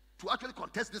to actually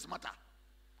contest this matter.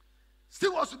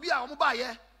 Stewards to be our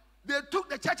mobile. They took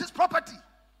the church's property.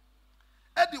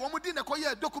 Eddie, when we did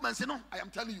the documents, I am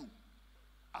telling you,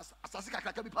 as Asasika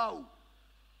Kakabi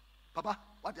Papa,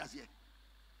 what does here?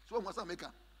 So what's that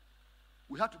maker?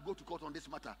 We have to go to court on this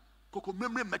matter. Coco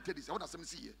memory Methodist. I want to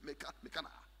see here.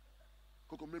 Mekana.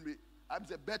 Coco memory. I'm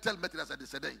the Bethel Methodist at the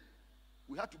Sedai.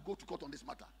 We have to go to court on this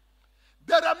matter.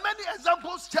 There are many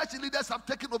examples church leaders have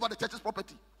taken over the church's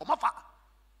property. Omafa.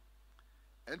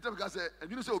 And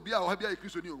you say, Obia or Habia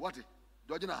Christian, what?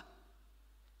 Georgina.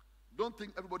 Don't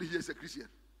think everybody here is a Christian.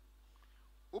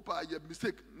 Opa, you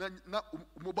mistake. Na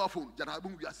mobile phone.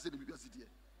 Janabung, we are sitting in the city.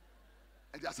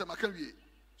 And they are saying,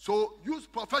 so use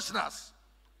professionals.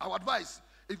 Our advice,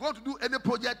 if you want to do any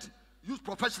project, use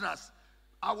professionals.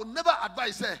 I will never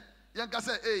advise, say, Yanka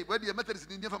say, hey, when the Methodist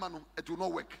in India, it will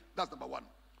not work. That's number 1.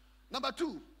 Number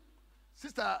 2,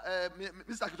 Sister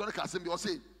Mr. Kitone Kasim, you are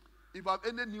saying, if you have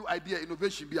any new idea,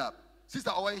 innovation,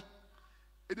 Sister Owe, it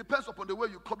depends upon the way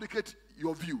you communicate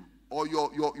your view or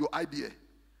your idea.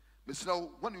 But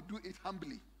when you do it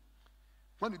humbly,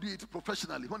 when you do it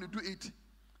professionally, when you do it,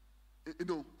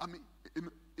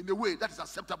 in a way that is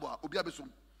acceptable,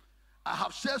 I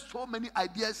have shared so many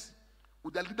ideas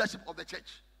with the leadership of the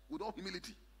church, with all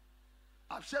humility.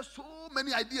 I've shared so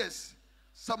many ideas.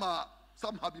 Some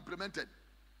have implemented.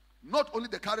 Not only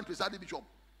the current presiding bishop,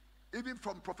 even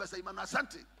from Professor Iman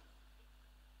Asante.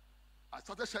 I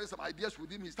started sharing some ideas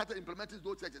with him. He started implementing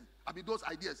those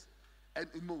ideas. And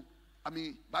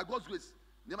by God's grace,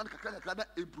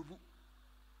 improve.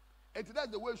 And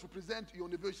that's the way you should present your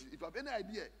innovation. If you have any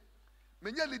idea,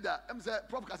 many leader, I'm saying,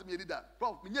 Prof. Kasim, leader.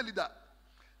 Prof, many leader.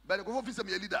 But the office is a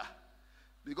leader.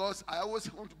 Because I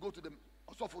always want to go to them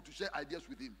also to share ideas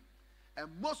with him. And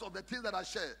most of the things that I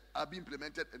share are being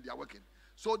implemented and they are working.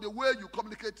 So the way you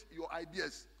communicate your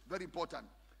ideas, very important.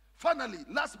 Finally,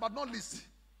 last but not least,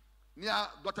 near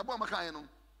Dr. Boamakayano,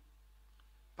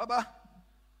 Papa,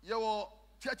 your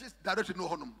churches directly know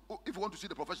honum. If you want to see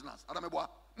the professionals, Adameboa,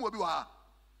 Muabiwa.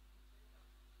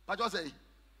 Pajo say,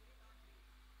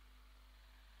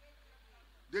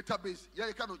 database, yeah,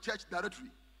 you can church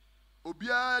directory.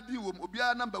 Obia di wom,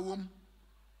 obia number wom,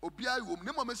 obia wom,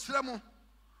 nemo mesremo.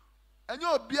 And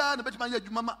your obia na betima ye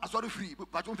adwuma asori free,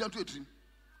 pacho mfian to etrim.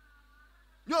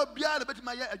 Your obia na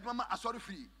betima ye adwuma asori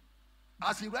free.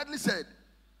 As he rightly said,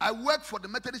 I worked for the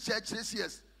Methodist Church 6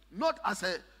 years, not as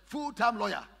a full-time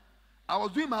lawyer. I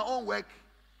was doing my own work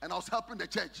and I was helping the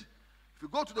church. If you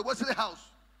go to the Wesley House,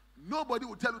 nobody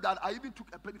will tell you that I even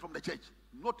took a penny from the church.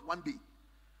 Not one day.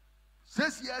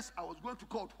 6 years I was going to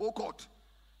court, whole court.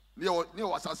 Near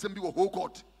was assembly or whole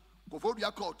court.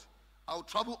 Kofodia court. I will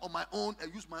travel on my own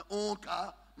and use my own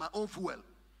car, my own fuel.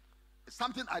 It's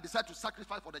something I decided to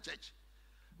sacrifice for the church.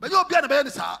 But you'll be an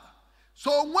awareness.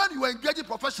 So when you are engaging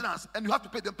professionals and you have to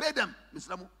pay them, Mr.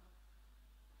 Lamu.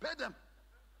 Pay them.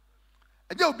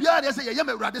 And you'll be able to say, "Yeah,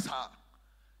 me radis ha."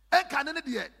 And can any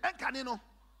day, and can you know,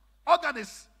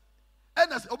 organist,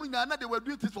 and as Omina, they were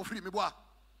doing things for free. Me boy,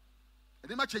 and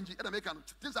they might change it. And American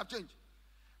things have changed.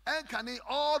 And can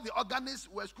all the organists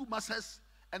were school masters,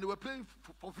 and they were playing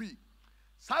for free.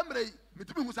 Somebody, me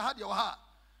to me who had your ha.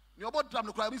 You about drum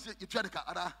the crowd, you try the car,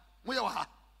 and we are ha.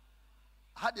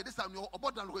 Had this time you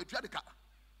about drum the try the car.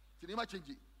 They might change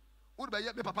it. Would be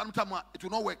yet papa it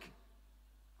will not work.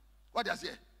 What does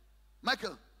say?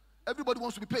 Michael, everybody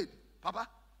wants to be paid. Papa,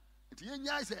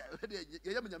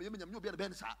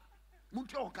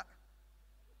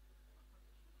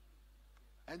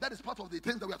 and that is part of the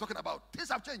things that we are talking about. Things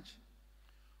have changed.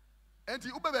 And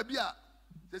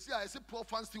they say I see poor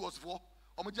fans still was for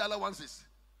Omoji allowances.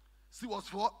 Still was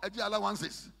for Eji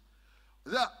allowances.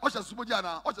 There Oshas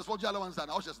Mujana, Oshas for allowances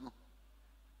and Oshas no.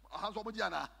 Hands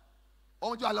Omojana.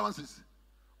 Omoji allowances.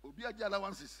 Obia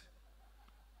allowances.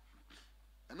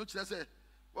 And no chance say,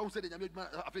 what we say the Yamid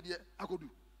Afedia Akodu.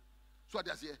 So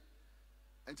I say,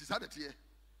 and it's had it here.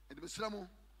 And the Muslim,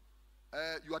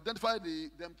 you identify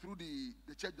them through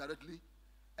the church directly,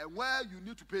 and where you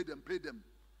need to pay them, pay them.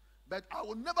 But I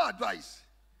will never advise,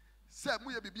 say,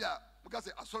 Muya because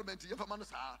a solvent,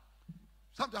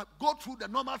 sometimes go through the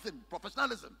normal thing,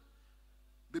 professionalism.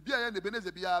 The BIA and the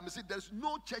Benezebia, there is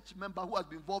no church member who has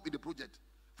been involved in the project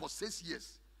for 6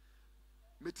 years.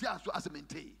 Metia as a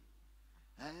maintain.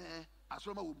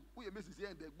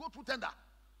 Go through tender.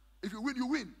 If you win, you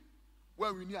win.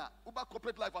 Well, we near Uber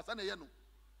corporate life as an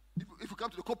if you come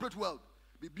to the corporate world,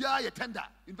 be a tender.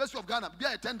 University of Ghana, be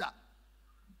a tender.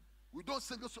 We don't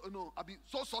say no. I be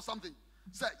so something.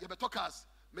 Say you better talk us.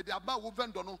 May the Abba will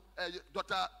vendor no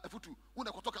Dr. Efutu. We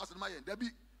not talk us in my end. There be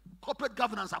corporate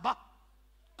governance Abba.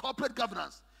 Corporate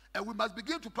governance, and we must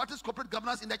begin to practice corporate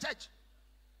governance in the church.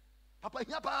 Papa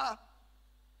Hiapa.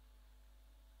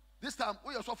 This time,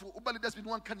 we are so for Uber leaders with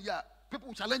one can year. People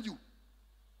will challenge you.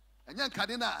 And young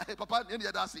Kadina, hey, Papa, any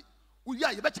other say, oh, yeah,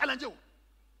 you better challenge you.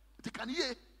 It can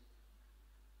hear.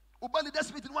 Uber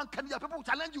leaders with one can year. People will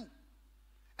challenge you.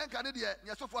 And Canada,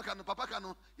 you're so far, Papa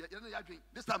Cano, you're drink.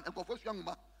 This time, and for young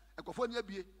man, and for near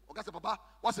be, or Papa,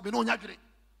 what's a no drink.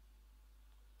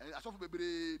 And I saw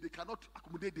they cannot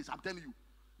accommodate this. I'm telling you.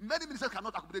 Many ministers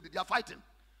cannot accommodate it. They are fighting.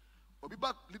 Or be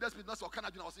back leaders with us or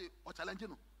Canada, or say, or challenge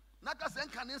you. Not just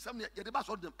can some the boss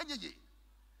of them. Any ye.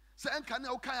 Say, can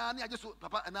you I just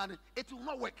Papa and Annie? It will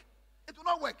not work. It will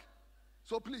not work.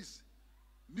 So please,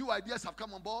 new ideas have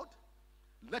come on board.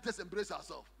 Let us embrace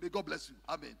ourselves. May God bless you.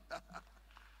 Amen.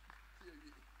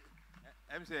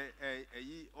 I'm saying,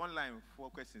 online 4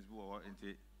 questions.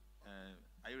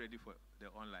 Are you ready for the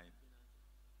online?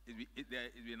 It's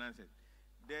been answered.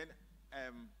 Then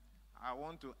I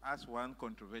want to ask one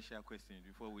controversial question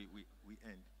before we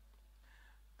end.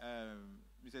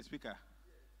 Mr. Speaker,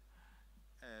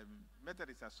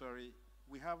 Methodists are sorry.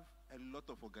 We have a lot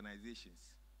of organizations.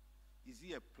 Is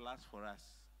it a plus for us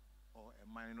or a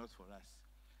minus for us?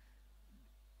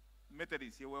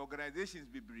 Methodists, your organizations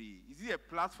be brave. Is it a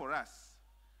plus for us?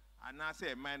 And I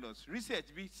say a minus. Research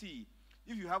BC,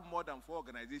 if you have more than 4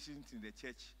 organizations in the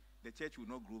church will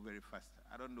not grow very fast.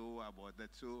 I don't know about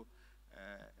that. So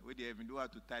we even do have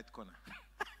to tight corner.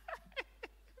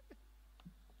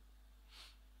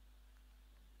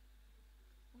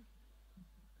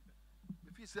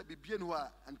 Said be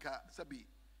and sabi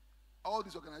all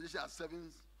these organizations are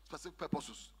serving specific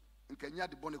purposes in Kenya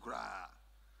the Bonikra.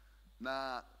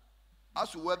 Now, as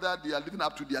to whether they are living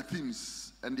up to their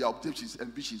themes and their objectives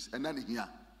and visions, and then here,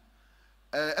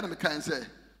 and I can say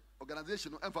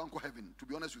organization and heaven, to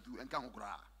be honest with you, and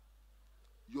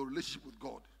your relationship with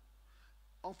God.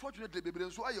 Unfortunately, baby,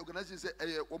 so I organization say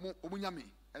omunyami,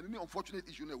 and any unfortunate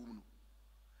issue na woman.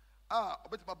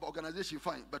 About organization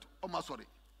fine, but sorry.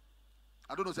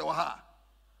 I don't know say waha.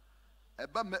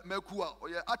 Eba mekua or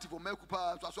ya active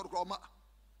mekupa so asoro kro ma.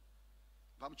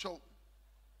 Pam chow.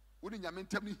 Woni nyame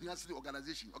ntam ni hiase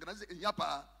organization. Organization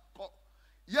yapa ko.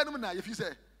 Yenum na ye fi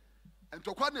say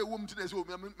entokwa na ewom ti na say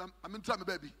me ntra me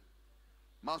baby.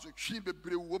 Ma so twi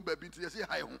bebre wo baby ti say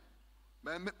hi ho.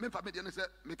 Me fa me de ne say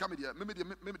me ka me de me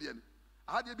de ne.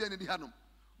 Aha de bia ne ni hanom.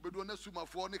 Bedu na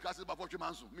sumafo ne kase bafo twe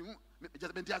manso. Me hu me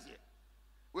just me ntiase.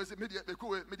 We say me de be ko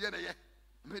me de na ye.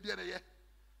 Me de na ye.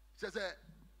 Say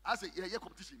I say yeah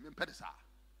competition me pedesa.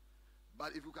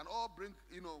 But if you can all bring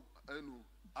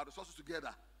our resources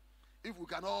together, if we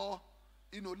can all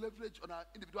leverage on our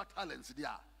individual talents there,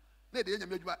 and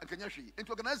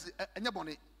to organize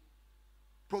anybody,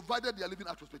 provided they are living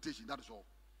out to expectation. That is all.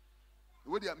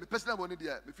 When they are, my personal money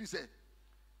there, if say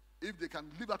if they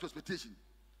can live out to expectation,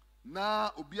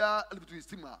 now obia live to his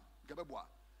team,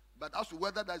 But as to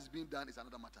whether that is being done is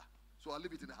another matter. So I'll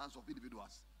leave it in the hands of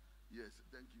individuals. Yes,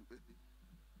 thank you.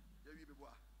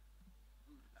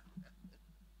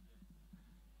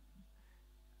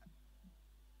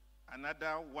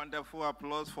 Another wonderful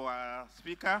applause for our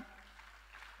speaker.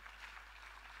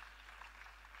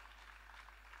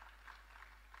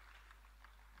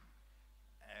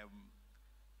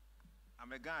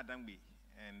 I'm a Ghana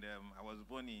and I was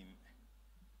born in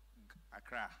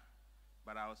Accra,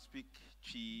 but I'll speak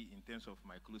Chi in terms of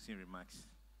my closing remarks.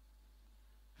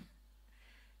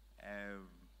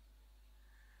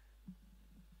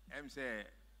 I'm saying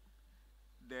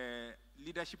the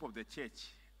leadership of the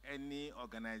church, any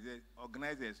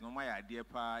organizers, no my idea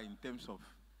in terms of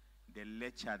the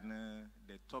lecture,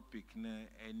 the topic,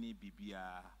 any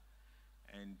BBR,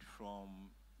 and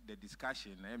from the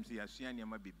discussion, I'm saying Asuya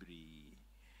Nyama Bibri,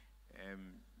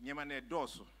 Nyama ne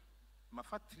doso,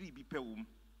 mafa 3 BPUM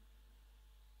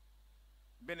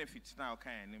benefits now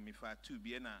kind, me fa 2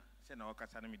 biena, send our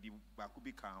casana me di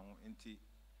bakubi count, enti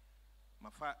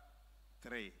mafa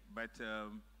 3, but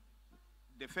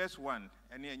the first one,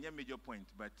 and a major point,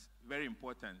 but very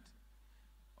important.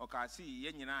 Okay,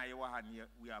 see,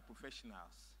 we are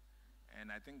professionals,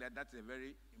 and I think that that's a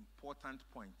very important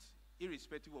point.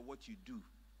 Irrespective of what you do,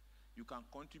 you can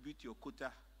contribute your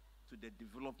quota to the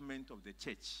development of the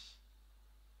church.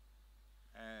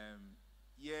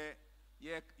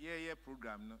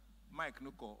 Program, mic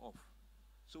no call off.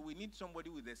 So we need somebody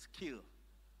with a skill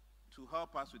to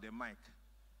help us with the mic,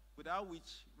 without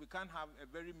which we can't have a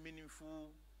very meaningful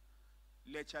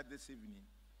lecture this evening.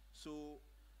 So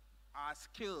our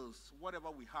skills,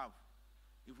 whatever we have,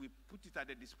 if we put it at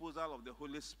the disposal of the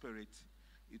Holy Spirit,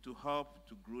 it will help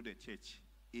to grow the church.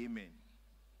 Amen.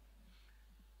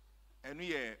 And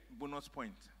we bonus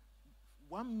point.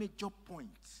 One major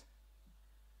point,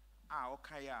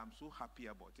 I'm so happy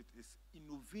about it, is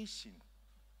innovation,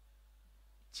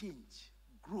 change,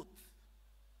 growth.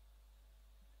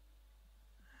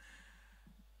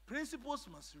 Principles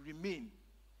must remain.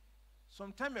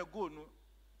 Some time ago, no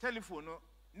telephone, no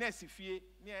nurse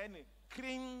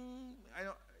cring.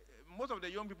 Most of the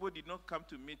young people did not come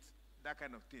to meet that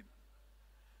kind of thing.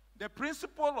 The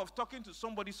principle of talking to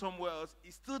somebody somewhere else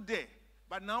is still there,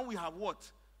 but now we have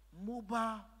what?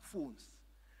 Mobile phones.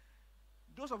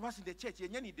 Those of us in the church, you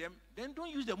need them, then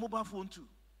don't use the mobile phone too.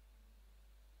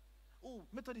 Oh,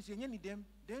 Methodist, you need them,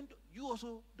 then you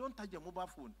also don't touch the mobile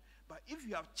phone. But if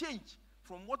you have changed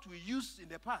from what we used in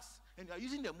the past, and you are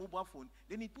using the mobile phone,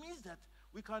 then it means that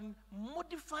we can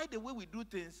modify the way we do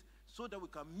things so that we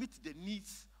can meet the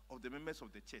needs of the members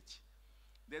of the church.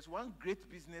 There's one great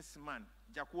businessman,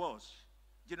 Jack Walsh,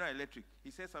 General Electric.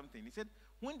 He said something. He said,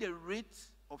 when the rate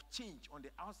of change on the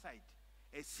outside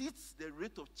exceeds the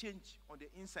rate of change on the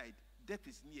inside, death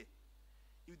is near.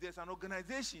 If there's an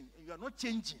organization and you are not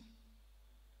changing,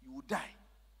 you will die.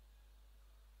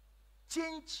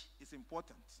 Change is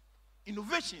important.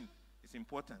 Innovation is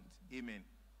important. Amen.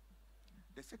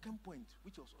 The second point,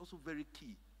 which was also very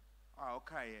key,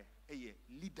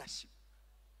 leadership.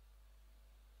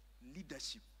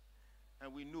 Leadership.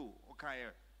 And we know,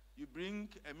 you bring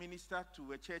a minister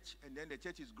to a church and then the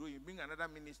church is growing. You bring another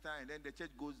minister and then the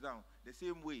church goes down. The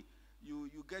same way, you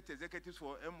get executives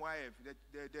for MYF.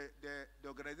 The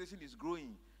organization is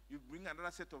growing. You bring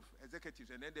another set of executives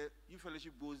and then the youth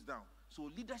fellowship goes down. So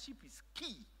leadership is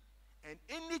key. And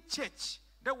any church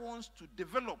that wants to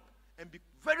develop and be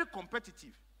very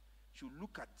competitive should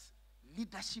look at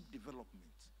leadership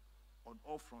development on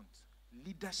all fronts.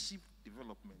 Leadership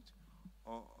development.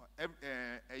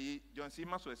 John C.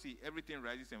 Maxwell says everything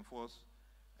rises and falls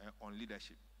on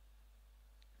leadership.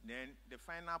 Then the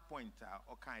final point,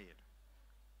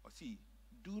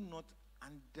 do not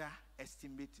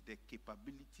underestimate the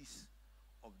capabilities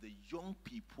of the young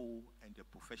people and the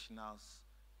professionals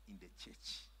in the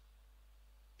church.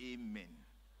 Amen.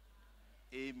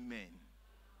 Amen.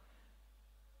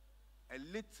 A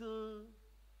little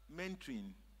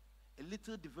mentoring, a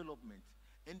little development,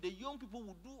 and the young people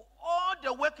will do all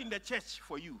the work in the church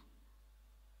for you.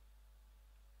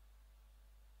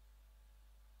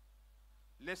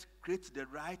 Let's create the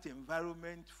right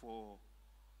environment for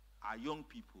our young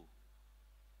people.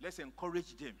 Let's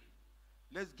encourage them.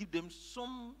 Let's give them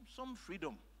some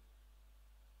freedom.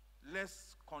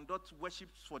 Let's conduct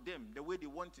worships for them the way they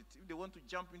want it. If they want to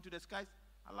jump into the skies,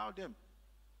 allow them.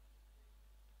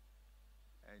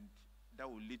 And that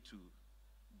will lead to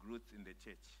growth in the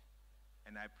church.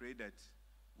 And I pray that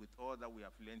with all that we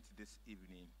have learned this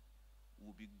evening,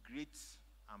 we'll be great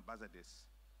ambassadors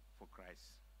for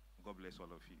Christ. God bless all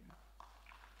of you.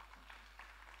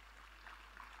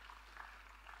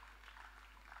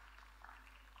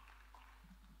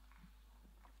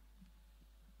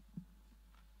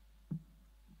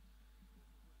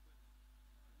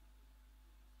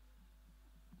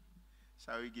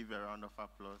 Shall we give a round of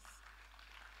applause?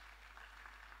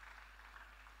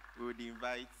 We would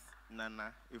invite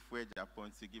Nana, if we're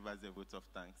Japan, to give us a vote of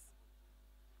thanks.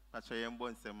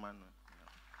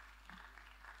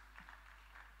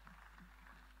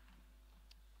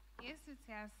 Yes,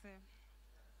 Utiase.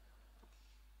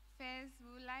 First,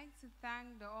 we would like to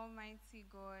thank the Almighty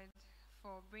God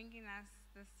for bringing us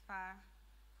this far,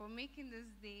 for making this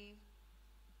day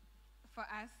for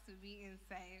us to be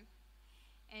inside.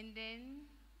 And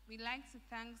then we'd like to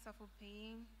thank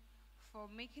Sofopayim for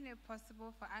making it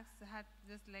possible for us to have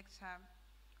this lecture.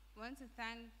 We want to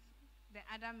thank the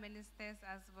other ministers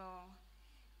as well.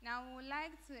 Now, we would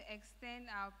like to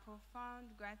extend our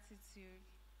profound gratitude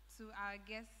to our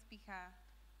guest speaker.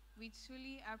 We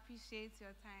truly appreciate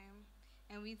your time,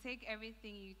 and we take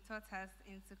everything you taught us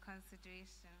into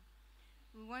consideration.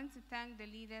 We want to thank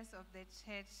the leaders of the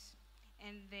church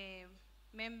and the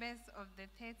members of the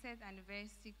 30th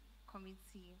Anniversary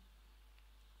Committee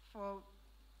for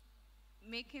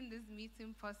making this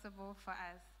meeting possible for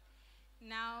us.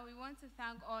 Now, we want to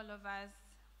thank all of us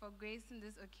for gracing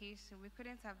this occasion. We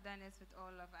couldn't have done it with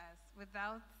all of us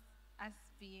without us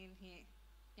being here.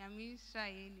 Amen.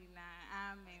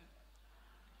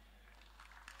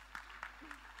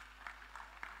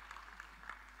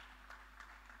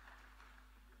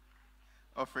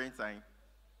 Offering time.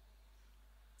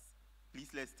 Please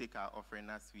let's take our offering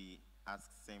as we ask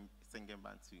singing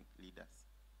band to lead us.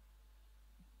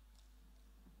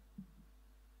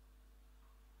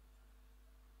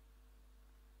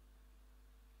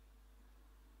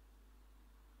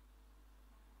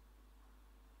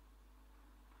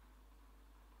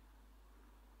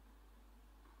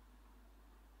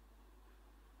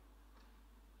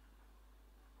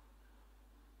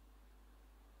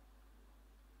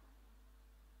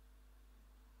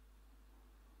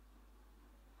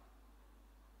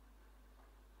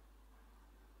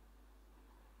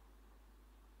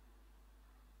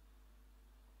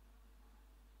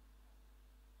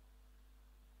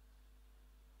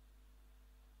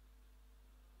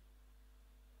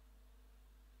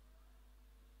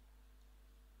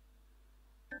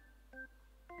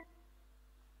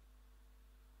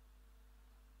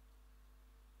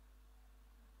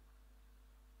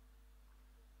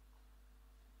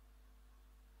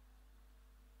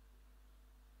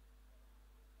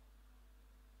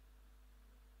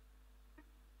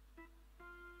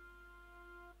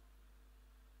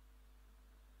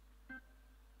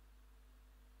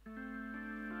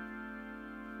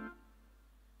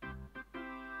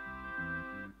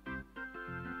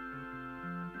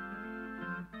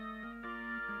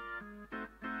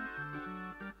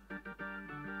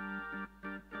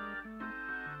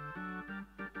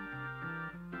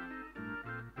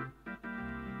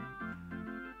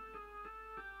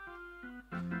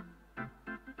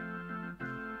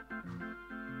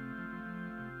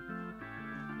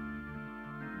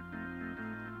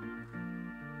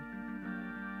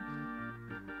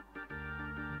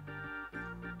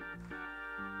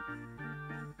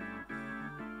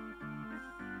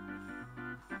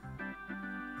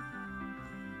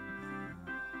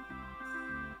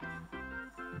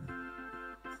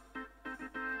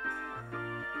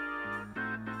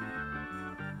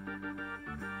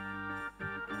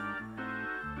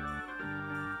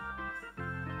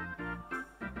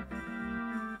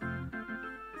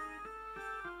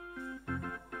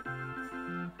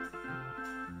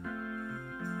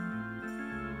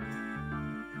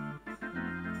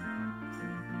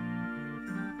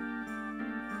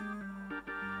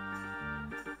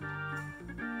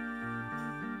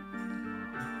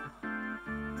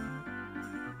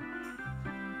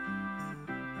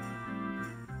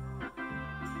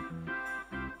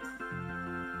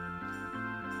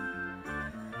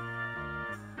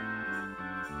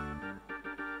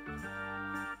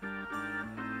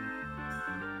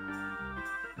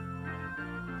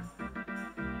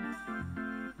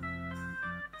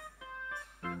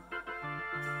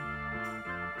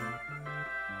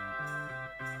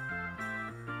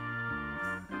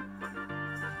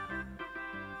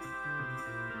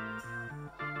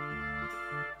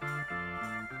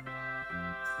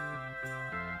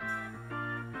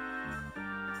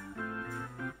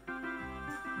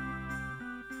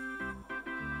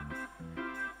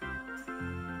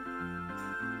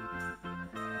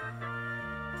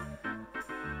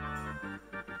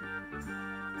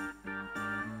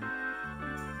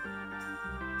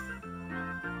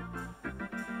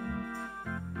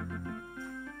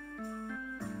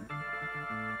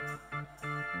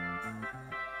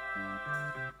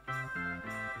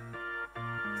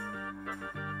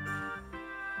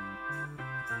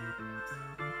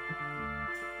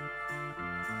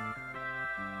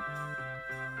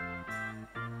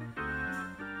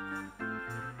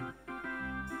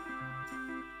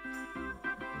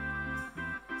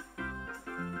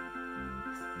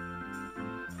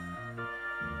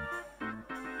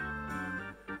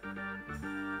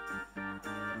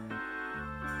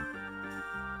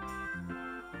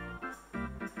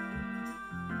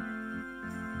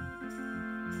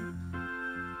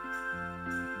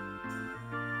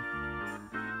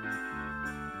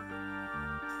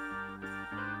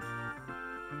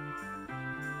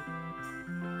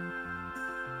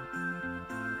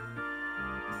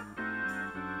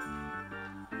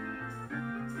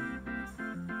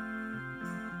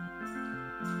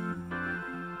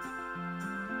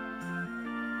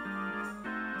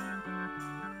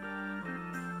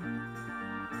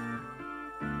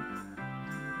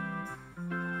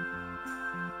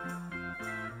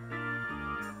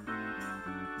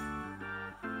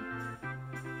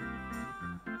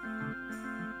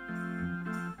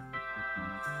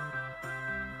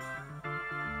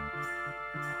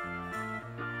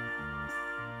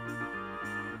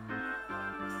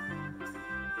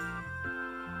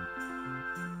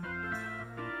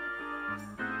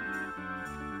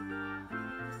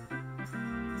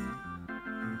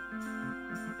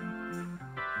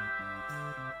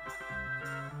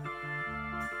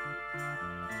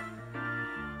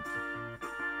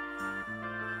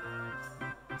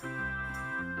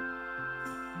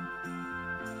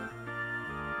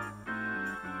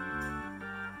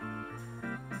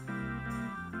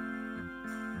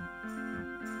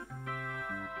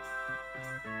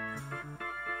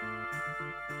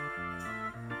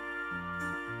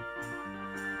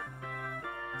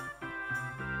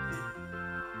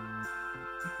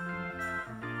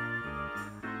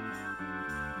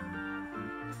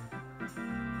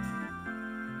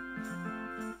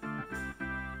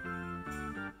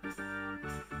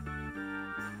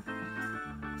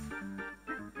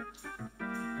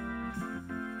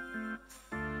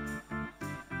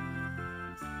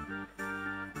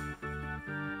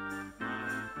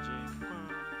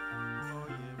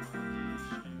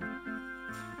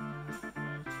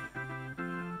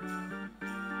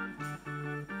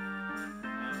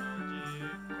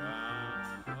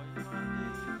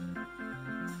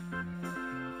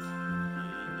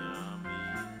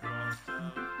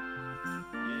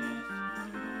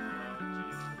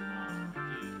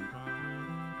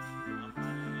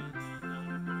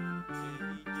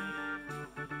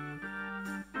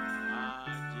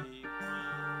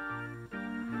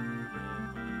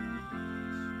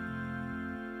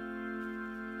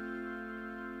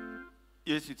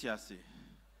 Yes, it is.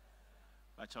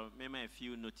 But I remember a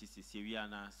few notices here. We are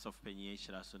now soft penny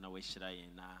shira, so now we shira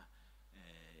na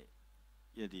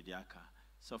yedidiaka.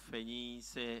 Soft penny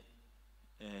say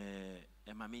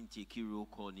a mamin take roll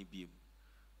call ni beam.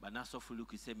 But now soft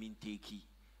look is a min takey.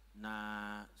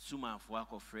 Na suma for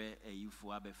work of free a you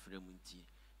for abe fremunti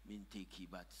min takey.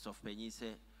 But soft penny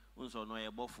say, unso no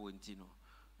a buffo intino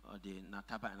or the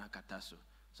natapa and a catasso.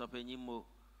 Soft penny mo,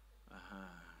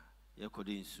 ye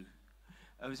couldn't sue.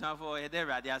 For a day,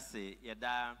 I say,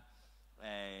 Yada,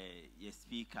 your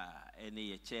speaker,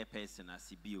 any chairperson as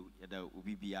he built, Yada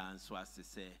Ubibia and so as to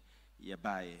say, ye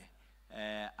buy.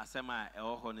 Asema,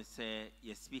 Ohon say,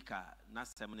 your speaker,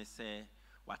 Nasamone say,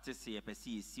 what is a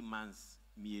perceive 6 months,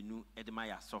 mienu,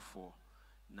 Edmaya sofo,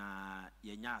 na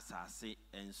yenyasa say,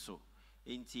 and so.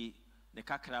 Inti, the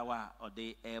Kakrawa or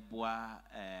the Airboa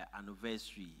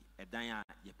anniversary, a daya,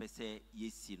 ye pese,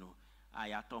 yesino,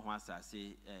 Ayato once I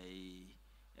say,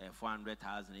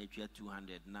 400,000,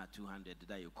 200, na 200,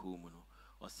 that you come,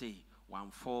 or say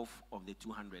 1/4 of the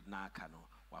 200 na kano,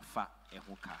 wafa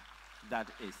ehuka.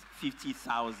 That is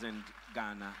 50,000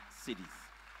 Ghana cities.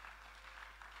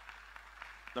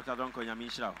 Dr. Donkor,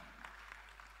 Yamishrao.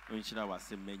 Yamishrao was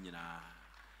saying,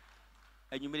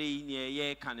 and you may in a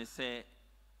year can say,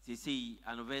 see,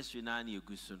 anniversary nani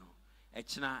gusuno.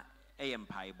 Echna a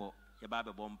empire,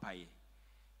 yababa bompaye.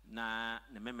 Na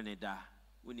nememeneda.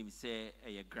 When him say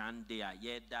a grand day,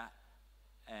 yeda,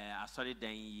 a sorry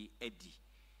day, Eddie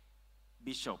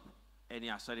Bishop, any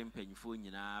a sorry painful,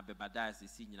 you know, Bebadas is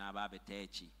seen in our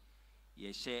Techi.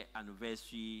 Ye share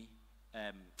anniversary,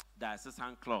 that's a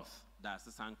sun cloth,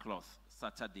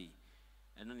 Saturday,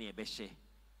 and only a beshe,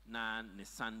 na ne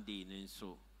Sunday, and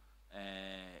so,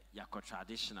 yako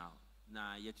traditional,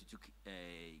 na yet to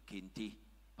kente,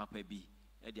 papa be,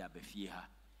 Eddie Abefiha.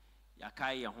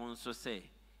 Yakai, a so say.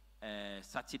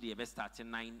 Saturday, we start at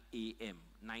 9 a.m.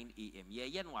 9 a.m. Yeah,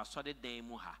 you know, I saw the day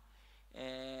muha.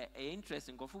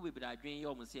 Interesting. Go for we be doing you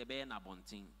almost say be na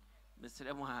bunting.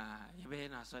 Mr. Muha, you be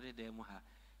na saw the day muha.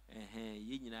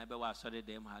 You know, be wa saw the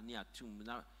day muha near tomb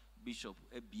na bishop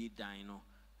a be dino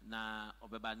na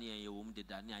obeba near your de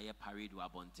dania ye parade wa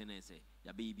bunting say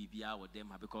ya baby be with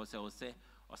them because I will say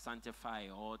or sanctify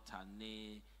or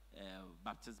tane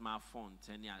baptismal font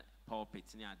and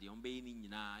pulpit near the unbaining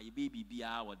na ye baby be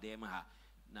our dem ha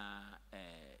na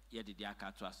yedi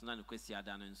diaka to us na kwesi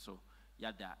adan nso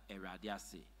yada erade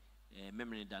ase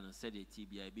memory dan said the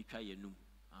tbia be twa yenum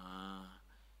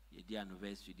ye di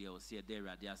anniversary there o say the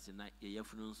erade ase na ye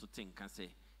yefunu nso tinka say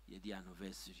ye di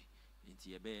anniversary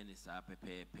nti ye be ne sa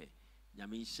pepepe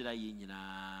nyame nhira ye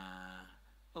nyina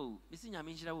oh misi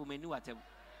nyame nhira wo mani watem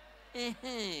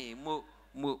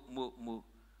mo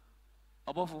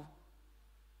Obofu,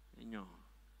 no.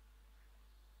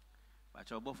 But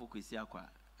your bofu kwesi akwa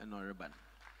and Oreban.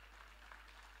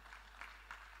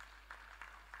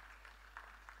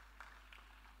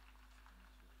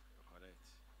 Correct.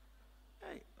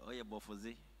 Hey, oh, your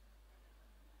bofuzi.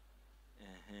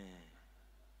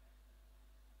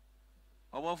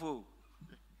 Obofu.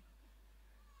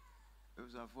 It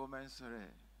was a 4 months sorry.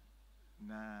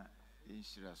 Na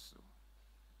inshiraso.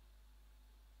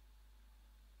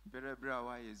 Berebra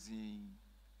wa yezi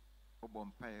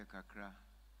obompaye kakra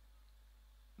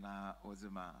na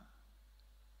ozema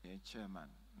yen chairman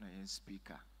na yen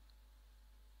speaker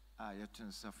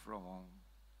yetun safro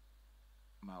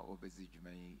ma obezi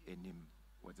dwuman enim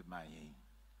ozema yen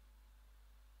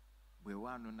we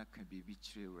wanu na ka bibi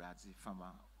kire wurazi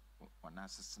fama wana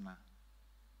sesena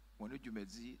wonu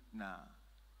dwumadi na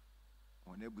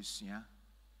wona busua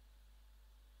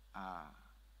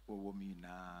wo mi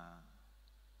na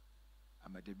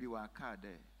Amadebi wa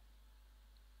kade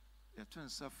yatun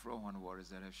safro hon war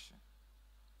resurrection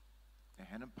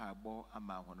hen pa bo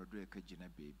ama hono do ekagina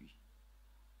baby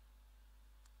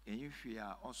enhwe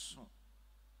a oso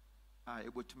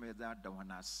ebotume da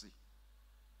hona ase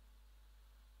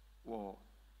wo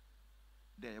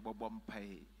de ebobom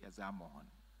pai yaza mo hon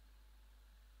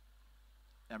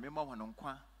ya memo hono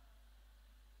nkwa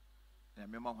ya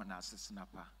memo hono ase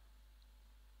snapa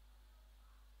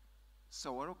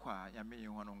so kwa yame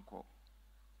hono nko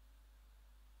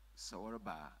so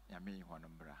ba yame hono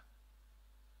mbra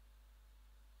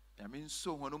yame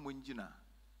nso hono munjina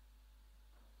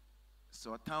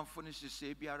so tamfo ne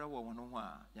hihye biara wo hono ho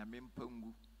a yame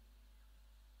mpangu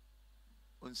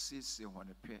onsisi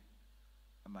hono pe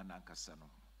amana nkasa no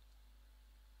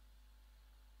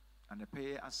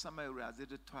anape asama ewuraze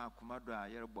de to akomado a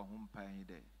yerebo ho mpan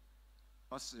de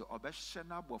osi obehye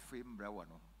na abofo mbra wo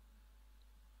no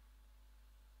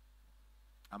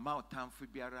ama otamfo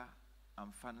biara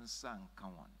amfa nsa nka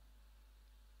won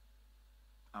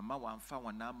ama wamfa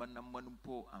wanama na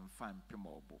manumpo amfa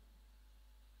mpemọbụ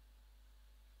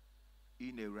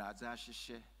ine raza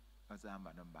ahyehyɛ ɔdze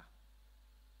ama no mba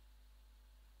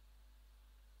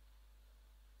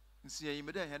nsi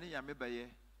yɛyim dɛ hɛne nyame bɛyɛ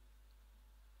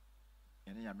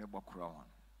hɛne nyame bɔkora wɔn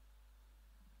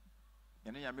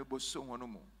hɛne nyame bɔso wɔn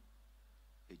mu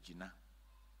egyina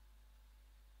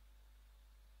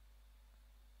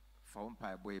fa wo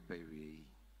mpaebɔ ɛbɛwie.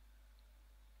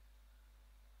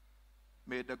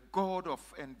 May the God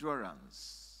of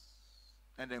endurance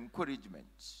and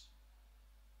encouragement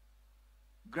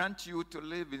grant you to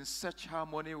live in such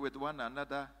harmony with one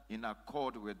another in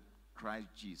accord with Christ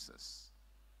Jesus,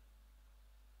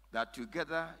 that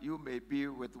together you may be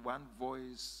with one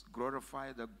voice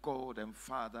glorify the God and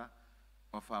Father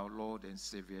of our Lord and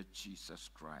Savior Jesus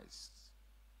Christ.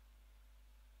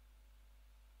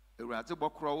 Awurade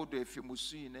bɔkora wo do efi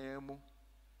musu nyinaa mu.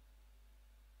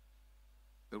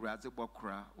 Awurade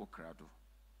bɔkora wo kra do.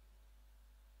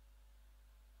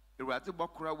 Awurade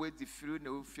bɔkora wo edi firi na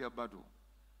ofi aba do.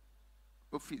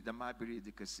 Ofi dama abiri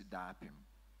de kasi daapem.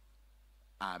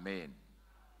 Amen.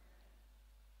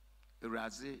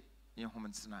 Awurade yehom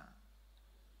ntena.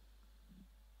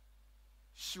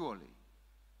 Surely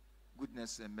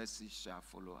goodness and mercy shall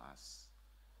follow us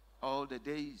all the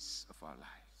days of our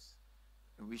lives,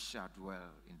 and we shall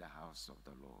dwell in the house of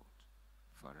the Lord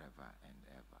forever and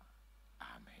ever.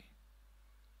 Amen.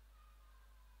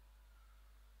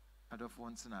 Adolf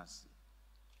Wonsenasi.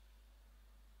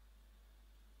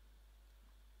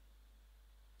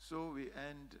 So we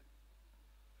end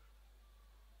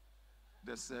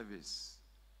the service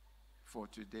for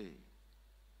today.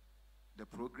 The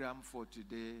program for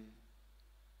today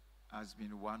has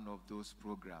been one of those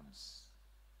programs,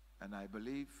 and I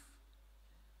believe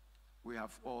we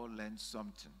have all learned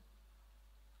something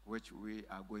which we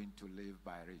are going to live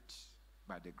by it,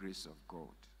 by the grace of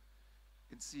God.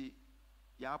 And see,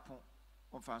 yapo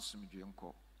onfasum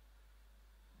dwenko.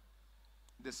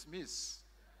 Dismiss.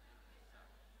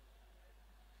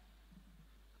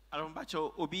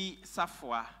 Alombacho obi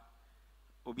safwa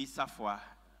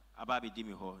ababe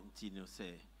dimi ho nti no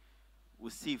say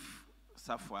receive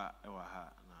safwa ewa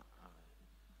ha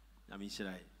na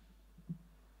minshira